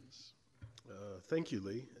Passens. Thank you,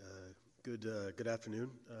 Lee. Good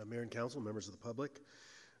afternoon, Mayor and Council, members of the public.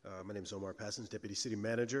 My name is Omar Passens, Deputy City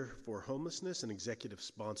Manager for Homelessness and Executive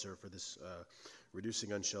Sponsor for this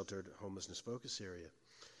Reducing Unsheltered Homelessness Focus Area.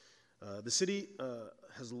 The city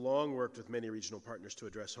has long worked with many regional partners to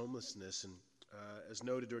address homelessness, and as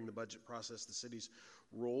noted during the budget process, the city's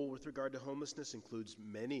role with regard to homelessness includes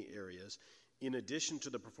many areas in addition to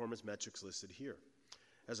the performance metrics listed here.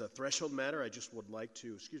 As a threshold matter, I just would like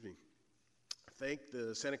to, thank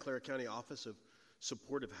the Santa Clara County Office of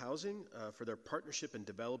Supportive Housing for their partnership in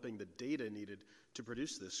developing the data needed to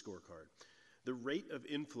produce this scorecard. The rate of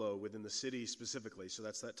inflow within the city specifically, so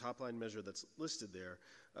that's that top line measure that's listed there,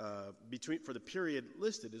 for the period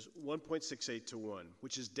listed is 1.68 to 1,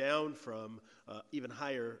 which is down from even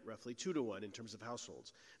higher, roughly 2 to 1 in terms of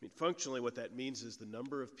households. I mean, functionally what that means is the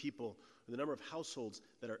number of people, the number of households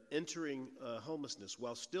that are entering homelessness,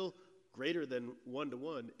 while still greater than 1 to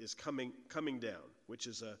 1, is coming down, which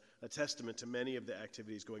is a testament to many of the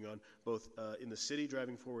activities going on, both in the city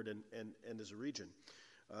driving forward and as a region.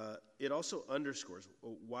 It also underscores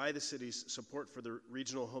why the city's support for the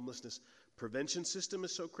regional homelessness prevention system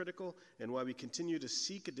is so critical and why we continue to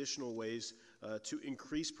seek additional ways to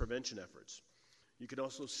increase prevention efforts. You can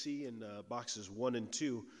also see in boxes 1 and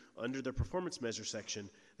 2 under the performance measure section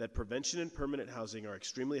that prevention and permanent housing are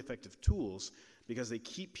extremely effective tools because they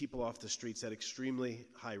keep people off the streets at extremely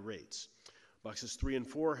high rates. Boxes 3 and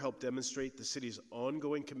 4 help demonstrate the city's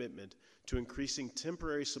ongoing commitment to increasing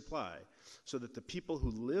temporary supply so that the people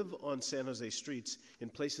who live on San Jose streets in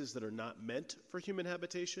places that are not meant for human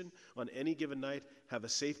habitation on any given night have a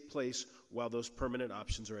safe place while those permanent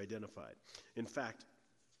options are identified. In fact,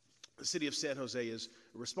 the city of San Jose is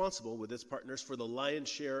responsible with its partners for the lion's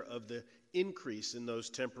share of the increase in those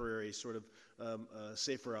temporary sort of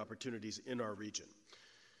safer opportunities in our region.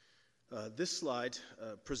 This slide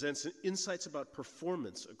presents insights about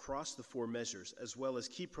performance across the 4 measures, as well as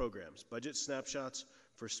key programs, budget snapshots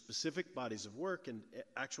for specific bodies of work, and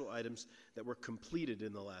actual items that were completed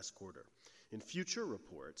in the last quarter. In future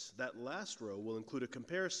reports, that last row will include a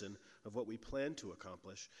comparison of what we plan to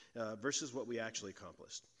accomplish versus what we actually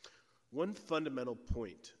accomplished. One fundamental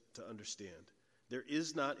point to understand: there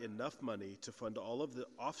is not enough money to fund all of the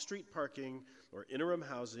off-street parking or interim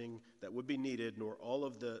housing that would be needed, nor all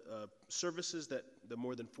of the services that the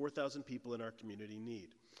more than 4,000 people in our community need.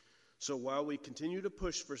 So while we continue to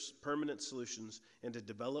push for permanent solutions and to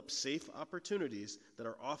develop safe opportunities that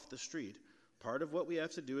are off the street, part of what we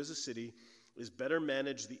have to do as a city is better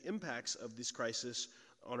manage the impacts of this crisis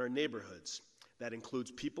on our neighborhoods. That includes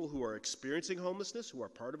people who are experiencing homelessness, who are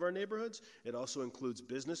part of our neighborhoods. It also includes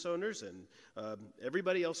business owners and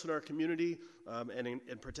everybody else in our community,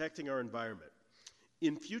 and protecting our environment.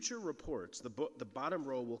 In future reports, the bottom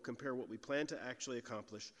row will compare what we plan to actually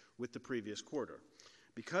accomplish with the previous quarter.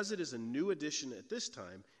 Because it is a new addition at this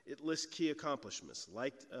time, it lists key accomplishments,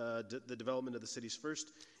 like the development of the city's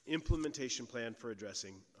first implementation plan for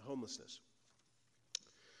addressing homelessness.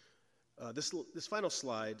 This final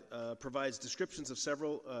slide provides descriptions of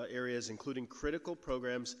several areas, including critical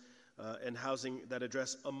programs and housing that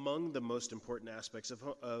address among the most important aspects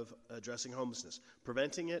of addressing homelessness,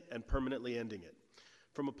 preventing it and permanently ending it.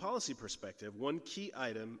 From a policy perspective, one key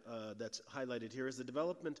item that's highlighted here is the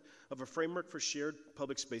development of a framework for shared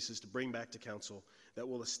public spaces to bring back to council that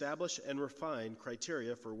will establish and refine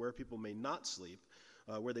criteria for where people may not sleep,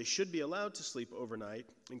 where they should be allowed to sleep overnight,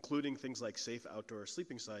 including things like safe outdoor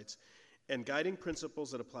sleeping sites, and guiding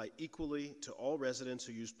principles that apply equally to all residents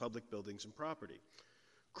who use public buildings and property.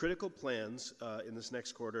 Critical plans in this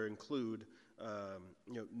next quarter include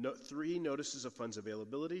 3 notices of funds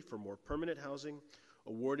availability for more permanent housing,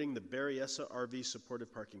 awarding the Berryessa RV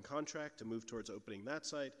supportive parking contract to move towards opening that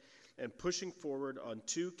site, and pushing forward on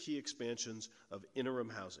 2 key expansions of interim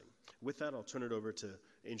housing. With that, I'll turn it over to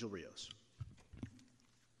Angel Rios.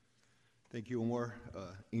 Thank you, Omar.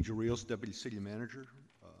 Angel Rios, Deputy City Manager.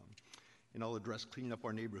 And I'll address cleaning up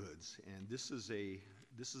our neighborhoods. And this is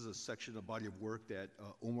a section, a body of work that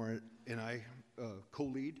Omar and I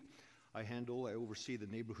co-lead. I oversee the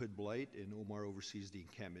neighborhood blight, and Omar oversees the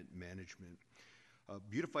encampment management.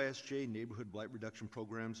 Beautify SJ neighborhood blight reduction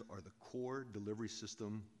programs are the core delivery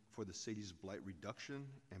system for the city's blight reduction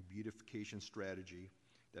and beautification strategy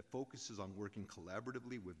that focuses on working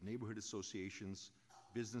collaboratively with neighborhood associations,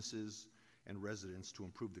 businesses, and residents to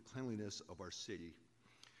improve the cleanliness of our city.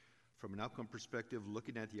 From an outcome perspective,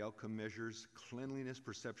 looking at the outcome measures, cleanliness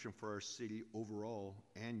perception for our city overall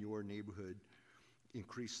and your neighborhood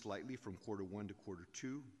increased slightly from Q1 to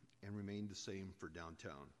Q2 and remained the same for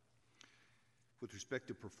downtown. With respect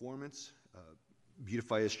to performance,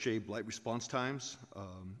 Beautify SJ blight response times.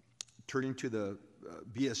 Turning to the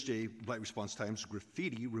BSJ blight response times,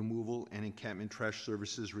 graffiti removal and encampment trash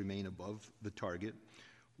services remain above the target,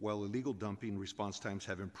 while illegal dumping response times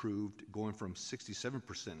have improved, going from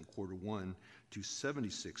 67% in quarter one to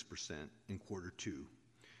 76% in quarter two.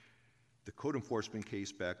 The code enforcement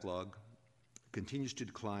case backlog continues to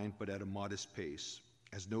decline, but at a modest pace.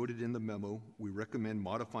 As noted in the memo, we recommend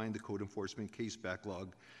modifying the code enforcement case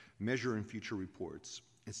backlog measure in future reports.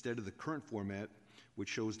 Instead of the current format, which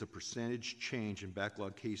shows the percentage change in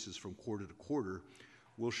backlog cases from quarter to quarter,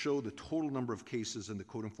 we'll show the total number of cases in the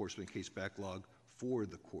code enforcement case backlog for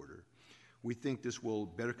the quarter. We think this will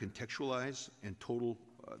better contextualize and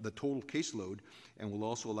the total caseload, and will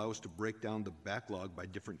also allow us to break down the backlog by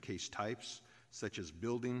different case types, such as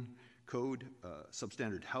building code,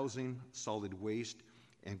 substandard housing, solid waste,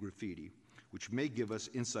 and graffiti, which may give us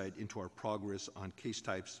insight into our progress on case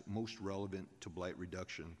types most relevant to blight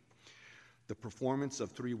reduction. The performance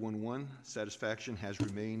of 311 satisfaction has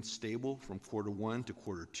remained stable from quarter one to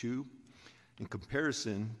quarter two. In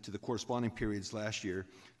comparison to the corresponding periods last year,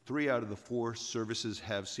 3 out of the 4 services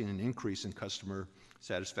have seen an increase in customer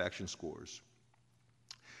satisfaction scores.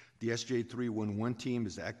 The SJ 311 team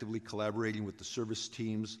is actively collaborating with the service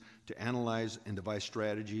teams to analyze and devise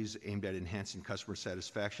strategies aimed at enhancing customer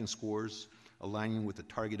satisfaction scores, aligning with the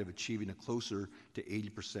target of achieving a closer to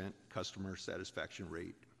 80% customer satisfaction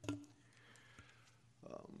rate.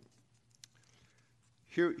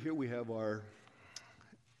 Here we have our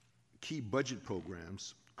key budget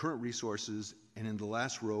programs, current resources, and in the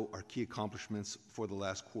last row, our key accomplishments for the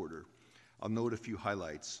last quarter. I'll note a few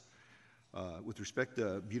highlights. With respect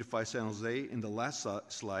to Beautify San Jose, in the last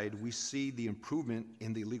slide, we see the improvement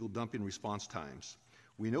in the illegal dumping response times.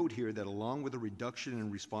 We note here that along with a reduction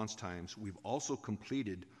in response times, we've also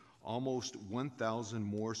completed almost 1,000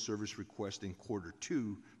 more service requests in quarter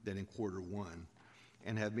two than in quarter one,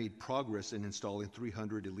 and have made progress in installing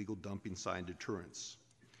 300 illegal dumping sign deterrents.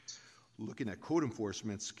 Looking at code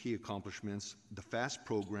enforcement's key accomplishments, the FAST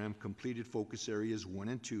program completed focus areas 1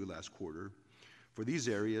 and 2 last quarter. For these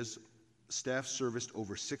areas, staff serviced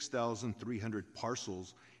over 6,300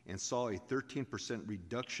 parcels and saw a 13%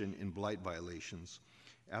 reduction in blight violations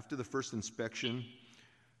after the first inspection,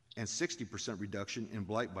 and 60% reduction in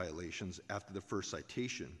blight violations after the first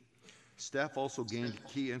citation. Staff also gained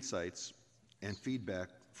key insights and feedback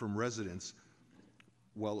from residents.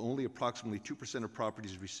 While only approximately 2% of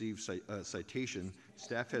properties received citation,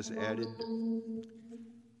 staff has added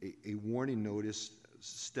a warning notice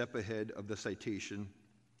step ahead of the citation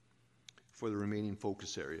for the remaining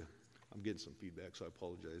focus area. I'm getting some feedback, so I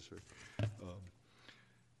apologize.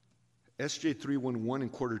 SJ 311 in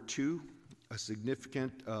quarter two,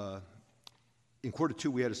 in quarter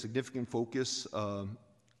two we had a significant focus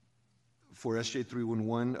for SJ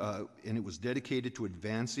 311, and it was dedicated to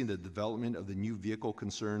advancing the development of the new Vehicle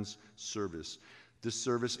Concerns Service. This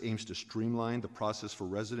service aims to streamline the process for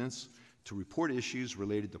residents to report issues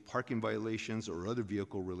related to parking violations or other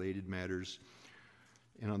vehicle-related matters.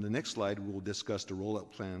 And on the next slide, we will discuss the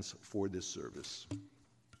rollout plans for this service.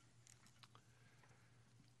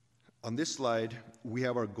 On this slide, we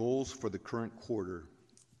have our goals for the current quarter,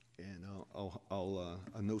 and I'll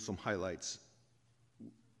note some highlights.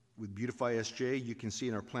 With Beautify SJ, you can see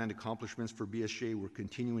in our planned accomplishments for BSJ, we're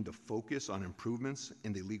continuing to focus on improvements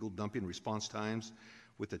in the illegal dumping response times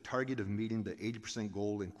with a target of meeting the 80%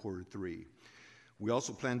 goal in quarter three. We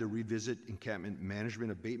also plan to revisit encampment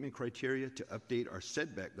management abatement criteria to update our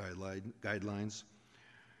setback guidelines.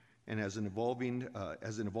 And as an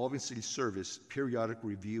evolving city service, periodic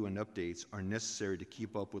review and updates are necessary to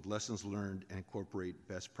keep up with lessons learned and incorporate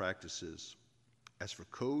best practices. As for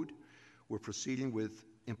code, we're proceeding with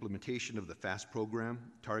implementation of the FAST program,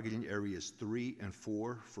 targeting areas 3 and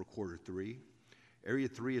 4 for quarter 3. Area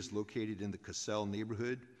 3 is located in the Cassell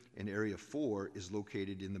neighborhood, and Area 4 is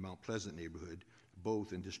located in the Mount Pleasant neighborhood,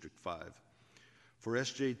 both in District 5. For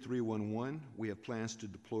SJ 311, we have plans to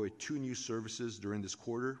deploy 2 new services during this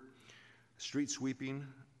quarter. Street sweeping,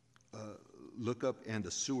 lookup, and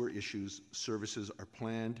the sewer issues services are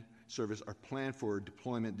planned for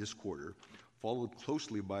deployment this quarter, followed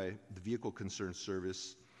closely by the Vehicle Concern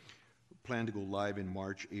Service, planned to go live in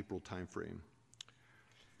March-April timeframe.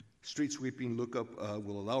 Street sweeping lookup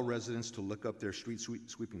will allow residents to look up their street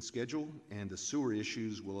sweeping schedule, and the sewer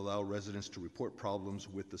issues will allow residents to report problems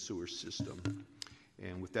with the sewer system.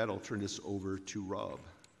 And with that, I'll turn this over to Rob.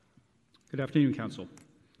 Good afternoon, Council.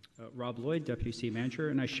 Rob Lloyd, Deputy City Manager,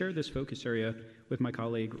 and I share this focus area with my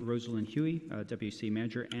colleague Rosalind Huey, Deputy City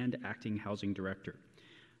Manager and Acting Housing Director.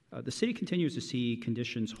 The city continues to see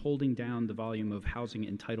conditions holding down the volume of housing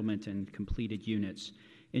entitlement and completed units.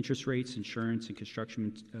 Interest rates, insurance, and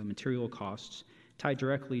construction material costs tied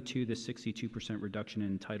directly to the 62% reduction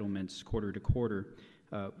in entitlements quarter to quarter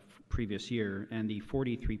previous year, and the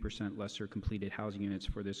 43% lesser completed housing units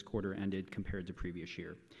for this quarter ended compared to previous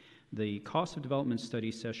year. The cost of development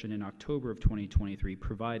study session in October of 2023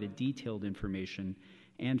 provided detailed information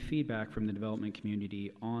and feedback from the development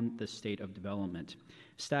community on the state of development.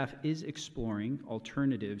 Staff is exploring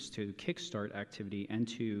alternatives to kickstart activity and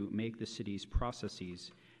to make the city's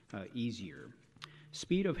processes easier.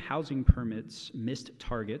 Speed of housing permits missed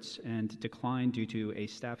targets and declined due to a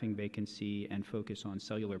staffing vacancy and focus on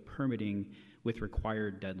cellular permitting with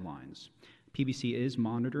required deadlines. PBC is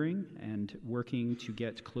monitoring and working to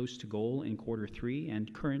get close to goal in quarter 3,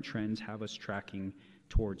 and current trends have us tracking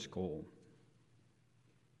towards goal.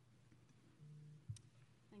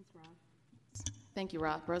 Thank you,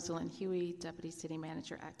 Rob. Rosalind Huey, Deputy City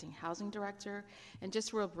Manager, Acting Housing Director. And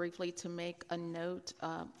just real briefly to make a note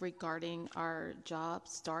regarding our job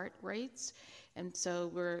start rates. And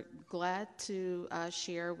so we're glad to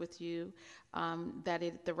share with you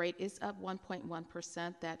that the rate is up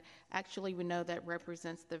 1.1%. That actually we know that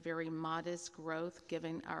represents the very modest growth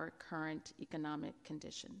given our current economic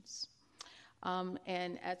conditions.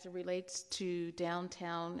 And as it relates to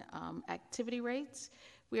downtown activity rates,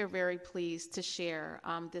 we are very pleased to share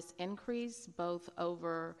this increase both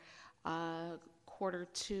over quarter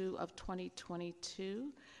 2 of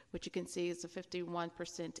 2022, which you can see is a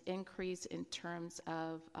 51% increase in terms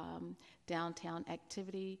of downtown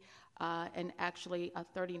activity, and actually a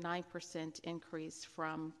 39% increase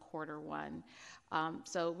from quarter 1.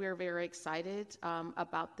 So we're very excited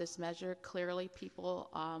about this measure. Clearly, people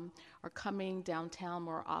are coming downtown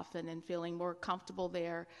more often and feeling more comfortable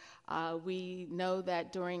there. We know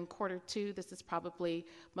that during quarter 2, this is probably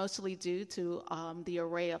mostly due to the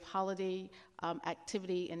array of holiday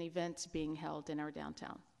activity and events being held in our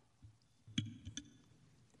downtown.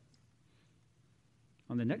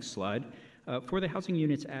 On the next slide, for the housing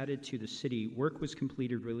units added to the city, work was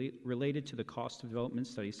completed related to the cost of development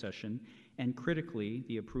study session and critically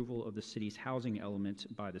the approval of the city's housing element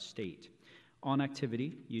by the state. On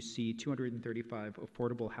activity, you see 235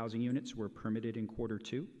 affordable housing units were permitted in quarter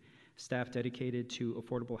 2. Staff dedicated to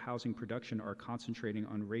affordable housing production are concentrating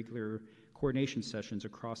on regular coordination sessions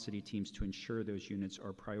across city teams to ensure those units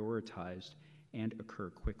are prioritized and occur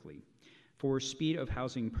quickly. For speed of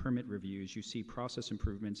housing permit reviews, you see process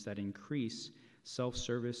improvements that increase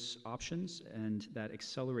self-service options and that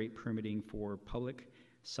accelerate permitting for public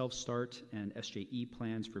self-start and SJE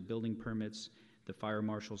plans for building permits, the fire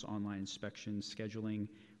marshal's online inspection scheduling,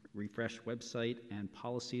 refreshed website and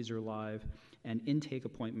policies are live, and intake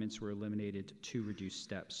appointments were eliminated to reduce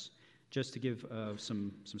steps. Just to give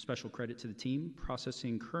some special credit to the team,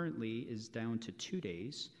 processing currently is down to 2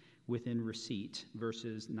 days within receipt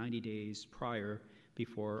versus 90 days prior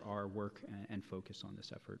before our work and focus on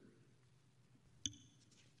this effort.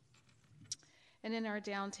 And in our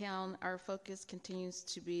downtown, our focus continues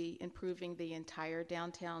to be improving the entire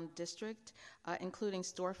downtown district, including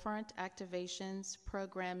storefront activations,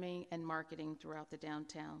 programming, and marketing throughout the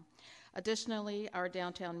downtown. Additionally, our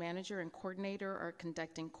downtown manager and coordinator are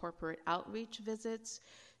conducting corporate outreach visits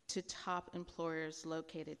to top employers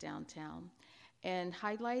located downtown. And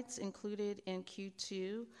highlights included in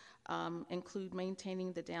Q2 include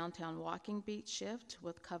maintaining the downtown walking beat shift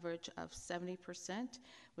with coverage of 70%,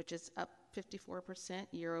 which is up 54%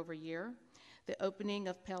 year over year, the opening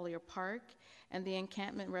of Pellier Park, and the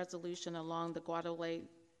encampment resolution along the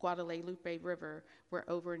Guadalupe River, where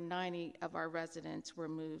over 90 of our residents were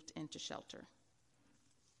moved into shelter.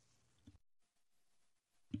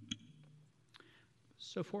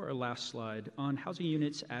 So for our last slide, on housing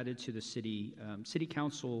units added to the city, City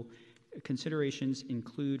Council considerations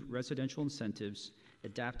include residential incentives,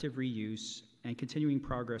 adaptive reuse, and continuing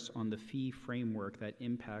progress on the fee framework that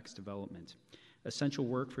impacts development. Essential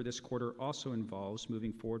work for this quarter also involves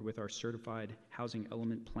moving forward with our certified housing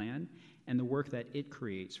element plan and the work that it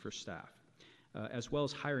creates for staff, as well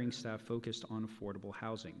as hiring staff focused on affordable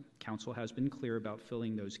housing. Council has been clear about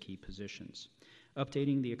filling those key positions.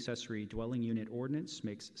 Updating the accessory dwelling unit ordinance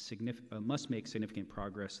must make significant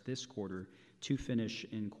progress this quarter to finish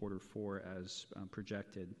in quarter 4 as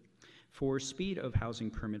projected. For speed of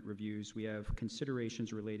housing permit reviews, we have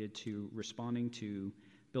considerations related to responding to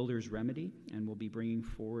builder's remedy, and we'll be bringing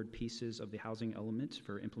forward pieces of the housing element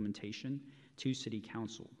for implementation to City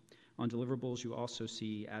Council. On deliverables, you also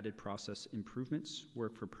see added process improvements,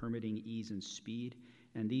 work for permitting ease and speed,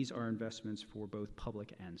 and these are investments for both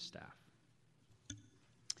public and staff.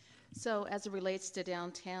 So as it relates to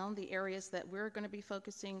downtown, the areas that we're going to be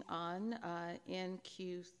focusing on in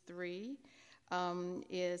Q3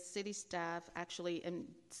 is city staff actually in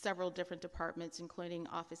several different departments, including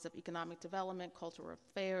Office of Economic Development, Cultural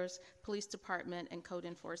Affairs, Police Department, and Code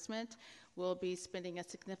Enforcement. We'll be spending a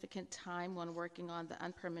significant time on working on the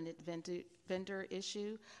unpermitted vendor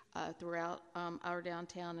issue throughout our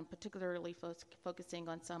downtown, and particularly focusing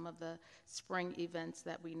on some of the spring events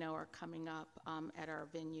that we know are coming up at our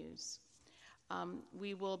venues.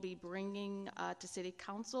 We will be bringing to City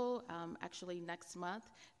Council, actually next month,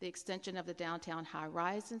 the extension of the Downtown High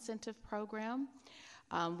Rise Incentive Program.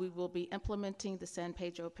 We will be implementing the San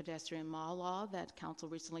Pedro Pedestrian Mall Law that Council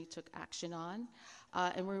recently took action on.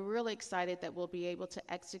 And we're really excited that we'll be able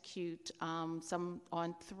to execute on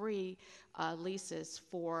 3 leases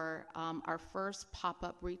for our first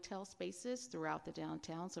pop-up retail spaces throughout the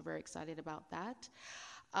downtown, so very excited about that.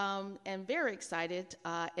 And very excited,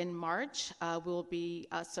 in March, we'll be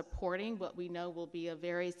supporting what we know will be a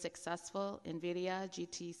very successful NVIDIA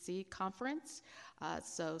GTC conference.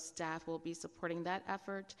 So staff will be supporting that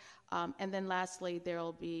effort. And then lastly, there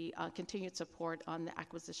will be continued support on the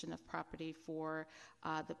acquisition of property for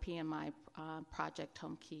the PMI project,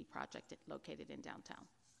 Home Key project located in downtown.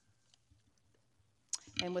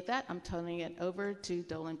 And with that, I'm turning it over to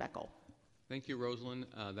Dolan Beckel. Thank you, Rosalind.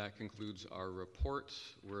 That concludes our report.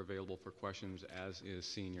 We're available for questions, as is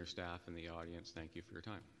senior staff in the audience. Thank you for your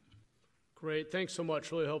time. Great, thanks so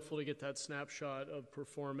much. Really helpful to get that snapshot of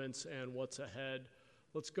performance and what's ahead.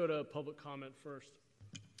 Let's go to public comment first.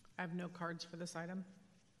 I have no cards for this item.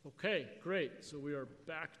 Okay, great. So we are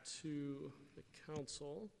back to the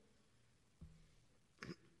council.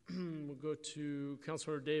 We'll go to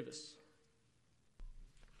Councilor Davis.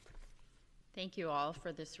 Thank you all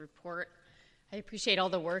for this report. I appreciate all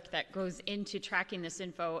the work that goes into tracking this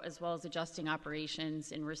info, as well as adjusting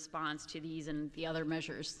operations in response to these and the other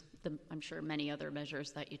measures, I'm sure many other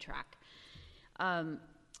measures that you track.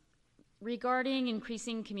 Regarding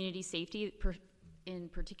increasing community safety, in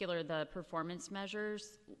particular the performance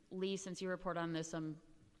measures, Lee, since you report on this, I'm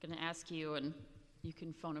going to ask you, and you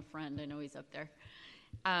can phone a friend, I know he's up there.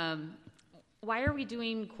 Why are we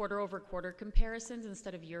doing quarter-over-quarter comparisons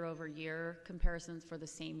instead of year-over-year comparisons for the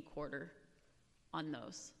same quarter on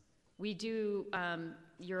those? We do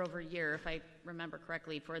year-over-year, if I remember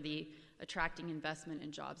correctly, for the attracting investment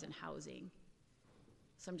in jobs and housing.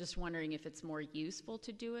 So I'm just wondering if it's more useful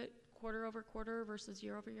to do it quarter-over-quarter versus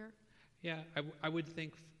year-over-year? Yeah, I would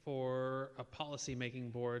think for a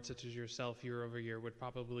policy-making board such as yourself, year-over-year would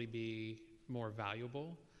probably be more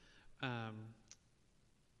valuable.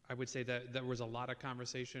 I would say that there was a lot of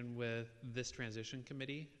conversation with this transition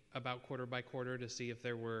committee about quarter by quarter to see if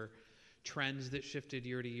there were trends that shifted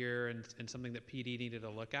year to year and something that PD needed to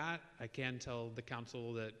look at. I can tell the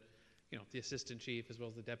council that, you know, the assistant chief as well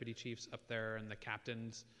as the deputy chiefs up there and the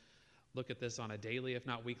captains look at this on a daily, if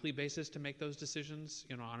not weekly basis to make those decisions,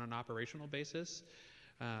 you know, on an operational basis.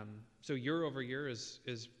 So year over year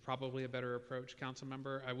is probably a better approach, council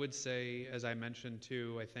member. I would say, as I mentioned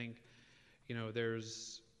too, I think, you know,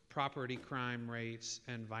 there's property crime rates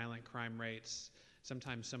and violent crime rates.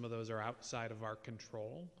 Sometimes some of those are outside of our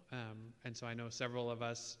control. And so I know several of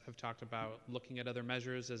us have talked about looking at other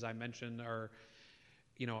measures. As I mentioned, our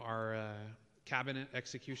cabinet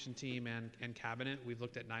execution team and cabinet, we've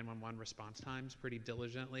looked at 911 response times pretty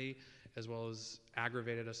diligently, as well as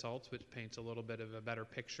aggravated assaults, which paints a little bit of a better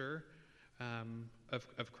picture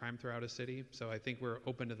of crime throughout a city. So I think we're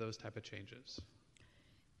open to those type of changes.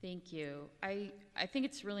 Thank you. I think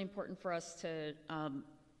it's really important for us to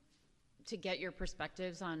get your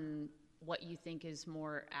perspectives on what you think is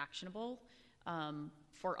more actionable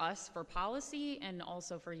for us for policy and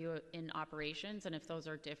also for you in operations. And if those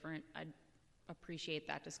are different, I'd appreciate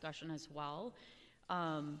that discussion as well.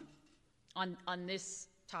 On this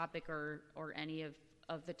topic or any of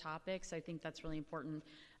the topics, I think that's really important.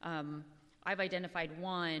 I've identified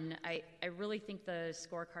one. I really think the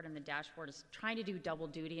scorecard and the dashboard is trying to do double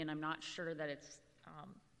duty, and I'm not sure that it's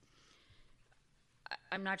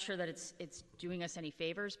doing us any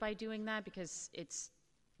favors by doing that, because it's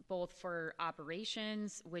both for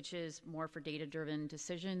operations, which is more for data-driven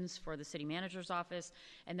decisions for the city manager's office,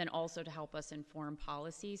 and then also to help us inform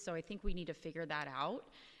policy. So I think we need to figure that out.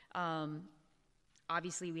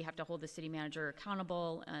 Obviously, we have to hold the city manager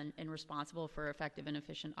accountable and responsible for effective and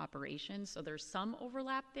efficient operations. So there's some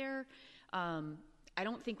overlap there. I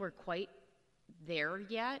don't think we're quite there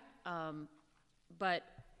yet, but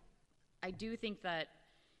I do think that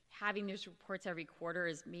having these reports every quarter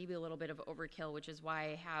is maybe a little bit of overkill, which is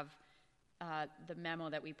why I have the memo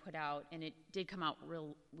that we put out, and it did come out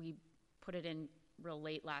we put it in real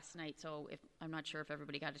late last night, so I'm not sure if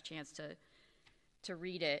everybody got a chance to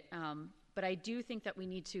read it. But I do think that we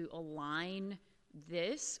need to align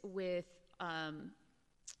this with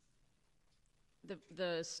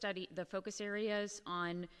the focus areas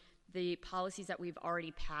on the policies that we've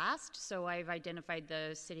already passed. So I've identified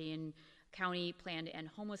the city and county plan to end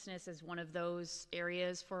homelessness as one of those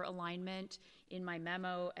areas for alignment in my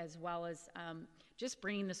memo, as well as just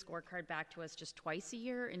bringing the scorecard back to us just twice a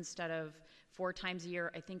year instead of 4 times a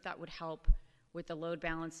year. I think that would help with the load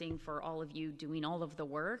balancing for all of you doing all of the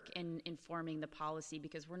work and informing the policy,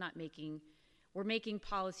 because we're making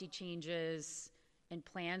policy changes and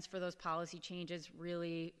plans for those policy changes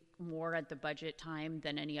really more at the budget time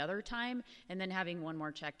than any other time, and then having one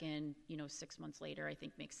more check-in 6 months later I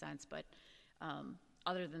think makes sense. But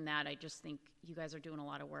other than that, I just think you guys are doing a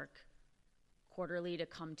lot of work quarterly to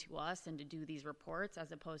come to us and to do these reports,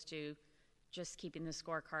 as opposed to just keeping the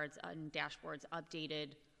scorecards and dashboards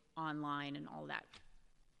updated online and all that.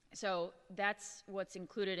 So that's what's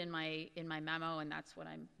included in my memo, and that's what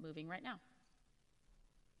I'm moving right now.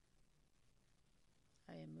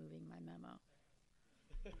 I am moving my memo.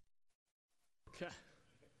 Okay.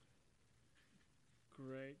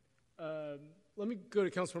 Great. Let me go to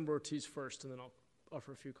Councilmember Ortiz first, and then I'll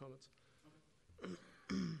offer a few comments.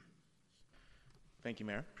 Thank you,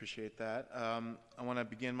 Mayor. Appreciate that. I want to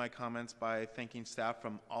begin my comments by thanking staff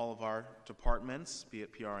from all of our departments, be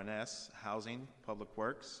it PRNS, Housing, Public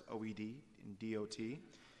Works, OED, and DOT.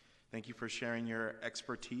 Thank you for sharing your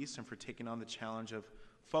expertise and for taking on the challenge of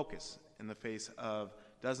focus in the face of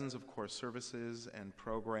dozens of core services and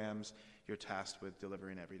programs you're tasked with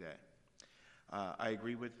delivering every day. I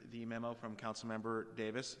agree with the memo from Councilmember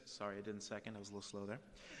Davis. Sorry, I didn't second. I was a little slow there.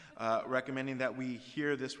 Recommending that we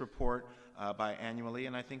hear this report biannually,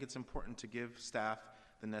 and I think it's important to give staff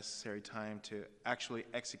the necessary time to actually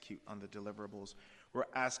execute on the deliverables we're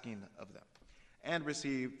asking of them, and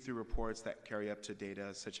receive through reports that carry up to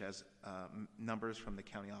data such as numbers from the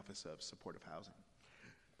County Office of Supportive Housing.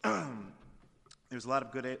 There's a lot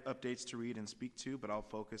of good updates to read and speak to, but I'll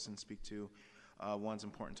focus and speak to one's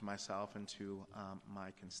important to myself and to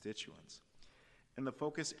my constituents. In the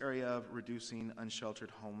focus area of reducing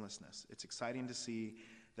unsheltered homelessness, it's exciting to see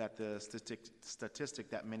that the statistic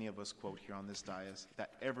that many of us quote here on this dais,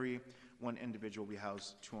 that every one individual we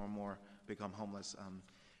house, 2 or more become homeless,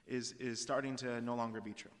 is starting to no longer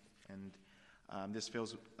be true. And this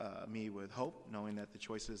fills me with hope, knowing that the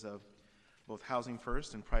choices of both Housing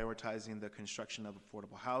First and prioritizing the construction of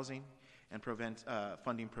affordable housing and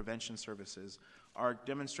funding prevention services are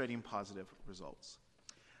demonstrating positive results.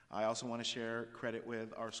 I also want to share credit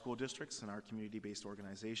with our school districts and our community-based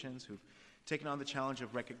organizations who've taken on the challenge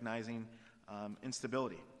of recognizing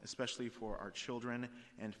instability, especially for our children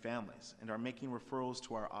and families, and are making referrals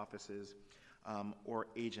to our offices or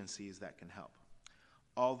agencies that can help.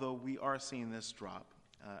 Although we are seeing this drop,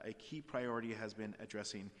 a key priority has been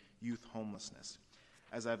addressing youth homelessness,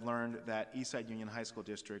 as I've learned that Eastside Union High School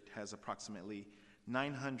District has approximately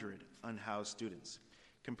 900 unhoused students,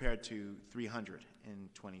 compared to 300 in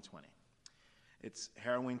 2020. It's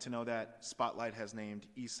harrowing to know that Spotlight has named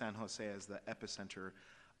East San Jose as the epicenter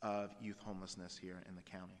of youth homelessness here in the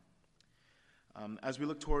county. As we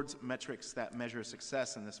look towards metrics that measure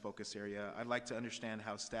success in this focus area, I'd like to understand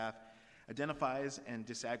how staff identifies and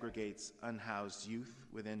disaggregates unhoused youth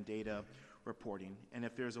within data reporting, and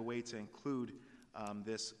if there's a way to include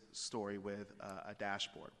this story with a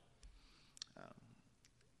dashboard.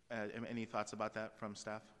 Any thoughts about that from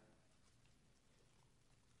staff?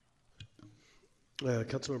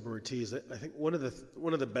 Councilmember Ortiz, I think one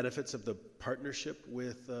of the benefits of the partnership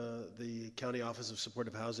with the County Office of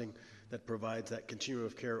Supportive Housing that provides that continuum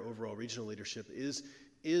of care overall regional leadership is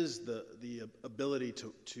the ability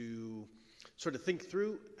to sort of think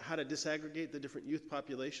through how to disaggregate the different youth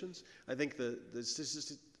populations. I think the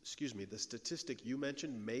statistic you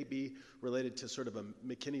mentioned may be related to sort of a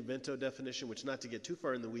McKinney-Vento definition, which, not to get too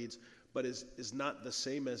far in the weeds, but is not the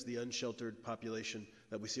same as the unsheltered population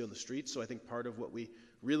that we see on the streets. So I think part of what we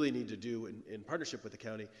really need to do in partnership with the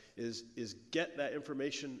county is get that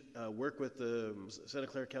information, work with the Santa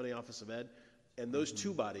Clara County Office of Ed, and those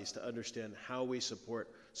two bodies to understand how we support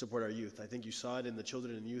our youth. I think you saw it in the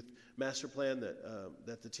Children and Youth Master Plan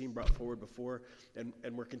that the team brought forward before,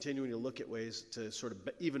 and we're continuing to look at ways to sort of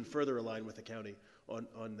even further align with the county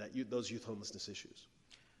on those youth homelessness issues.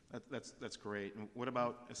 That's great. And what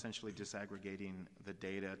about essentially disaggregating the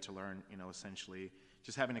data to learn, essentially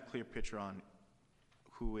just having a clear picture on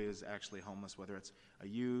who is actually homeless, whether it's a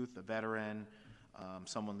youth, a veteran,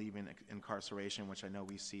 someone leaving incarceration, which I know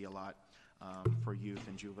we see a lot for youth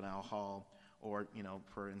in juvenile hall, Or,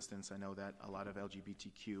 for instance, I know that a lot of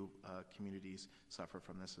LGBTQ communities suffer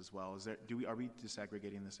from this as well. Are we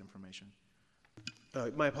disaggregating this information?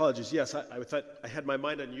 My apologies. Yes, I thought I had my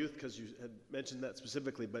mind on youth because you had mentioned that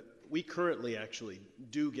specifically, but we currently actually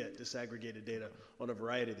do get disaggregated data on a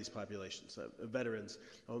variety of these populations, veterans,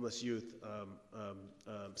 homeless youth,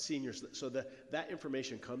 seniors. So that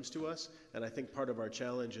information comes to us, and I think part of our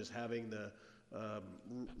challenge is having the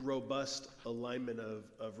robust alignment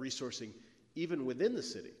of resourcing even within the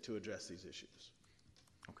city to address these issues.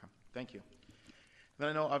 Okay, thank you. Then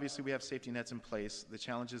I know obviously we have safety nets in place. The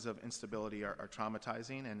challenges of instability are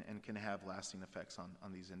traumatizing and can have lasting effects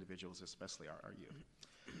on these individuals, especially our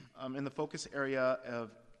youth. In the focus area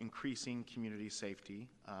of increasing community safety,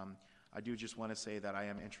 I do just want to say that I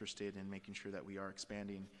am interested in making sure that we are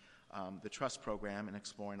expanding the trust program and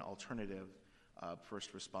exploring alternative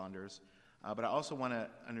first responders. But I also want to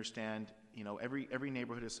understand, every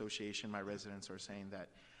neighborhood association, my residents are saying that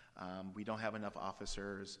we don't have enough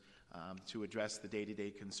officers to address the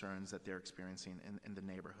day-to-day concerns that they're experiencing in the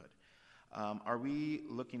neighborhood. Are we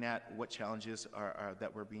looking at what challenges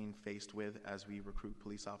that we're being faced with as we recruit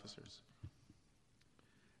police officers?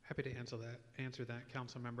 Happy to answer that,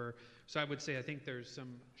 council member. So I would say I think there's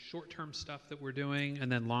some short-term stuff that we're doing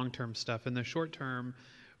and then long-term stuff. In the short term,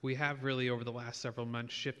 we have really over the last several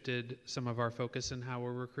months shifted some of our focus in how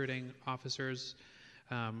we're recruiting officers.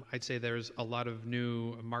 I'd say there's a lot of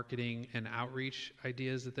new marketing and outreach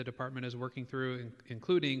ideas that the department is working through,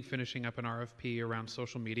 including finishing up an RFP around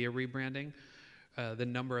social media rebranding. The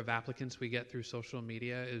number of applicants we get through social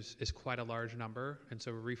media is quite a large number, and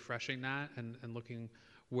so we're refreshing that and looking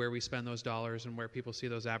where we spend those dollars and where people see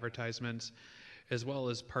those advertisements, as well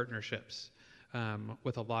as partnerships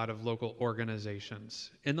with a lot of local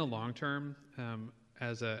organizations. In the long term,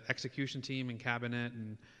 as an execution team and cabinet,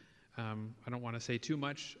 and I don't want to say too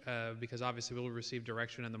much because obviously we'll receive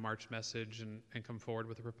direction in the March message and come forward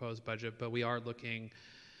with a proposed budget, but we are looking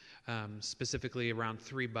specifically around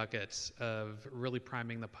 3 buckets of really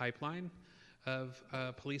priming the pipeline of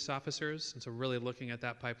police officers, and so really looking at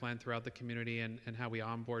that pipeline throughout the community and how we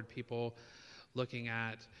onboard people, looking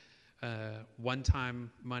at one-time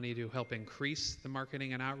money to help increase the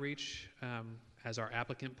marketing and outreach. As our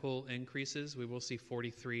applicant pool increases, we will see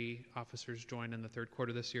 43 officers join in the third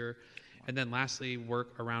quarter this year. And then lastly,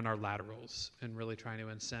 work around our laterals and really trying to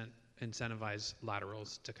incentivize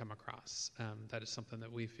laterals to come across. That is something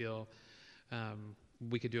that we feel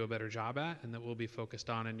we could do a better job at and that we'll be focused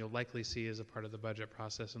on and you'll likely see as a part of the budget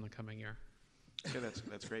process in the coming year. Okay,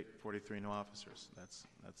 that's great. 43 new officers.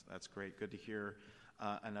 That's great. Good to hear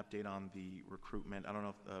an update on the recruitment. I don't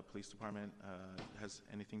know if the police department has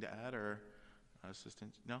anything to add or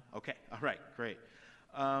assistant? No? Okay. All right. Great.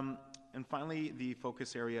 And finally, the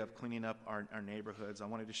focus area of cleaning up our neighborhoods. I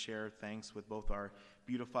wanted to share thanks with both our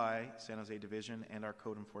Beautify San Jose division and our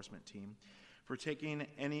code enforcement team for taking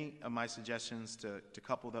any of my suggestions to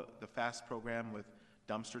couple the FAST program with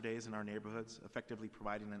dumpster days in our neighborhoods, effectively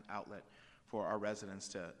providing an outlet for our residents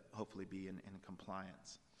to hopefully be in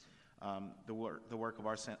compliance. The work of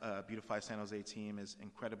our Beautify San Jose team is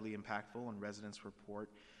incredibly impactful, and residents report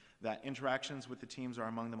that interactions with the teams are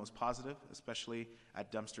among the most positive, especially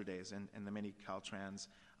at dumpster days and the many Caltrans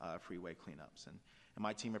freeway cleanups. And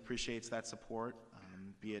my team appreciates that support,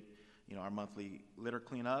 be it our monthly litter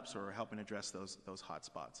cleanups or helping address those hot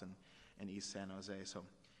spots in East San Jose. So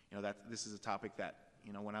this is a topic that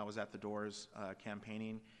when I was at the doors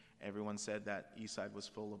campaigning, everyone said that East Side was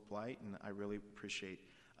full of blight, and I really appreciate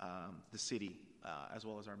the city as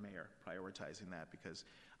well as our mayor prioritizing that, because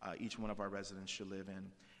each one of our residents should live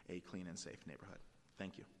in a clean and safe neighborhood.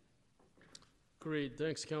 Thank you. Great.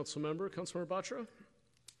 Thanks, Councilmember. Councilmember Batra.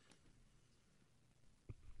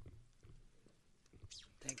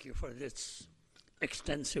 Thank you for this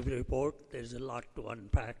extensive report. There's a lot to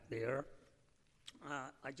unpack there.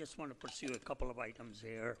 I just want to pursue a couple of items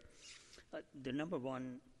here. The number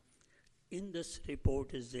one, in this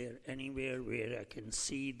report, is there anywhere where I can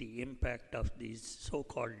see the impact of these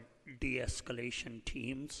so-called de-escalation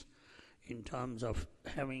teams in terms of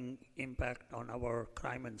having impact on our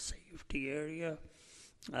crime and safety area?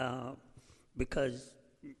 Because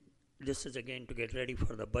this is again to get ready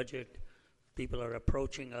for the budget. People are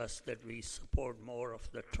approaching us that we support more of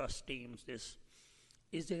the trust teams.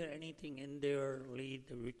 Is there anything in there, Lee,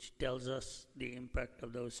 which tells us the impact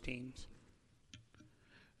of those teams?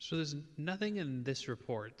 So there's nothing in this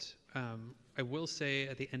report. I will say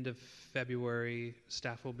at the end of February,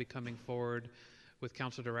 staff will be coming forward with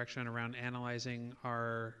council direction around analyzing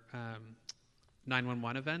our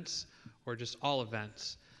 911 events, or just all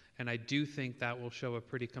events, And I do think that will show a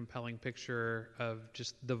pretty compelling picture of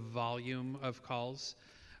just the volume of calls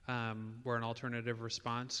where an alternative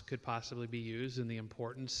response could possibly be used, and the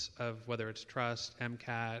importance of whether it's Trust,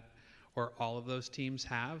 MCAT, or all of those teams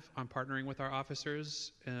have on partnering with our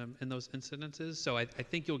officers in those incidences. So I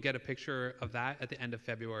think you'll get a picture of that at the end of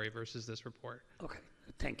February versus this report. Okay,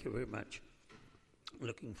 thank you very much.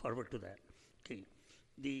 Looking forward to that. Okay,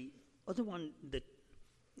 the other one that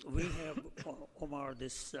we have, Omar,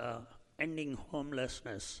 this Ending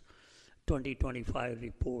Homelessness 2025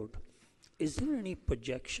 report. Is there any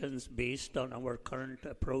projections based on our current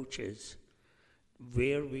approaches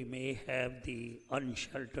where we may have the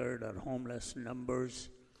unsheltered or homeless numbers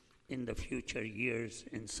in the future years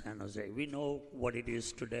in San Jose? We know what it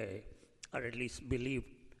is today, or at least believe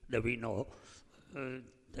that we know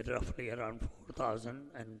that roughly around 4,000,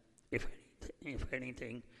 and if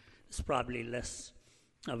anything, it's probably less.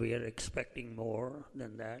 We are expecting more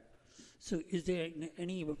than that. So is there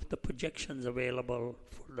any of the projections available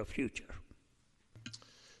for the future?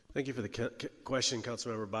 Thank you for the question,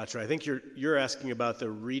 Councilmember Batra. I think you're asking about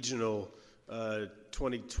the regional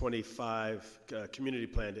 2025 community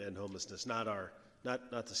plan to end homelessness, not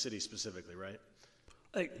the city specifically, right?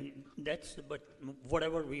 But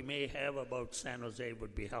whatever we may have about San Jose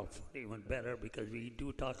would be helpful, even better, because we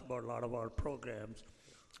do talk about a lot of our programs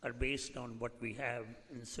are based on what we have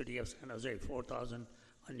in the city of San Jose, 4,000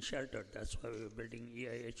 unsheltered. That's why we're building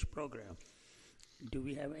EIH program. Do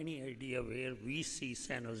we have any idea where we see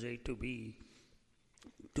San Jose to be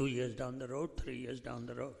 2 years down the road, 3 years down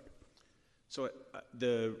the road? So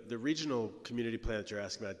the regional community plan that you're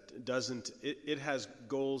asking about it has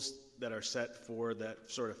goals that are set for that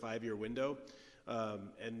sort of 5-year window.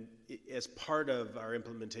 And as part of our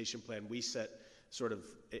implementation plan, we set sort of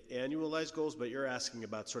annualized goals, but you're asking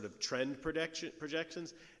about sort of trend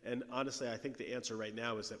projections. And honestly, I think the answer right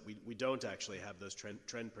now is that we don't actually have those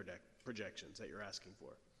trend projections that you're asking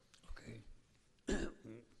for. Okay.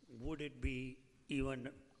 Would it be even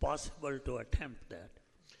possible to attempt that?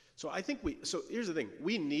 So I think so here's the thing,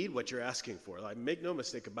 we need what you're asking for. Like, make no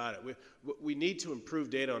mistake about it. We need to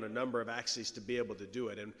improve data on a number of axes to be able to do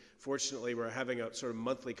it. And fortunately, we're having a sort of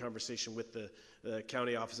monthly conversation with the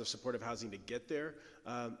County Office of Supportive Housing to get there.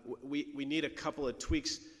 We need a couple of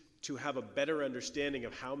tweaks to have a better understanding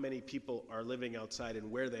of how many people are living outside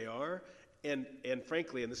and where they are. And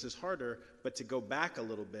frankly, and this is harder, but to go back a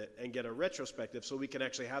little bit and get a retrospective so we can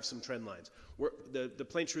actually have some trend lines. The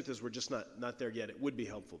plain truth is we're just not there yet. It would be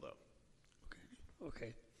helpful, though.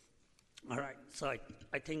 Okay. All right. So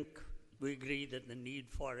I think we agree that the need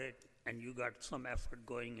for it, and you got some effort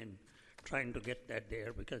going in trying to get that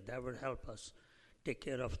there, because that would help us take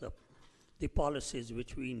care of the policies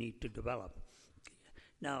which we need to develop.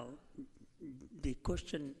 Now, the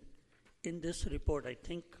question in this report, I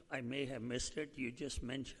think I may have missed it. You just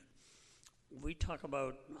mentioned, we talk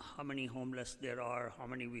about how many homeless there are, how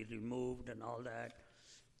many we removed and all that.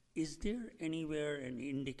 Is there anywhere an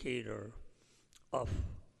indicator of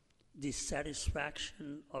the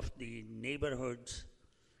satisfaction of the neighborhoods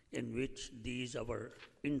in which these our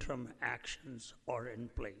interim actions are in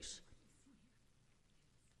place?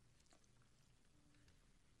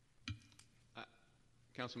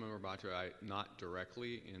 Councilmember Batra, not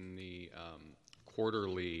directly. In the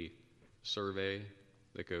quarterly survey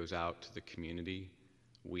that goes out to the community,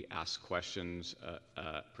 we ask questions,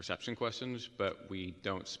 perception questions, but we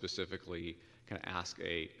don't specifically kind of ask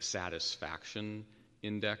a satisfaction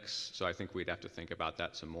index. So I think we'd have to think about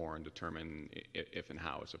that some more and determine if and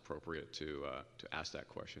how it's appropriate to ask that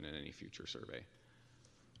question in any future survey.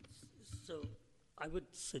 So I would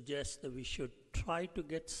suggest that we should try to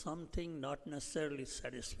get something, not necessarily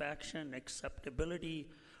satisfaction, acceptability,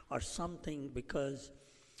 or something, because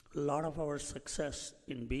a lot of our success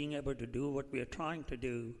in being able to do what we are trying to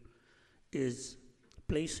do is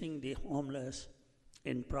placing the homeless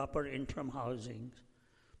in proper interim housing,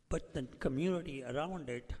 but the community around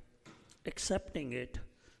it accepting it,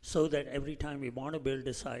 so that every time we want to build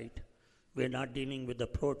a site, we're not dealing with the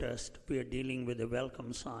protest, we are dealing with a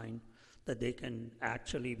welcome sign that they can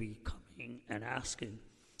actually be coming and asking,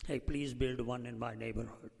 hey, please build one in my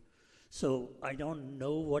neighborhood. So I don't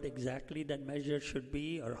know what exactly that measure should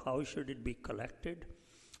be or how should it be collected.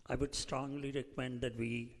 I would strongly recommend that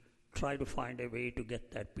we try to find a way to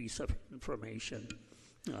get that piece of information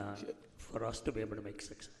for us to be able to make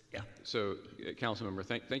success. Yeah. So, Councilmember,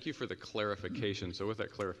 thank you for the clarification. So with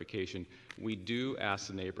that clarification, we do ask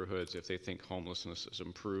the neighborhoods if they think homelessness has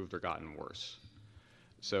improved or gotten worse.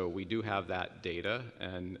 So we do have that data,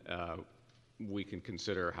 and we can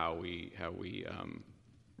consider how we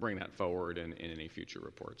bring that forward in any future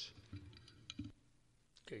reports.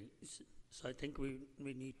 Okay, so I think we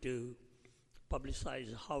need to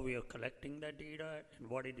publicize how we are collecting that data and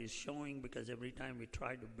what it is showing, because every time we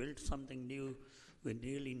try to build something new, we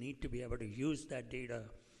really need to be able to use that data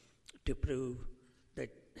to prove that,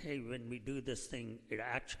 hey, when we do this thing, it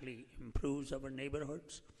actually improves our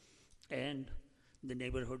neighborhoods, and the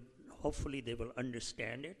neighborhood, hopefully they will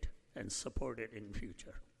understand it and support it in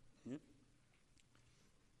future. Hmm?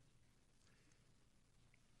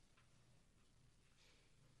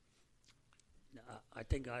 I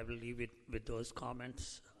think I will leave it with those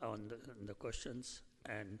comments on the questions,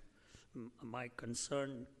 and my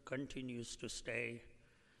concern continues to stay,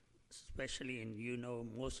 especially in,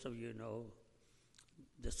 most of you know,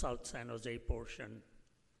 the South San Jose portion,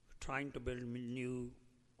 trying to build new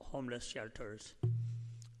homeless shelters,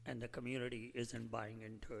 and the community isn't buying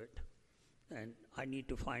into it. And I need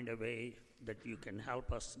to find a way that you can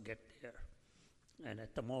help us get there. And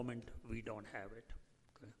at the moment, we don't have it.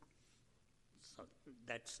 Okay? So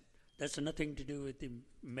that's nothing to do with the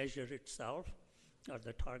measure itself or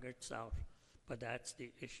the target itself, but that's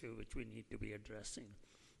the issue which we need to be addressing.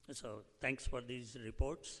 So thanks for these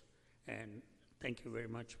reports, and thank you very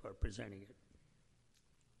much for presenting it.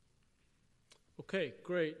 Okay,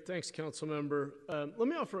 great. Thanks, Council Member. Let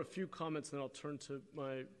me offer a few comments, and then I'll turn to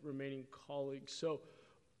my remaining colleagues. So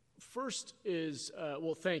first is,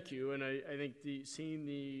 well, thank you. And I think seeing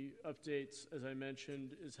the updates, as I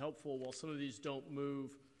mentioned, is helpful. While some of these don't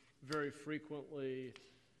move very frequently,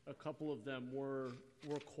 a couple of them were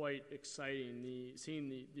quite exciting. Seeing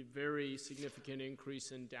the very significant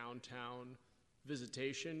increase in downtown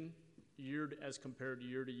visitation as compared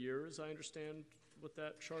to year, as I understand what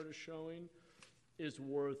that chart is showing, is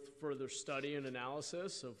worth further study and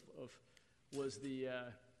analysis of was the,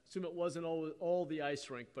 assume it wasn't all the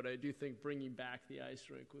ice rink, but I do think bringing back the ice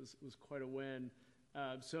rink was quite a win.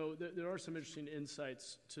 So there are some interesting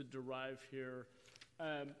insights to derive here.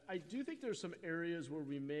 I do think there's some areas where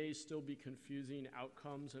we may still be confusing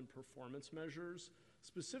outcomes and performance measures,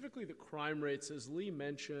 specifically the crime rates. As Lee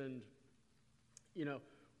mentioned,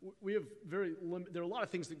 we have there are a lot of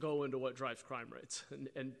things that go into what drives crime rates,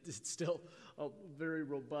 and it's still a very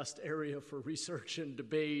robust area for research and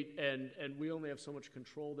debate, and we only have so much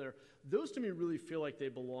control there. Those to me really feel like they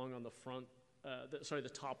belong on the front, the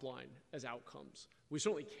top line as outcomes. We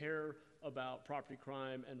certainly care about property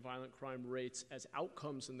crime and violent crime rates as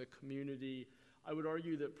outcomes in the community. I would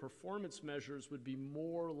argue that performance measures would be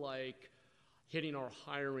more like hitting our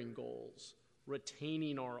hiring goals,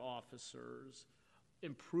 retaining our officers,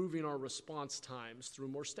 improving our response times through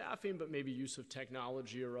more staffing, but maybe use of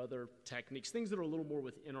technology or other techniques, things that are a little more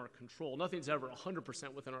within our control. Nothing's ever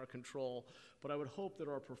 100% within our control, but I would hope that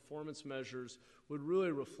our performance measures would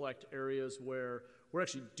really reflect areas where we're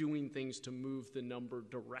actually doing things to move the number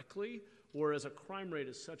directly, whereas a crime rate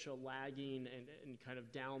is such a lagging and kind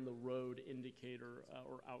of down the road indicator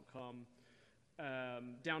or outcome.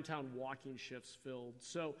 Downtown walking shifts filled.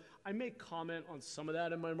 So I may comment on some of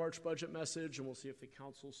that in my March budget message, and we'll see if the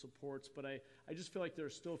council supports, but I just feel like there are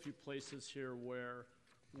still a few places here where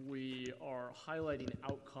we are highlighting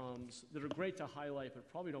outcomes that are great to highlight, but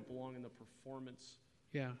probably don't belong in the performance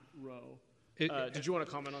row. Did you want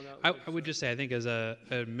to comment on that? I would just say, I think as an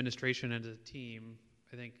administration and as a team,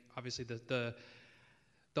 I think obviously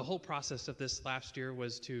the whole process of this last year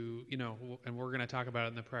was to, and we're going to talk about it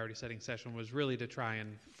in the priority setting session, was really to try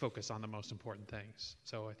and focus on the most important things.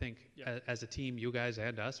 So I think as a team, you guys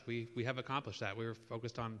and us, we have accomplished that. We were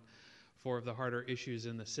focused on 4 of the harder issues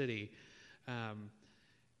in the city.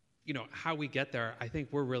 How we get there, I think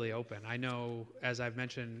we're really open. I know, as I've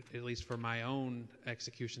mentioned, at least for my own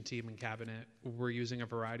execution team and cabinet, we're using a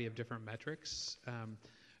variety of different metrics.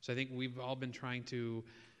 So I think we've all been trying to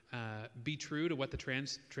be true to what the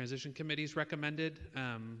transition committees recommended,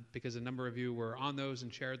 because a number of you were on those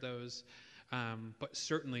and shared those. But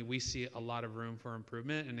certainly we see a lot of room for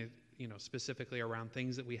improvement, and specifically around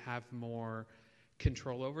things that we have more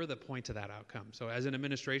control over that point to that outcome. So as an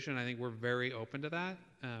administration, I think we're very open to that,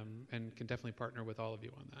 and can definitely partner with all of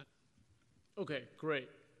you on that. Okay, great.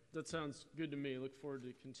 That sounds good to me. Look forward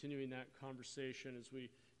to continuing that conversation as we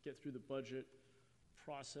get through the budget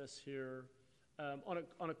process here.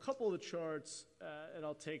 On a couple of the charts, and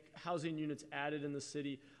I'll take housing units added in the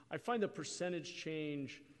city, I find the percentage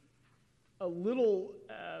change a little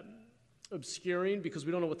obscuring because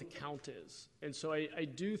we don't know what the count is. And so I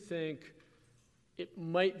do think it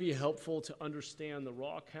might be helpful to understand the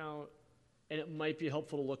raw count, and it might be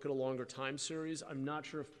helpful to look at a longer time series. I'm not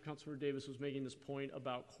sure if Councilmember Davis was making this point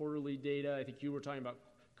about quarterly data. I think you were talking about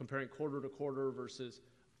comparing quarter to quarter versus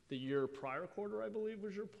the year prior quarter, I believe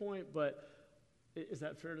was your point. But Is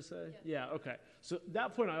that fair to say? Yeah, okay. So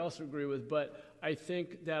that point I also agree with, but I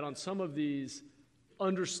think that on some of these,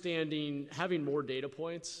 understanding, having more data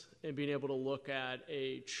points and being able to look at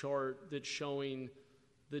a chart that's showing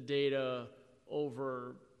the data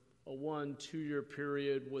over a 1-2 year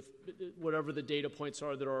period with whatever the data points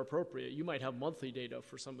are that are appropriate. You might have monthly data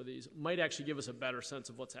for some of these, might actually give us a better sense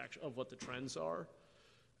of what the trends are.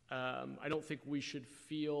 I don't think we should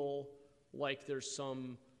feel like there's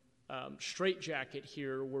some straitjacket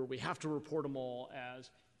here where we have to report them all as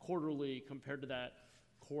quarterly compared to that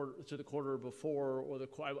the quarter before, or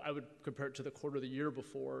I would compare it to the quarter of the year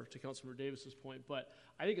before, to Councilmember Davis's point. But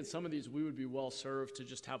I think in some of these we would be well served to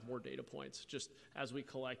just have more data points, just as we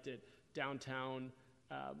collected downtown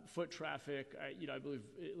foot traffic. I believe,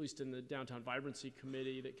 at least in the Downtown Vibrancy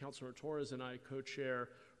Committee that Councilmember Torres and I co-chair,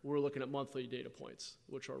 we're looking at monthly data points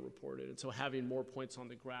which are reported. And so having more points on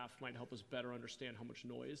the graph might help us better understand how much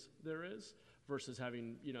noise there is versus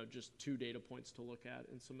having, just 2 data points to look at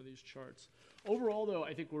in some of these charts. Overall, though,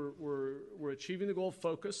 I think we're achieving the goal of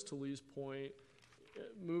focus, to Lee's point,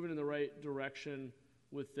 moving in the right direction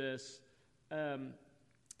with this.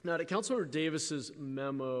 Now, to Councilmember Davis's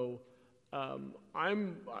memo,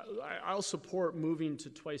 I'll support moving to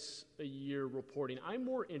twice a year reporting. I'm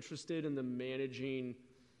more interested in the managing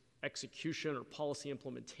execution or policy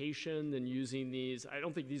implementation than using these. I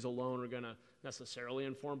don't think these alone are going to necessarily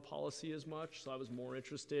inform policy as much, so I was more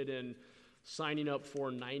interested in signing up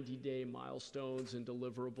for 90-day milestones and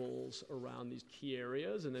deliverables around these key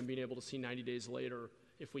areas, and then being able to see 90 days later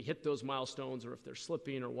if we hit those milestones or if they're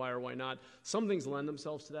slipping or why not. Some things lend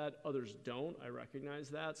themselves to that, others don't. I recognize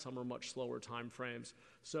that. Some are much slower time frames.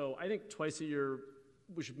 So I think twice a year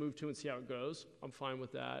we should move to and see how it goes. I'm fine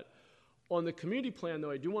with that. On the community plan,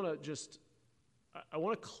 though, I do want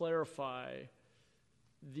to clarify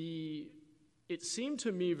it seemed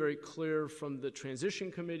to me very clear from the transition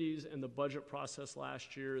committees and the budget process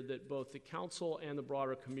last year that both the council and the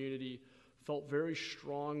broader community felt very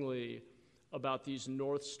strongly about these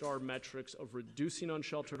North Star metrics of reducing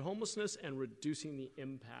unsheltered homelessness and reducing the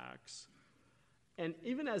impacts. And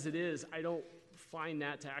even as it is, I don't find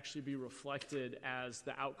that to actually be reflected as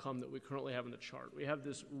the outcome that we currently have in the chart. We have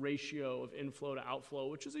this ratio of inflow to outflow,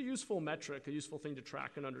 which is a useful metric, a useful thing to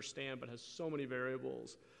track and understand, but has so many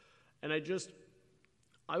variables. And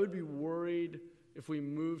I would be worried if we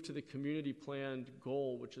move to the community planned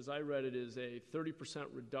goal, which as I read it is a 30%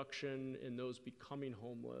 reduction in those becoming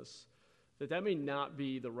homeless, that may not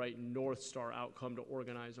be the right North Star outcome to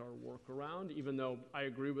organize our work around, even though I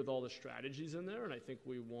agree with all the strategies in there, and I think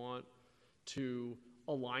we want to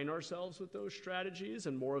align ourselves with those strategies,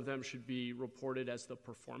 and more of them should be reported as the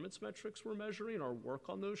performance metrics we're measuring, our work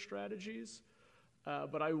on those strategies.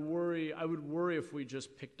 But I would worry if we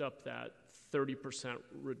just picked up that 30%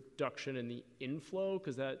 reduction in the inflow,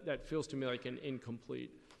 because that feels to me like an incomplete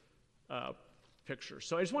picture.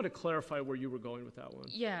 So I just wanted to clarify where you were going with that one.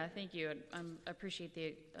 Yeah, thank you. I appreciate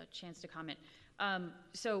the chance to comment.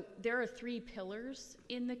 So there are 3 pillars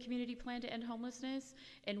in the community plan to end homelessness,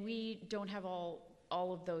 and we don't have all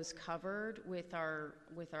of those covered with our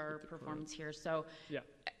performance here. So yeah.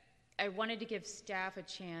 I wanted to give staff a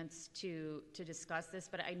chance to discuss this,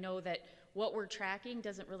 but I know that what we're tracking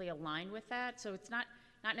doesn't really align with that. So it's not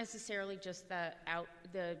necessarily just the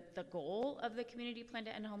goal of the community plan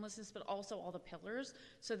to end homelessness, but also all the pillars,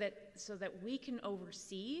 so that we can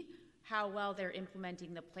oversee how well they're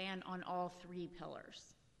implementing the plan on all 3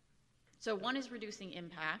 pillars. So one is reducing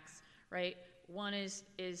impacts, right? One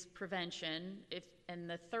is prevention, and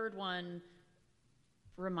the third one,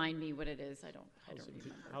 remind me what it is. I don't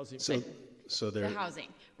remember. Housing. So there. The housing,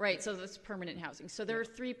 right? So that's permanent housing. So there are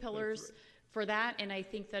 3 pillars for that, and I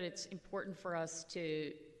think that it's important for us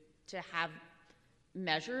to have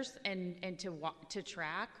measures and to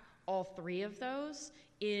track all 3 of those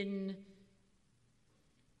in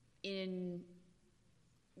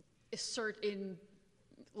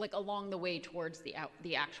like along the way towards the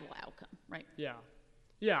actual outcome, right? Yeah.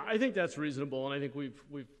 Yeah, I think that's reasonable, and I think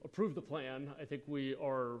we've approved the plan. I think we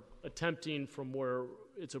are attempting from where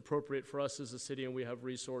it's appropriate for us as a city, and we have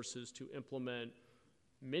resources to implement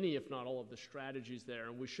many, if not all, of the strategies there,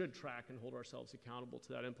 and we should track and hold ourselves accountable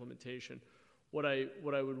to that implementation. What I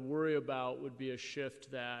would worry about would be a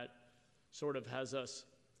shift that sort of has us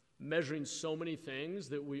measuring so many things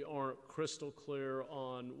that we aren't crystal clear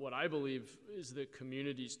on what I believe is the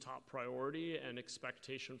community's top priority and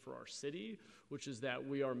expectation for our city, which is that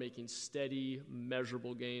we are making steady,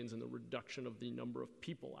 measurable gains in the reduction of the number of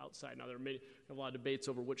people outside. Now, there may have a lot of debates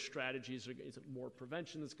over which strategies, is it more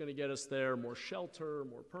prevention that's going to get us there, more shelter,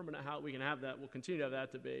 more permanent housing? We can have that, we'll continue to have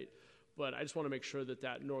that debate. but I just want to make sure that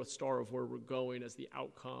that North Star of where we're going as the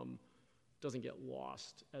outcome doesn't get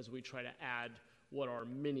lost as we try to add what are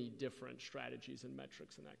many different strategies and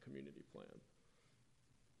metrics in that community plan.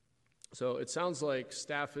 So it sounds like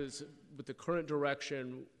staff is, with the current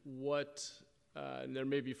direction, and there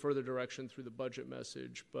may be further direction through the budget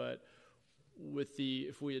message, but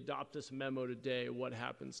if we adopt this memo today, what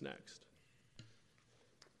happens next?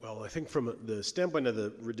 Well, I think from the standpoint of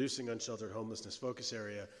the reducing unsheltered homelessness focus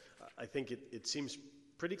area, I think it seems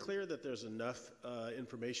pretty clear that there's enough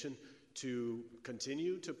information to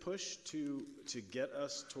continue to push to get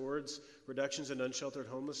us towards reductions in unsheltered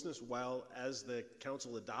homelessness, while as the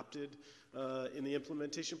council adopted in the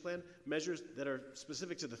implementation plan, measures that are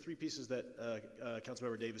specific to the three pieces that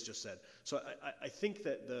Councilmember Davis just said. So I think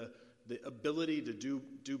that the ability to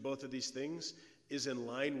do both of these things is in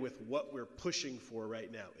line with what we're pushing for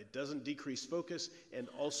right now. It doesn't decrease focus and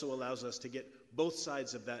also allows us to get both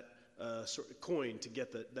sides of that coin to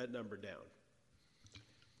get that number down.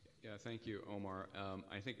 Yeah, thank you, Omar.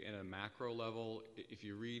 I think at a macro level, if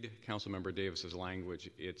you read Councilmember Davis's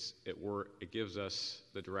language, it gives us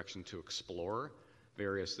the direction to explore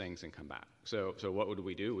various things and come back. So what would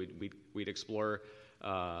we do? We'd explore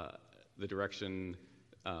the direction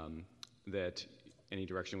that any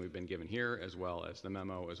direction we've been given here, as well as the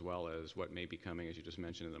memo, as well as what may be coming, as you just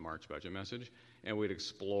mentioned, in the March budget message, and we'd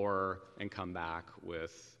explore and come back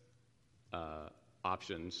with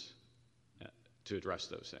options to address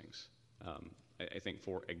those things. I think,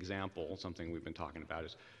 for example, something we've been talking about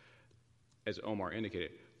is, as Omar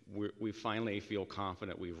indicated, we finally feel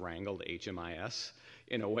confident we've wrangled HMIS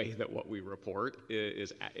in a way that what we report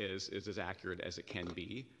is as accurate as it can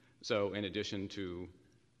be. So in addition to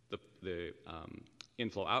the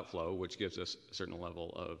inflow-outflow, which gives us a certain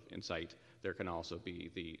level of insight, there can also be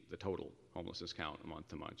the total homelessness count month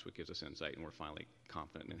to month, which gives us insight, and we're finally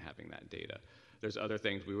confident in having that data. There's other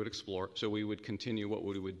things we would explore. So we would continue, what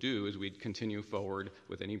we would do is we'd continue forward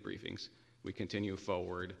with any briefings. We continue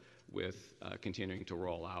forward with continuing to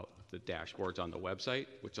roll out the dashboards on the website,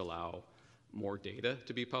 which allow more data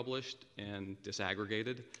to be published and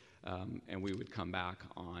disaggregated. And we would come back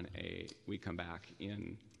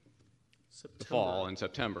in the fall, in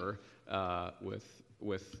September,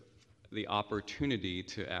 with the opportunity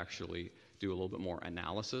to actually do a little bit more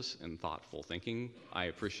analysis and thoughtful thinking. I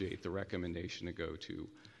appreciate the recommendation to go to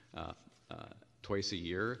twice a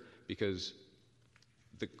year, because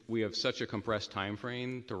we have such a compressed time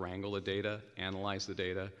frame to wrangle the data, analyze the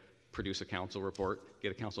data, produce a council report,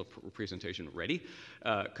 get a council presentation ready,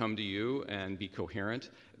 come to you and be coherent,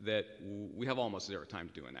 that we have almost zero time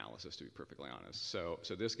to do analysis, to be perfectly honest. So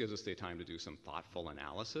this gives us the time to do some thoughtful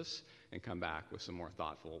analysis and come back with some more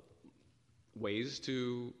thoughtful ways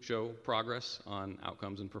to show progress on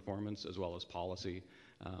outcomes and performance, as well as policy,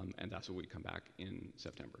 and that's what we come back in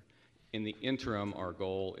September. In the interim, our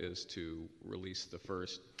goal is to release the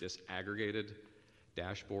first disaggregated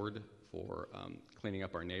dashboard for cleaning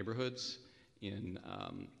up our neighborhoods in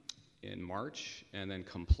March, and then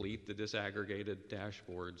complete the disaggregated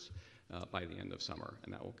dashboards by the end of summer,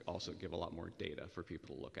 and that will also give a lot more data for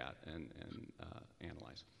people to look at and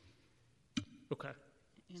analyze. Okay.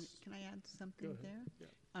 And can I add something there?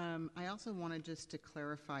 Yeah. I also wanted just to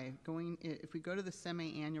clarify, if we go to the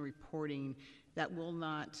semi-annual reporting, that will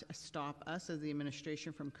not stop us as the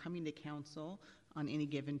administration from coming to council on any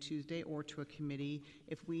given Tuesday or to a committee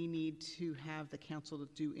if we need to have the council to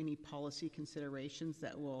do any policy considerations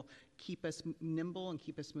that will keep us nimble and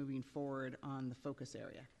keep us moving forward on the focus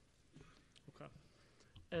area. Okay.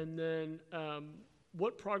 And then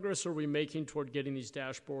what progress are we making toward getting these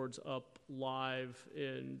dashboards up live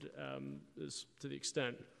and to the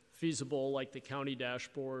extent feasible, like the county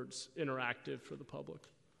dashboards, interactive for the public?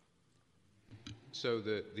 So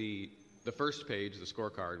the first page, the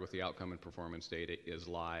scorecard with the outcome and performance data, is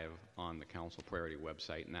live on the Council Priority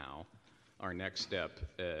website now. Our next step,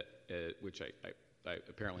 which I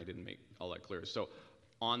apparently didn't make all that clear. So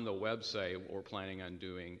on the website, what we're planning on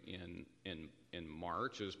doing in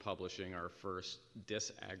March is publishing our first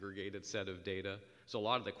disaggregated set of data. So a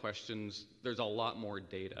lot of the questions, there's a lot more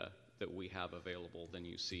data that we have available than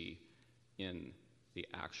you see in the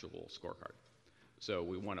actual scorecard. So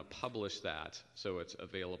we want to publish that so it's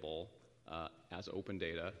available as open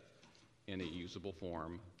data in a usable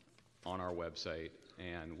form on our website,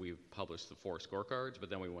 and we've published the 4 scorecards, but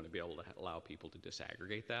then we want to be able to allow people to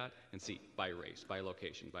disaggregate that and see by race, by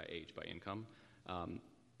location, by age, by income.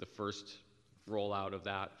 The first rollout of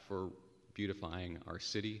that for beautifying our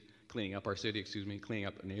city, cleaning up our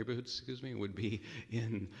neighborhoods, would be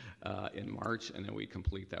in March, and then we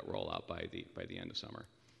complete that rollout by the end of summer.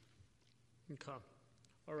 Okay.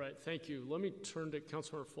 All right, thank you. Let me turn to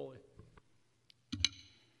Councilmember Foley.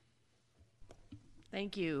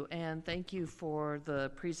 Thank you, and thank you for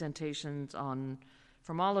the presentations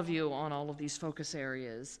from all of you on all of these focus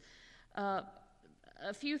areas. A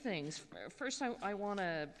few things. First, I want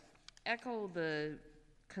to echo the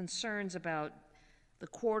concerns about the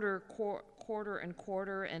quarter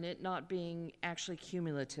and it not being actually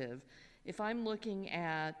cumulative. If I'm looking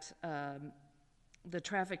at the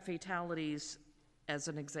traffic fatalities as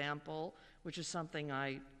an example, which is something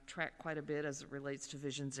I track quite a bit as it relates to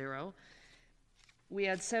Vision Zero, we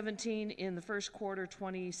had 17 in the first quarter,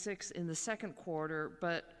 26 in the second quarter,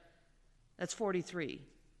 but that's 43.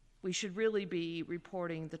 We should really be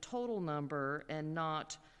reporting the total number and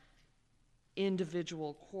not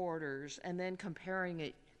individual quarters, and then comparing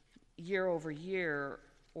it year over year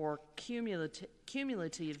or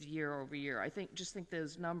cumulative year over year. I think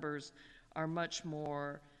those numbers are much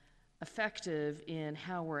more effective in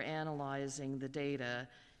how we're analyzing the data,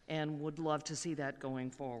 and would love to see that going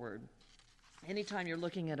forward. Anytime you're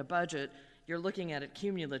looking at a budget, you're looking at it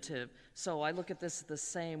cumulative. So I look at this the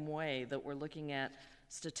same way, that we're looking at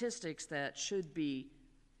statistics that should be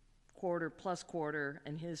quarter plus quarter,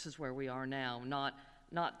 and this is where we are now,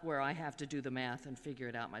 not where I have to do the math and figure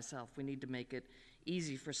it out myself. We need to make it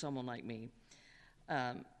easy for someone like me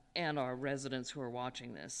and our residents who are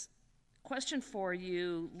watching this. Question for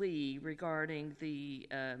you, Lee, regarding the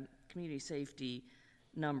community safety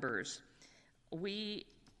numbers.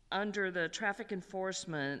 Under the traffic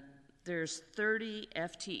enforcement, there's 30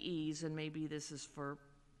 FTEs, and maybe this is for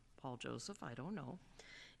Paul Joseph, I don't know.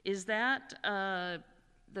 Is that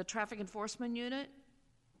the traffic enforcement unit?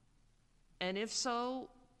 And if so,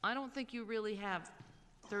 I don't think you really have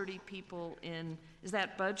 30 people in. Is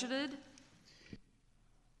that budgeted?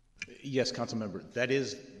 Yes, Councilmember, that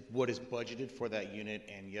is what is budgeted for that unit,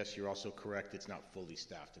 and yes, you're also correct, it's not fully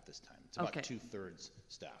staffed at this time. It's about Okay. 2/3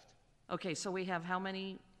 staffed. Okay, so we have how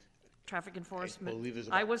many traffic enforcement? I believe there's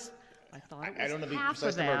I about- thought it I don't know was the half of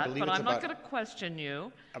precise number. I that, believe but it's I'm not about- going to question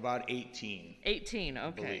you. About 18. 18, I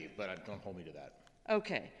okay. believe, but don't hold me to that.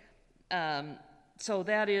 Okay. So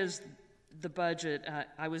that is the budget.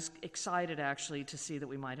 I was excited, actually, to see that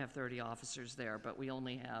we might have 30 officers there, but we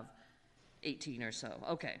only have 18 or so.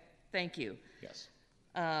 Okay, thank you. Yes.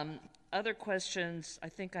 Other questions? I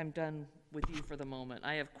think I'm done with you for the moment.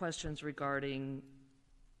 I have questions regarding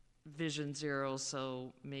Vision Zero,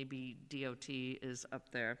 so maybe DOT is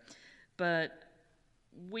up there. But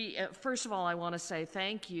first of all, I want to say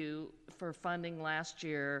thank you for funding last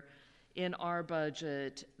year in our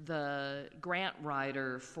budget the grant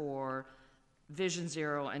writer for Vision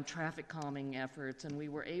Zero and traffic calming efforts, and we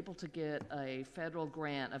were able to get a federal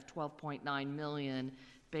grant of $12.9 million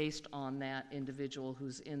based on that individual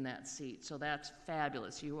who's in that seat. So that's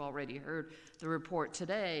fabulous. You already heard the report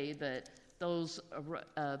today that those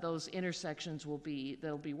intersections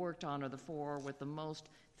they'll be worked on are the 4 with the most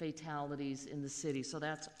fatalities in the city. So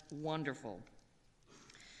that's wonderful.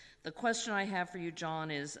 The question I have for you, John,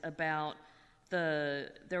 is about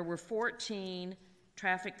there were 14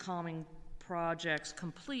 traffic calming projects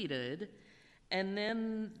completed, and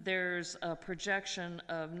then there's a projection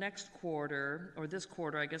of next quarter, or this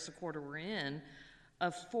quarter, I guess the quarter we're in,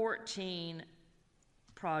 of 14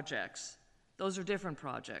 projects. Those are different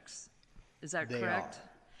projects. Is that They correct?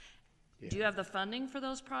 are. Do you have the funding for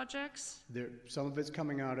those projects? Some of it's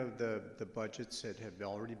coming out of the budgets that have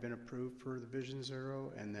already been approved for the Vision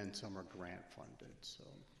Zero, and then some are grant funded, so.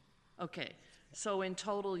 Okay, so in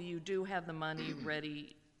total, you do have the money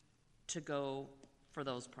ready to go for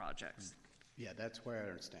those projects? Yeah, that's where I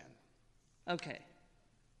understand. Okay,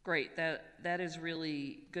 great. That is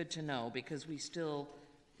really good to know, because we still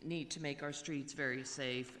need to make our streets very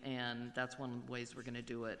safe, and that's one of the ways we're going to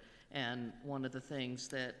do it. And one of the things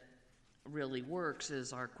that really works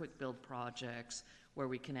is our quick build projects, where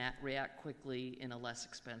we can react quickly in a less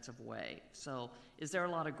expensive way. So is there a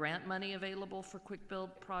lot of grant money available for quick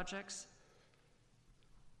build projects?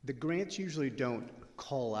 The grants usually don't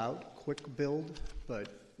call out quick build, but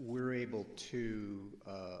we're able to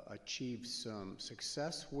achieve some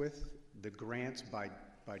success with the grants by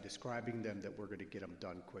describing them that we're going to get them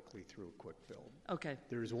done quickly through a quick build. Okay.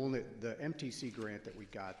 There's only the MTC grant that we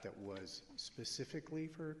got that was specifically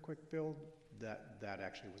for a quick build. That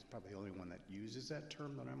actually was probably the only one that uses that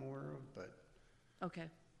term that I'm aware of, but. Okay.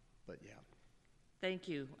 But yeah. Thank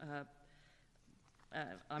you.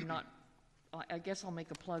 I guess I'll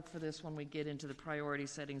make a plug for this when we get into the priority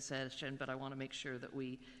setting session, but I want to make sure that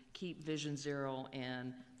we keep Vision Zero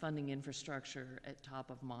and funding infrastructure at top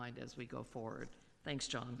of mind as we go forward. Thanks,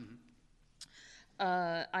 John.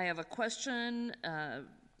 I have a question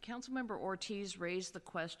Councilmember Ortiz raised the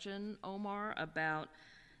question, Omar, about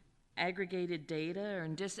aggregated data,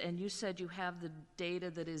 and you said you have the data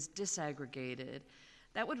that is disaggregated.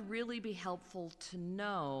 That would really be helpful to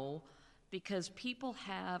know, because people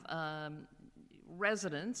have,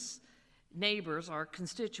 residents, neighbors, our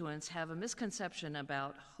constituents have a misconception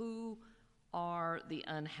about who are the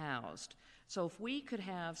unhoused. So if we could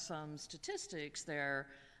have some statistics, they're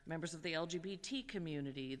members of the LGBT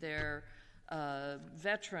community, they're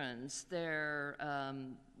veterans, they're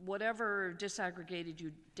whatever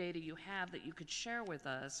disaggregated data you have that you could share with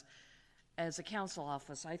us as a council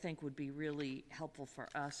office, I think would be really helpful for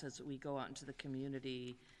us as we go out into the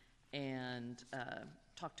community and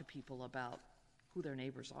talk to people about who their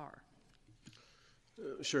neighbors are.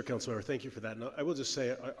 Sure, Councilmember, thank you for that. And I will just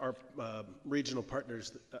say our regional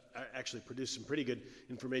partners actually produced some pretty good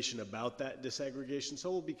information about that disaggregation. So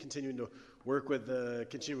we'll be continuing to work with the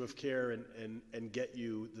continuum of care and get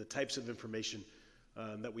you the types of information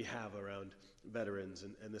that we have around veterans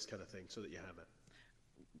and this kind of thing, so that you have it.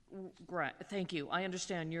 Great, thank you. I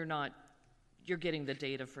understand you're getting the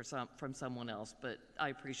data from someone else, but I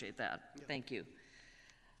appreciate that. Yeah. Thank you.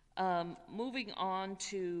 Moving on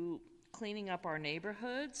to cleaning up our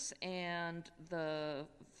neighborhoods and the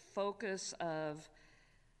focus of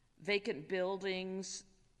vacant buildings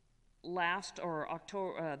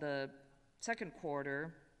the second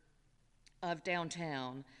quarter of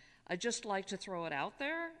downtown. I'd just like to throw it out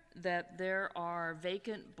there that there are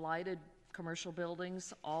vacant, blighted commercial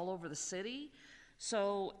buildings all over the city.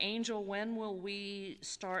 So, Angel, when will we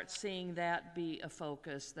start seeing that be a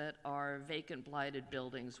focus, that our vacant, blighted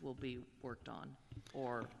buildings will be worked on,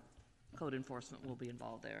 or code enforcement will be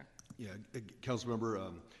involved there? Yeah,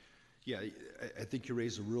 Councilmember, I think you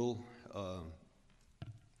raised a real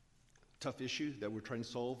tough issue that we're trying to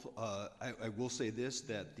solve. I will say this,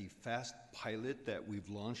 that the FAST pilot that we've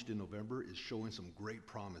launched in November is showing some great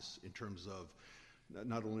promise in terms of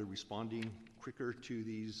not only responding quicker to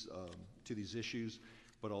these issues,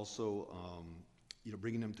 but also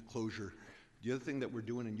bringing them to closure. The other thing that we're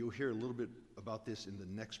doing, and you'll hear a little bit about this in the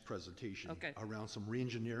next presentation, okay, around some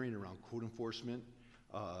reengineering around code enforcement,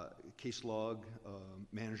 case log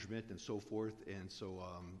management, and so forth. And so,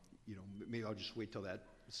 maybe I'll just wait till that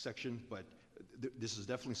section. But this is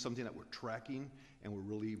definitely something that we're tracking, and we're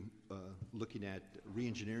really looking at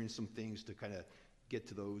reengineering some things to kind of get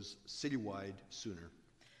to those citywide sooner.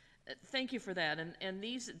 Thank you for that. And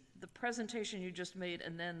the presentation you just made,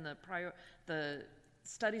 and then the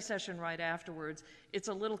study session right afterwards, it's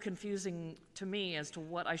a little confusing to me as to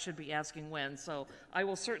what I should be asking when. So I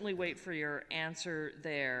will certainly wait for your answer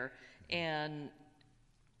there. And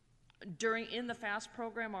in the FAST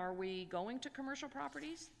program, are we going to commercial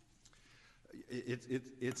properties?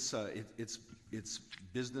 It's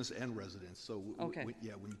business and residence. So okay, when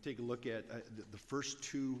you take a look at the first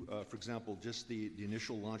two, for example, just the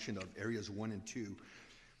initial launching of areas 1 and 2,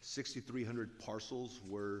 6,300 parcels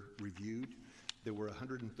were reviewed. There were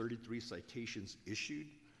 133 citations issued,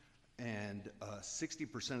 and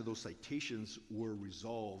 60% of those citations were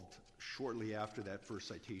resolved shortly after that first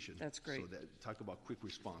citation. That's great. So talk about quick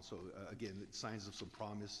response. So again, signs of some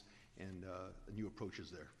promise and new approaches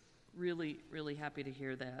there. Really, really happy to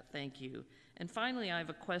hear that. Thank you. And finally, I have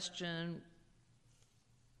a question,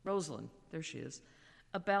 Rosalind, there she is,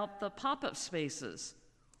 about the pop-up spaces.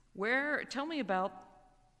 Can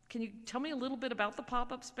you tell me a little bit about the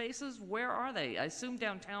pop-up spaces? Where are they? I assume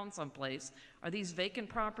downtown someplace. Are these vacant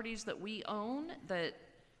properties that we own,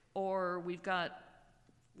 or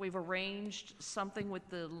we've arranged something with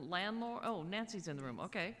the landlord? Oh, Nancy's in the room,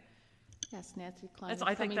 okay. Yes, Nancy Klein is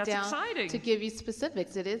I think coming that's down exciting. to give you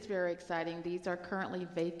specifics. It is very exciting. These are currently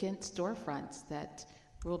vacant storefronts that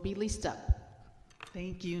will be leased up.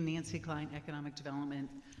 Thank you, Nancy Klein, Economic Development.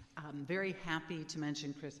 I'm very happy to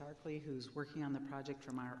mention Chris Arkley, who's working on the project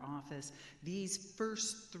from our office. These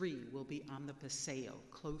first 3 will be on the Paseo,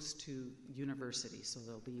 close to University. So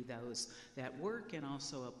there'll be those that work, and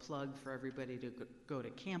also a plug for everybody to go to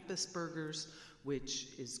Campus Burgers, which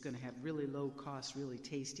is going to have really low cost, really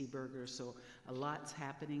tasty burgers. So a lot's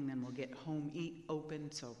happening. Then we'll get Home Eat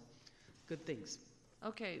open. So good things.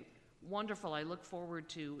 Okay, wonderful. I look forward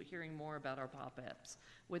to hearing more about our pop-ups.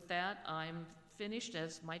 With that, I'm finished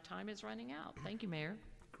as my time is running out. Thank you, Mayor.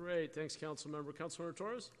 Great. Thanks, Councilmember. Councilmember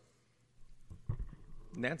Torres?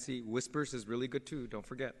 Nancy, Whispers is really good too. Don't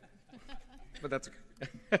forget. But that's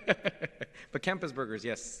okay. But Campus Burgers,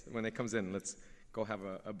 yes. When it comes in, let's go have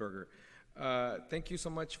a burger. Thank you so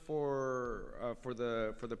much for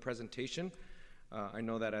the presentation. I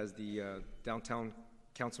know that as the downtown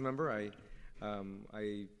council member,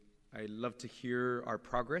 I love to hear our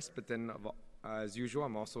progress, but then as usual,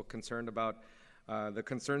 I'm also concerned about the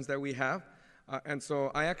concerns that we have. And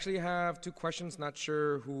so I actually have two questions, not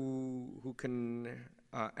sure who can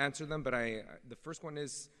answer them, but the first one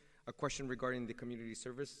is a question regarding the community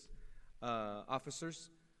service officers.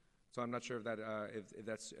 So I'm not sure if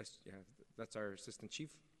that's our assistant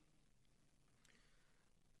chief.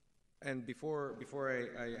 And before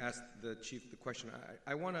I ask the chief the question,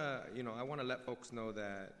 I want to let folks know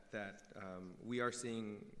that we are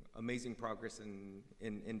seeing amazing progress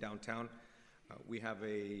in downtown. We have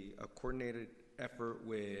a coordinated effort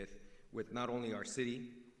with not only our city,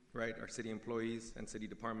 right, our city employees and city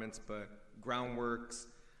departments, but Groundworks,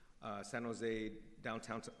 San Jose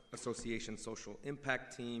Downtown Association Social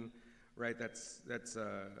Impact Team, right? That's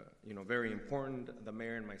very important. The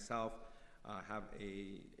mayor and myself have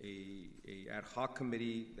a ad hoc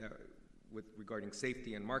committee regarding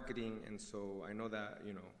safety and marketing, and so I know that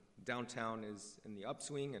downtown is in the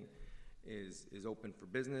upswing and is open for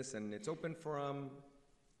business, and it's open from,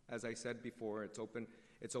 as I said before, it's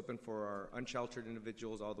open for our unsheltered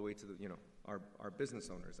individuals all the way to the our business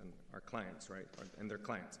owners and our clients, right, and their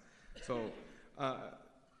clients. So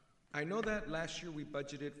I know that last year we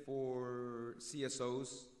budgeted for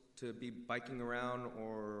CSOs to be biking around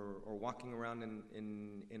or walking around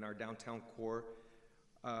in our downtown core.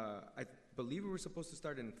 I believe we were supposed to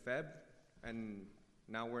start in Feb, and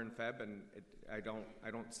now we're in Feb, and I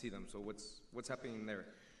don't see them. So what's happening there,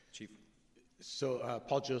 Chief? So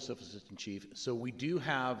Paul Joseph, Assistant Chief. So we do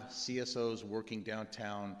have CSOs working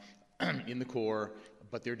downtown in the core,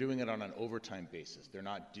 but they're doing it on an overtime basis.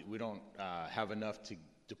 We don't have enough to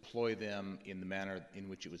deploy them in the manner in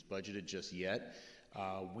which it was budgeted just yet.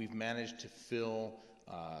 We've managed to fill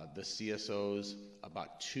the CSOs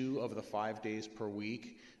about 2 of the 5 days per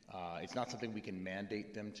week. It's not something we can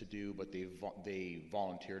mandate them to do, but they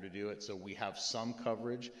volunteer to do it. So we have some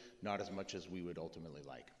coverage, not as much as we would ultimately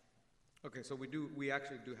like. Okay, so we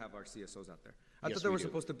actually do have our CSOs out there. I Yes, thought they we were do.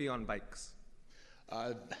 supposed to be on bikes.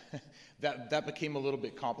 That became a little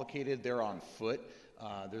bit complicated. They're on foot.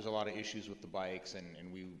 There's a lot of issues with the bikes,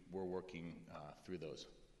 and we're working through those.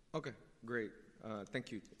 Okay, great.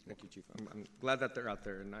 Thank you, Chief. I'm glad that they're out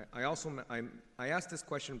there. And I asked this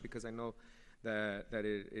question because I know that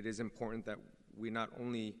it is important that we not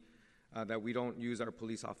only that we don't use our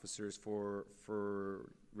police officers for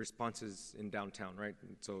responses in downtown, right?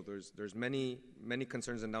 And so there's many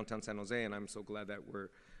concerns in downtown San Jose, and I'm so glad that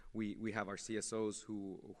we have our CSOs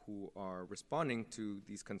who are responding to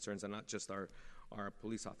these concerns, and not just our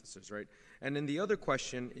police officers, right? And then the other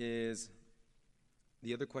question is,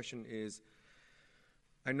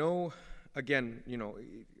 I know, again,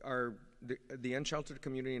 the unsheltered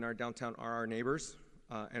community in our downtown are our neighbors,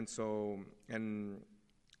 and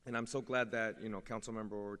I'm so glad that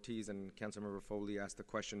Councilmember Ortiz and Councilmember Foley asked the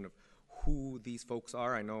question of who these folks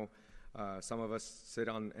are. I know some of us sit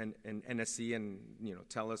on NSC and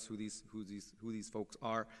tell us who these folks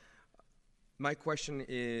are. My question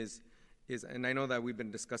is, and I know that we've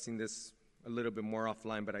been discussing this a little bit more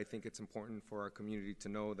offline, but I think it's important for our community to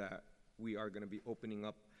know that we are going to be opening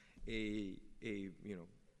up a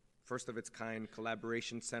first of its kind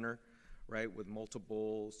collaboration center, right, with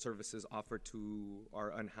multiple services offered to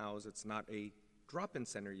our unhoused. It's not a drop-in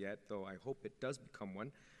center yet, though I hope it does become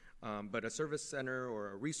one, but a service center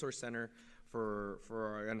or a resource center for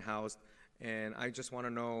our unhoused. And I just want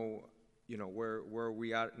to know, where are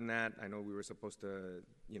we at in that? I know we were supposed to,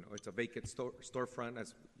 it's a vacant storefront,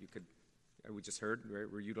 as we just heard, right?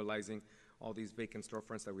 We're utilizing all these vacant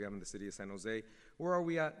storefronts that we have in the city of San Jose. Where are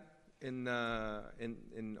we at in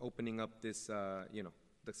opening up this,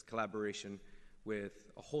 this collaboration with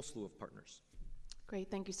a whole slew of partners? Great,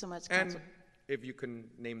 thank you so much, And Council. if you can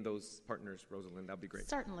name those partners, Rosalind, that'd be great.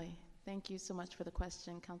 Certainly. Thank you so much for the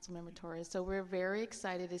question, Councilmember Torres. So we're very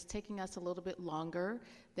excited. It's taking us a little bit longer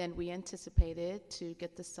than we anticipated to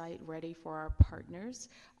get the site ready for our partners,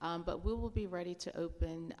 but we will be ready to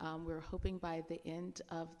open, we're hoping by the end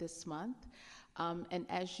of this month. And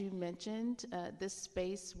as you mentioned, this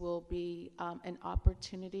space will be an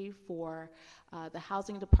opportunity for the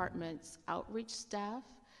housing department's outreach staff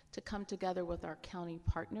to come together with our county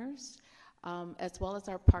partners, as well as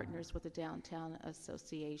our partners with the Downtown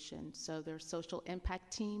Association. So their social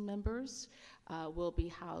impact team members will be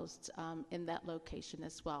housed in that location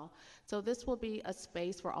as well. So this will be a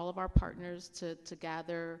space for all of our partners to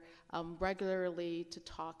gather regularly to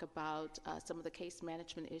talk about some of the case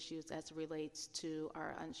management issues as it relates to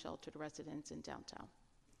our unsheltered residents in downtown.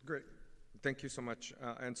 Great. Thank you so much.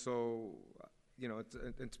 And so,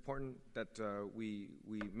 it's important that we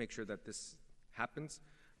make sure that this happens,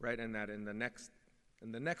 right? And that in the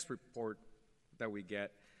next report that we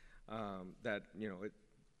get, that, you know,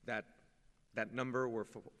 that number where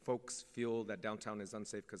folks feel that downtown is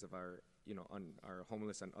unsafe because of our, you know, on our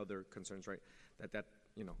homeless and other concerns, right? That,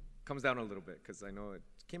 you know, comes down a little bit, because I know it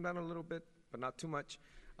came down a little bit, but not too much.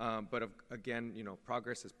 But again, you know,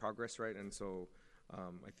 progress is progress, right? And so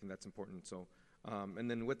I think that's important. So, and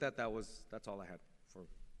then with that, that's all I had for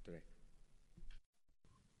today.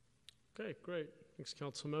 Okay, great. Thanks,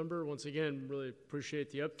 Council Member. Once again, really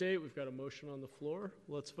appreciate the update. We've got a motion on the floor.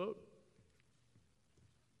 Let's vote.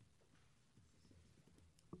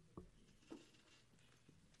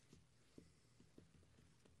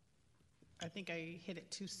 I think I hit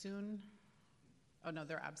it too soon. Oh, no,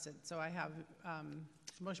 they're absent. So I have,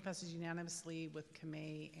 motion passes unanimously with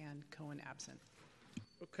Kamei and Cohen absent.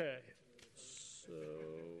 Okay, so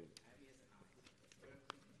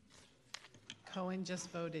Cohen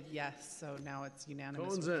just voted yes, so now it's unanimous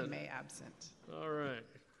Cohen's with in. Kamei absent. All right,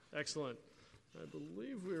 excellent. I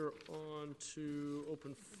believe we're on to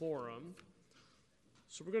open forum.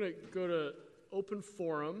 So we're going to go to open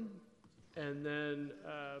forum, and then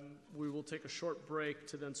we will take a short break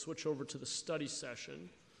to then switch over to the study session.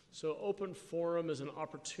 So open forum is an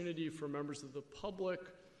opportunity for members of the public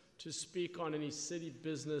to speak on any city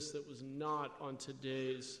business that was not on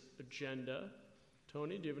today's agenda.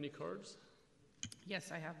 Tony, do you have any cards?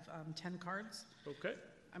 Yes, I have 10 cards. Okay.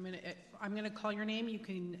 I'm gonna call your name. You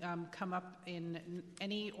can come up in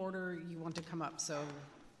any order you want to come up, so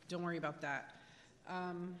don't worry about that.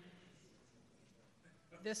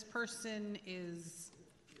 This person is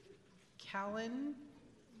Calendar,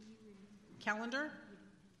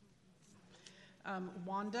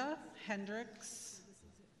 Wanda Hendricks,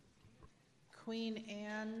 Queen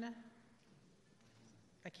Anne,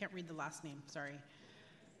 I can't read the last name, sorry.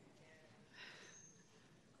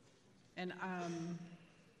 And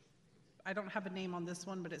I don't have a name on this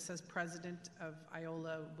one, but it says President of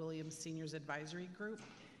Iola Williams Seniors Advisory Group.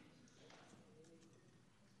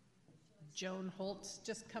 Joan Holtz,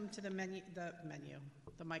 just come to the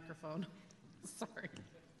microphone. Sorry.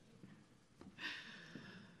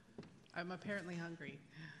 I'm apparently hungry.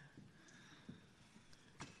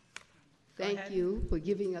 Thank you for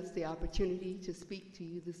giving us the opportunity to speak to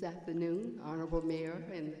you this afternoon, Honorable Mayor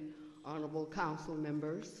and Honorable Council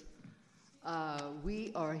members.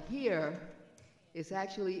 We are here. It's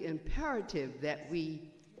actually imperative that we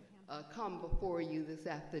come before you this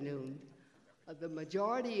afternoon. The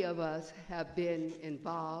majority of us have been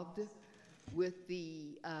involved with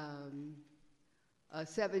the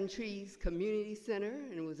Seven Trees Community Center,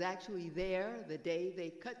 and was actually there the day they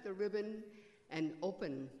cut the ribbon and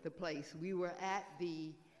opened the place. We were at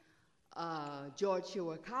the George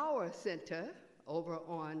Shiwakawa Center over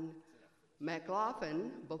on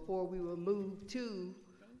McLaughlin before we were moved to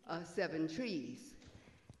Seven Trees.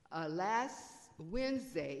 Last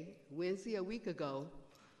Wednesday a week ago,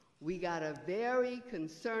 we got a very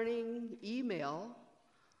concerning email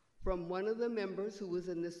from one of the members who was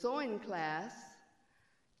in the sewing class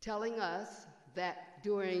telling us that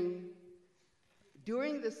during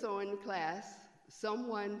the sewing class,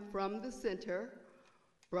 someone from the center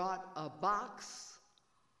brought a box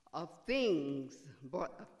of things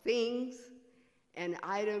and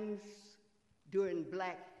items during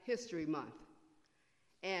Black History Month.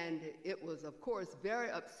 And it was, of course, very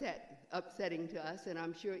upsetting to us, and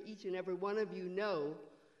I'm sure each and every one of you know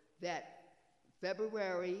that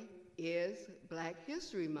February is Black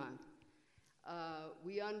History Month.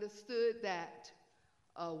 We understood that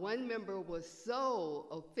one member was so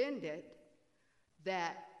offended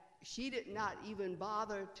that she did not even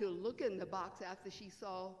bother to look in the box after she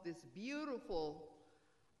saw this beautiful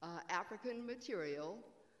African material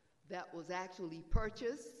that was actually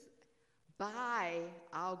purchased by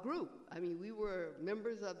our group. I mean, we were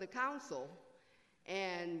members of the council,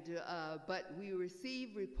 and but we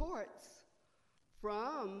received reports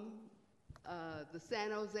from the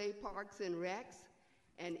San Jose Parks and Recs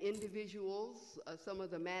and individuals, some of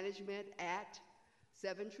the management at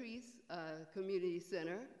Seven Trees Community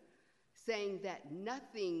Center, saying that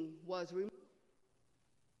nothing was removed.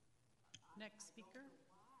 Next speaker.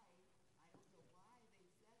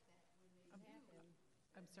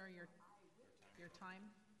 I'm sorry, your time?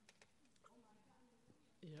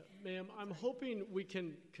 Yeah, ma'am, I'm hoping we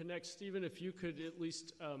can connect. Stephen, if you could at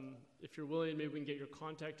least, if you're willing, maybe we can get your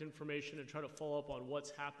contact information and try to follow up on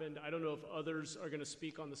what's happened. I don't know if others are going to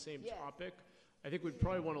speak on the same topic. I think we'd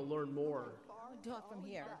probably want to learn more. Talk from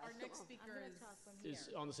here. Our next speaker Is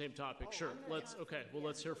on the same topic. Sure.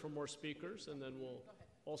 Let's hear from more speakers, and then we'll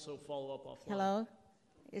also follow up offline. Hello,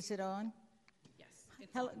 is it on? Yes.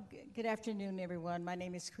 Hello. Good afternoon, everyone. My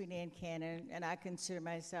name is Queen Anne Cannon, and I consider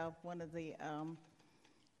myself one of the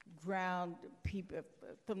ground people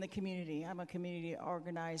from the community. I'm a community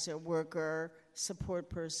organizer, worker, support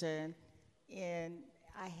person, and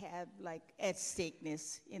I have like at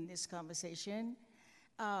stakeness in this conversation.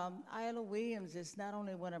 Iola Williams is not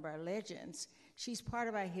only one of our legends, she's part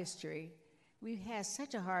of our history. We've had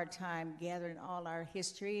such a hard time gathering all our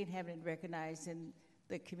history and having it recognized in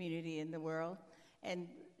the community and the world. And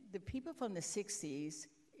the people from the 60s,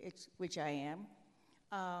 which I am,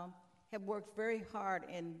 have worked very hard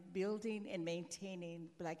in building and maintaining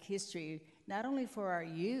Black history, not only for our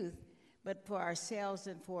youth, but for ourselves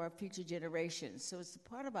and for our future generations. So it's a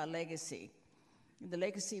part of our legacy, the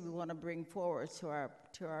legacy we want to bring forward to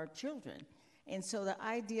our children. And so the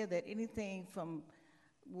idea that anything from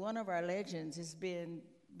one of our legends is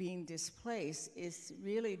being displaced is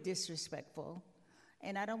really disrespectful.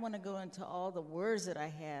 And I don't want to go into all the words that I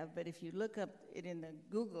have, but if you look up it in the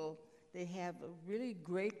Google, they have a really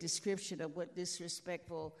great description of what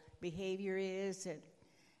disrespectful behavior is and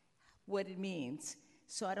what it means.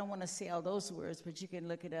 So I don't want to say all those words, but you can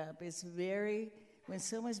look it up. It's when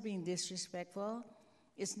someone's being disrespectful,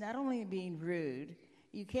 it's not only being rude,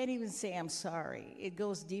 you can't even say I'm sorry. It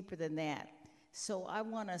goes deeper than that. So I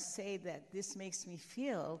want to say that this makes me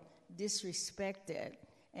feel disrespected,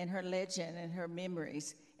 and her legend and her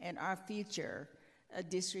memories and our future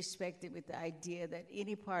disrespected with the idea that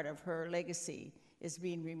any part of her legacy is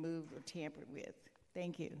being removed or tampered with.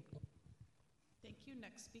 Thank you. Thank you.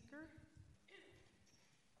 Next speaker.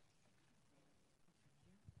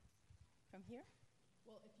 From here?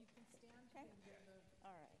 Well, if you can stand, okay.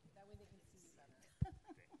 All right. That way they can see you better.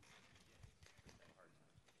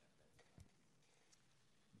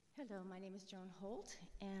 Hello, my name is Joan Holt,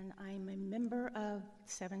 and I'm a member of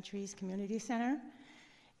Seven Trees Community Center.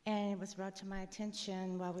 And it was brought to my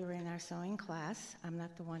attention while we were in our sewing class. I'm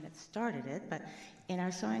not the one that started it, but in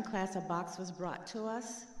our sewing class, a box was brought to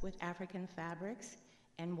us with African fabrics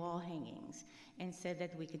and wall hangings, and said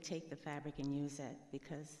that we could take the fabric and use it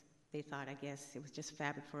because they thought, I guess, it was just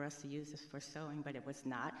fabric for us to use this for sewing, but it was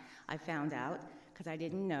not. I found out because I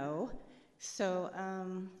didn't know. So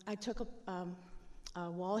I took a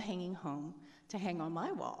wall hanging home to hang on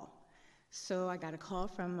my wall. So I got a call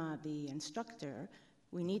from the instructor.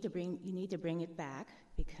 You need to bring it back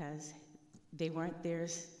because they weren't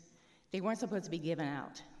supposed to be given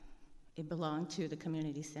out. It belonged to the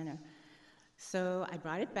community center. So I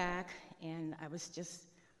brought it back, and I was just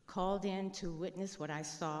called in to witness what I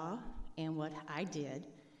saw and what I did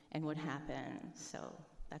and what happened. So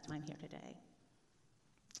that's why I'm here today.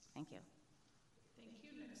 Thank you. Thank you.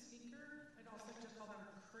 Next speaker. I'd also like to call them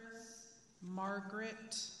Chris,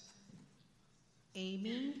 Margaret,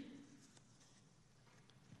 Amy.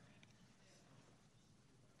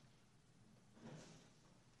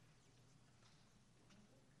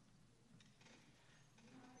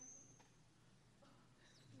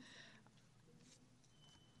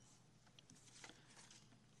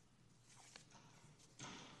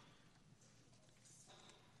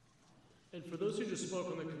 And for those who just spoke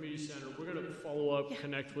on the community center, we're going to follow up,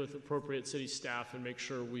 connect with appropriate city staff, and make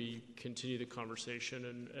sure we continue the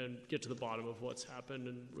conversation and get to the bottom of what's happened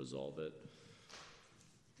and resolve it.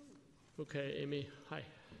 Okay, Amy, hi.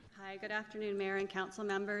 Hi, good afternoon, Mayor and Council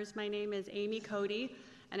members. My name is Amy Cody,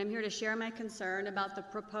 and I'm here to share my concern about the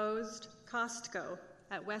proposed Costco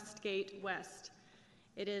at Westgate West.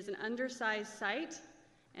 It is an undersized site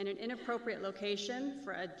and an inappropriate location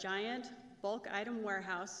for a giant bulk item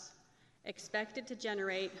warehouse expected to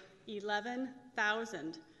generate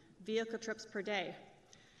 11,000 vehicle trips per day.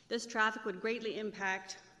 This traffic would greatly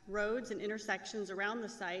impact roads and intersections around the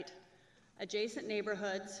site, adjacent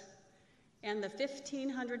neighborhoods, and the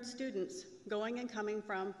 1,500 students going and coming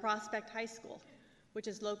from Prospect High School, which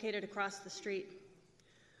is located across the street.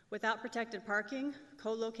 Without protected parking,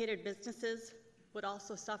 co-located businesses would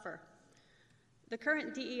also suffer. The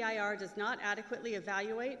current DEIR does not adequately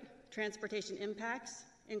evaluate transportation impacts,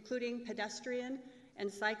 including pedestrian and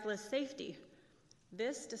cyclist safety.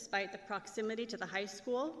 This despite the proximity to the high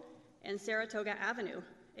school and Saratoga Avenue,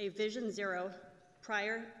 a Vision Zero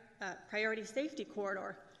priority safety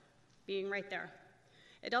corridor being right there.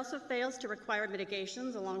 It also fails to require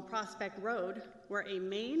mitigations along Prospect Road, where a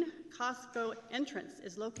main Costco entrance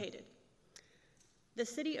is located. The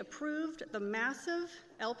city approved the massive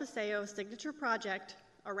El Paseo signature project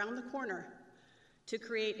around the corner to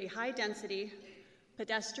create a high-density,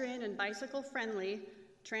 pedestrian and bicycle-friendly,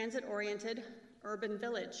 transit-oriented urban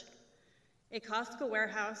village. A Costco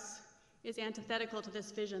warehouse is antithetical to this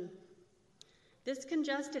vision. This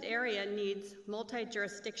congested area needs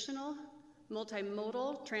multi-jurisdictional,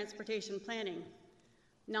 multimodal transportation planning,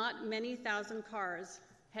 not many thousand cars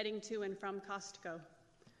heading to and from Costco.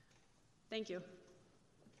 Thank you.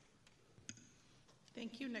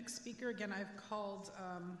 Thank you. Next speaker. Again, I've called,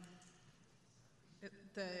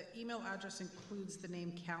 the email address includes the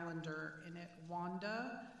name calendar in it.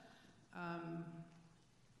 Wanda,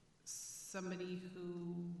 somebody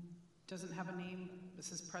who doesn't have a name.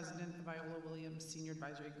 This is president of Iola Williams Senior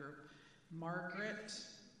Advisory Group. Margaret,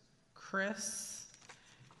 Chris,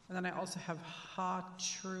 and then I also have Ha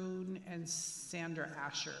Troon and Sandra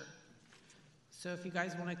Asher. So if you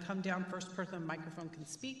guys want to come down, first person on the microphone can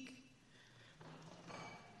speak.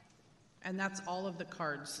 And that's all of the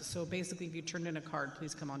cards. So basically, if you turned in a card,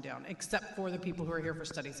 please come on down, except for the people who are here for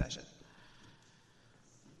study session.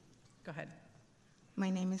 Go ahead. My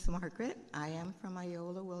name is Margaret. I am from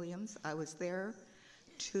Iola Williams. I was there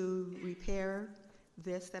to repair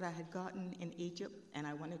this that I had gotten in Egypt, and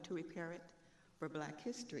I wanted to repair it for Black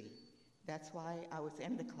History. That's why I was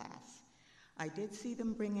in the class. I did see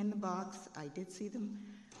them bring in the box. I did see them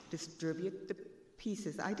distribute the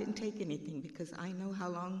pieces. I didn't take anything because I know how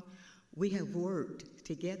long we have worked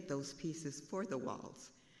to get those pieces for the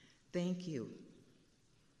walls. Thank you.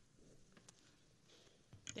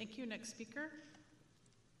 Thank you. Next speaker.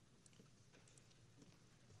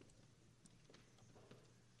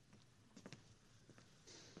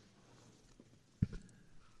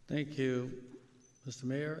 Thank you, Mr.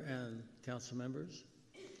 Mayor and council members.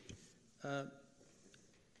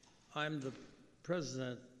 I'm the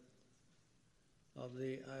president of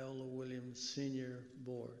the Iola Williams Senior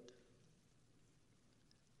Board.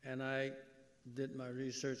 And I did my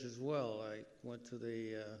research as well. I went to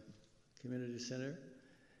the community center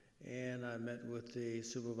and I met with the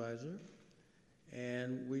supervisor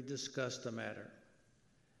and we discussed the matter.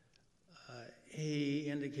 He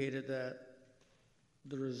indicated that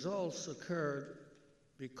the results occurred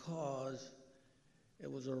because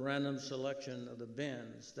it was a random selection of the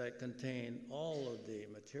bins that contained all of the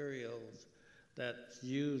materials that's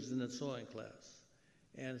used in the sewing class.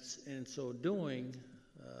 And in so doing,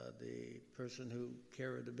 the person who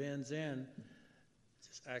carried the bins in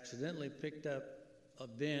just accidentally picked up a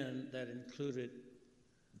bin that included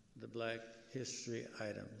the Black History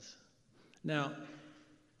items. Now,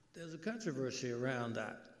 there's a controversy around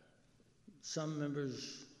that. Some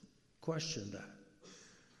members questioned that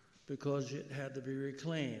because it had to be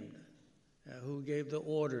reclaimed. Who gave the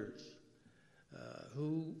orders?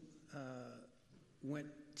 Who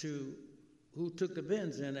took the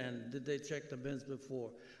bins in, and did they check the bins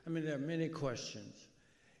before? I mean, there are many questions.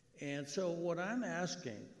 And so what I'm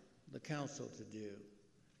asking the council to do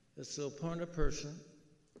is to appoint a person,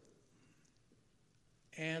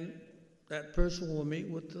 and that person will meet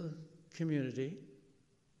with the community,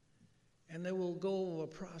 and they will go over a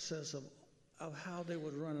process of how they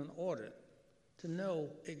would run an audit to know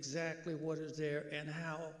exactly what is there and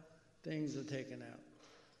how things are taken out,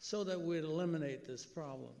 so that we'd eliminate this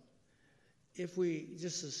problem. If we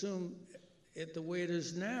just assume it the way it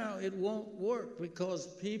is now, it won't work because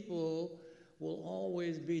people will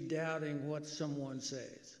always be doubting what someone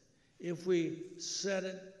says. If we set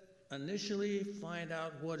it initially, find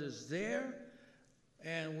out what is there,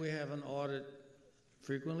 and we have an audit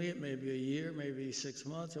frequently, it may be a year, maybe 6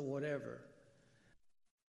 months, or whatever.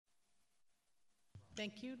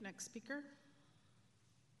 Thank you. Next speaker.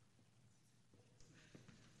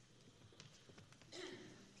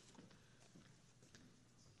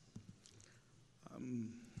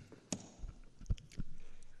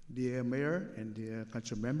 Dear Mayor and dear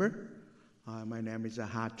council member, my name is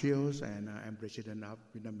Ha Trios, and I'm president of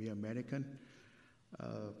Vietnamese American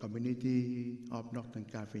Community of Northern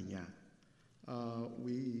California.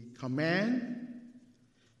 We commend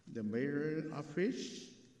the mayor office,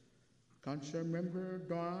 council member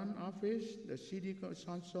Dawn office, the city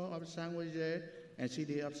council of San Jose, and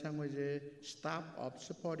city of San Jose staff of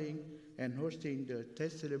supporting and hosting the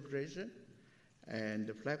test celebration and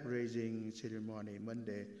the flag raising ceremony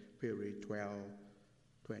Monday, February 12,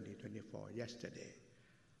 2024, yesterday.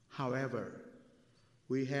 However,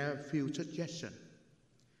 we have few suggestions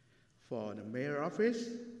for the mayor office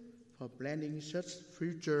for planning such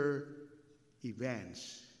future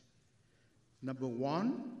events. Number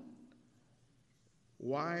one,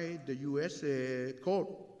 why the USA code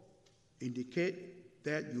indicate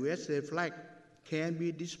that USA flag can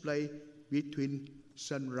be displayed between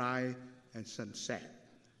sunrise and sunset.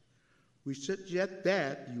 We suggest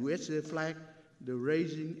that USA flag the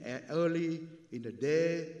raising as early in the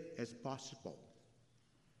day as possible.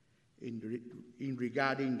 In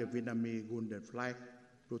regarding the Vietnamese Golden Flag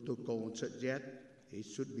protocol suggests it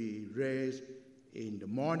should be raised in the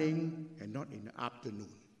morning and not in the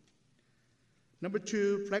afternoon. Number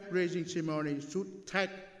two, flag raising ceremony should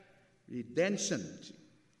take redemption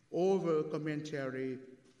over commentary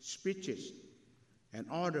speeches and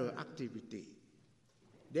other activity.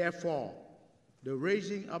 Therefore, the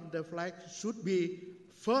raising of the flag should be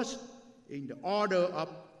first in the order of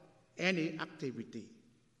any activity.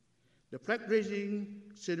 The flag raising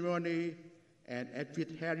ceremony and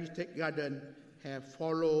Edgefield Heritage Garden have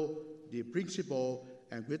followed the principle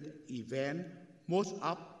and with event most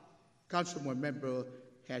of councilman members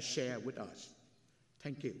has shared with us.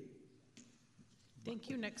 Thank you. Thank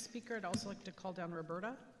you. Next speaker, I'd also like to call down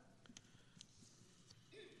Roberta.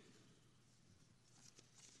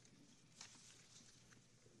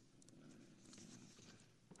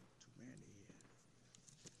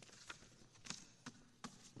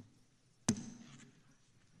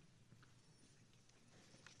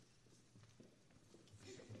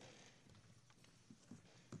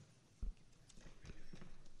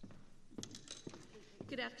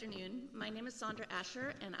 Good afternoon. My name is Sandra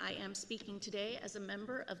Asher, and I am speaking today as a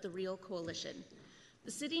member of the Real Coalition.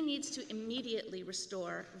 The city needs to immediately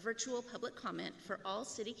restore virtual public comment for all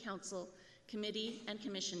city council, committee, and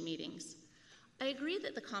commission meetings. I agree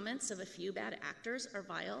that the comments of a few bad actors are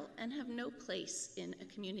vile and have no place in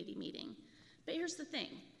a community meeting. But here's the thing.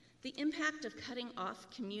 The impact of cutting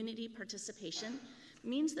off community participation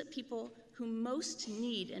means that people who most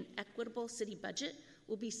need an equitable city budget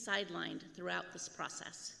will be sidelined throughout this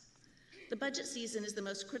process. The budget season is the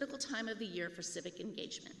most critical time of the year for civic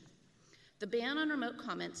engagement. The ban on remote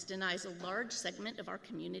comments denies a large segment of our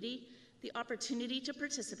community the opportunity to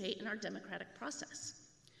participate in our democratic process.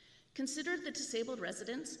 Consider the disabled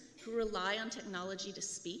residents who rely on technology to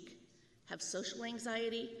speak, have social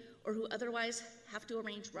anxiety, or who otherwise have to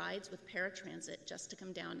arrange rides with paratransit just to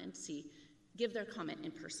come down and give their comment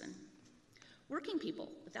in person. Working people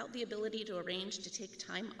without the ability to arrange to take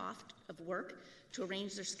time off of work to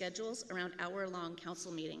arrange their schedules around hour-long council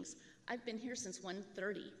meetings. I've been here since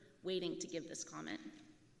 1:30 waiting to give this comment.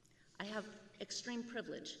 I have extreme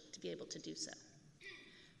privilege to be able to do so.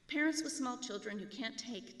 Parents with small children who can't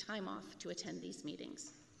take time off to attend these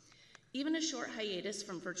meetings. Even a short hiatus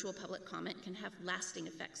from virtual public comment can have lasting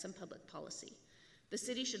effects on public policy. The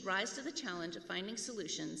city should rise to the challenge of finding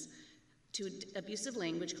solutions to abusive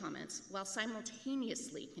language comments while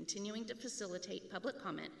simultaneously continuing to facilitate public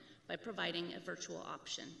comment by providing a virtual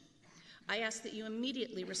option. I ask that you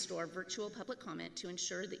immediately restore virtual public comment to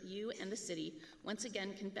ensure that you and the city once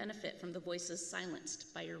again can benefit from the voices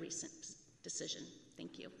silenced by your recent decision.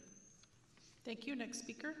 Thank you. Thank you. Next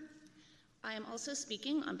speaker. I am also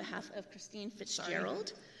speaking on behalf of Christine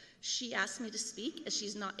Fitzgerald. She asked me to speak as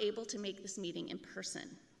she's not able to make this meeting in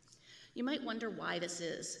person. You might wonder why this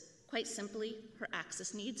is. Quite simply, her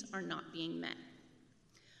access needs are not being met.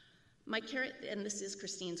 And this is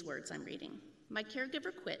Christine's words I'm reading. My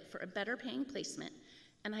caregiver quit for a better paying placement,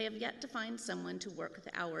 and I have yet to find someone to work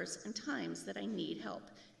the hours and times that I need help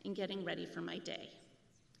in getting ready for my day.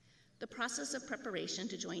 The process of preparation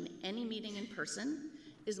to join any meeting in person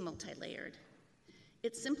is multi-layered.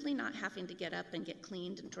 It's simply not having to get up and get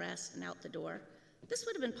cleaned and dressed and out the door. This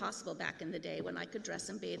would have been possible back in the day when I could dress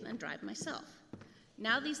and bathe and drive myself.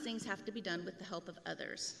 Now these things have to be done with the help of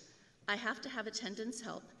others. I have to have attendance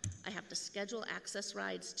help. I have to schedule access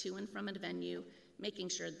rides to and from a venue, making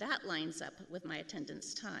sure that lines up with my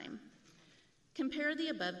attendance time. Compare the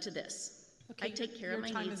above to this. Okay, I take care of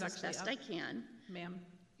my needs as best I can. Ma'am,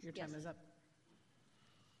 your time is up.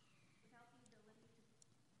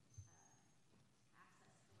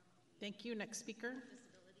 Thank you. Next speaker.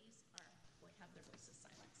 Have their voices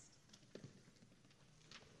silenced.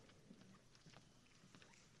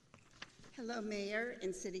 Hello, Mayor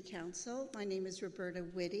and City Council. My name is Roberta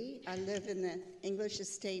Whitty. I live in the English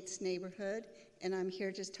Estates neighborhood, and I'm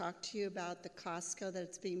here to talk to you about the Costco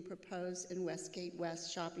that's being proposed in Westgate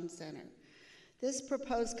West Shopping Center. This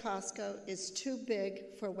proposed Costco is too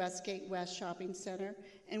big for Westgate West Shopping Center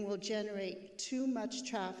and will generate too much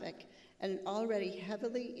traffic at an already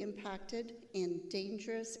heavily impacted and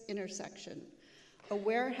dangerous intersection. A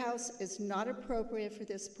warehouse is not appropriate for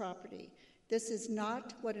this property. This is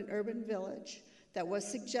not what an urban village that was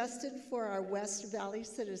suggested for our West Valley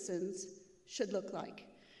citizens should look like.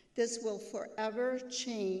 This will forever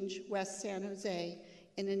change West San Jose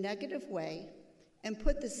in a negative way and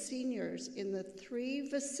put the seniors in the 3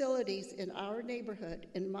 facilities in our neighborhood,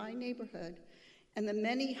 in my neighborhood, and the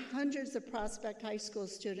many hundreds of Prospect High School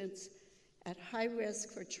students at high risk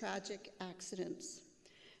for tragic accidents.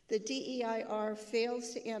 The DEIR fails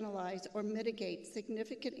to analyze or mitigate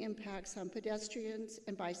significant impacts on pedestrians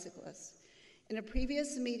and bicyclists. In a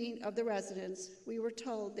previous meeting of the residents, we were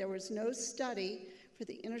told there was no study for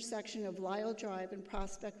the intersection of Lyle Drive and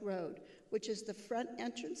Prospect Road, which is the front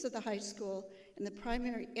entrance of the high school and the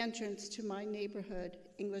primary entrance to my neighborhood,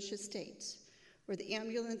 English Estates, where the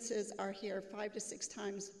ambulances are here 5 to 6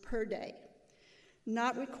 times per day.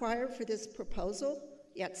 Not required for this proposal,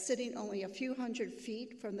 yet sitting only a few hundred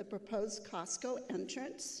feet from the proposed Costco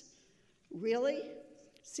entrance. Really?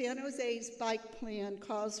 San Jose's bike plan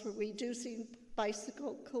calls for reducing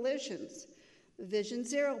bicycle collisions. The Vision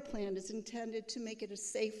Zero plan is intended to make it a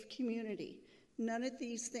safe community. None of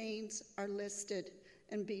these things are listed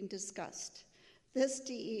and being discussed. This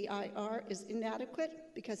DEIR is inadequate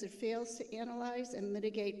because it fails to analyze and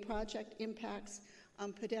mitigate project impacts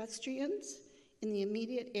on pedestrians in the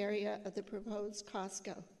immediate area of the proposed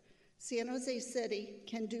Costco. San Jose City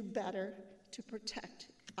can do better to protect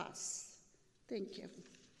us. Thank you.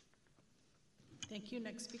 Thank you.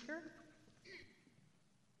 Next speaker.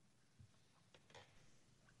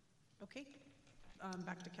 Okay,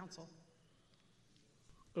 back to council.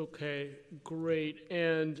 Okay, great.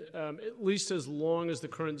 And at least as long as the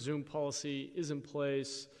current Zoom policy is in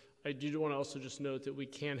place, I do want to also just note that we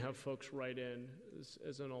can have folks write in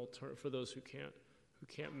as an alternative for those who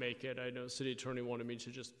can't make it. I know city attorney wanted me to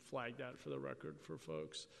just flag that for the record for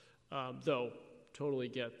folks, though totally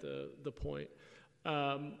get the point.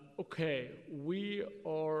 Okay, we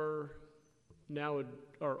are now,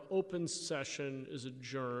 our open session is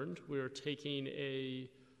adjourned. We are taking a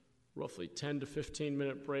roughly 10 to 15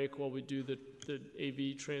 minute break while we do the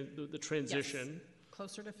AV the transition. Yes.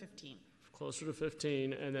 Closer to 15. Closer to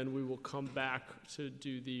 15, and then we will come back to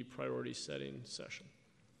do the priority setting session.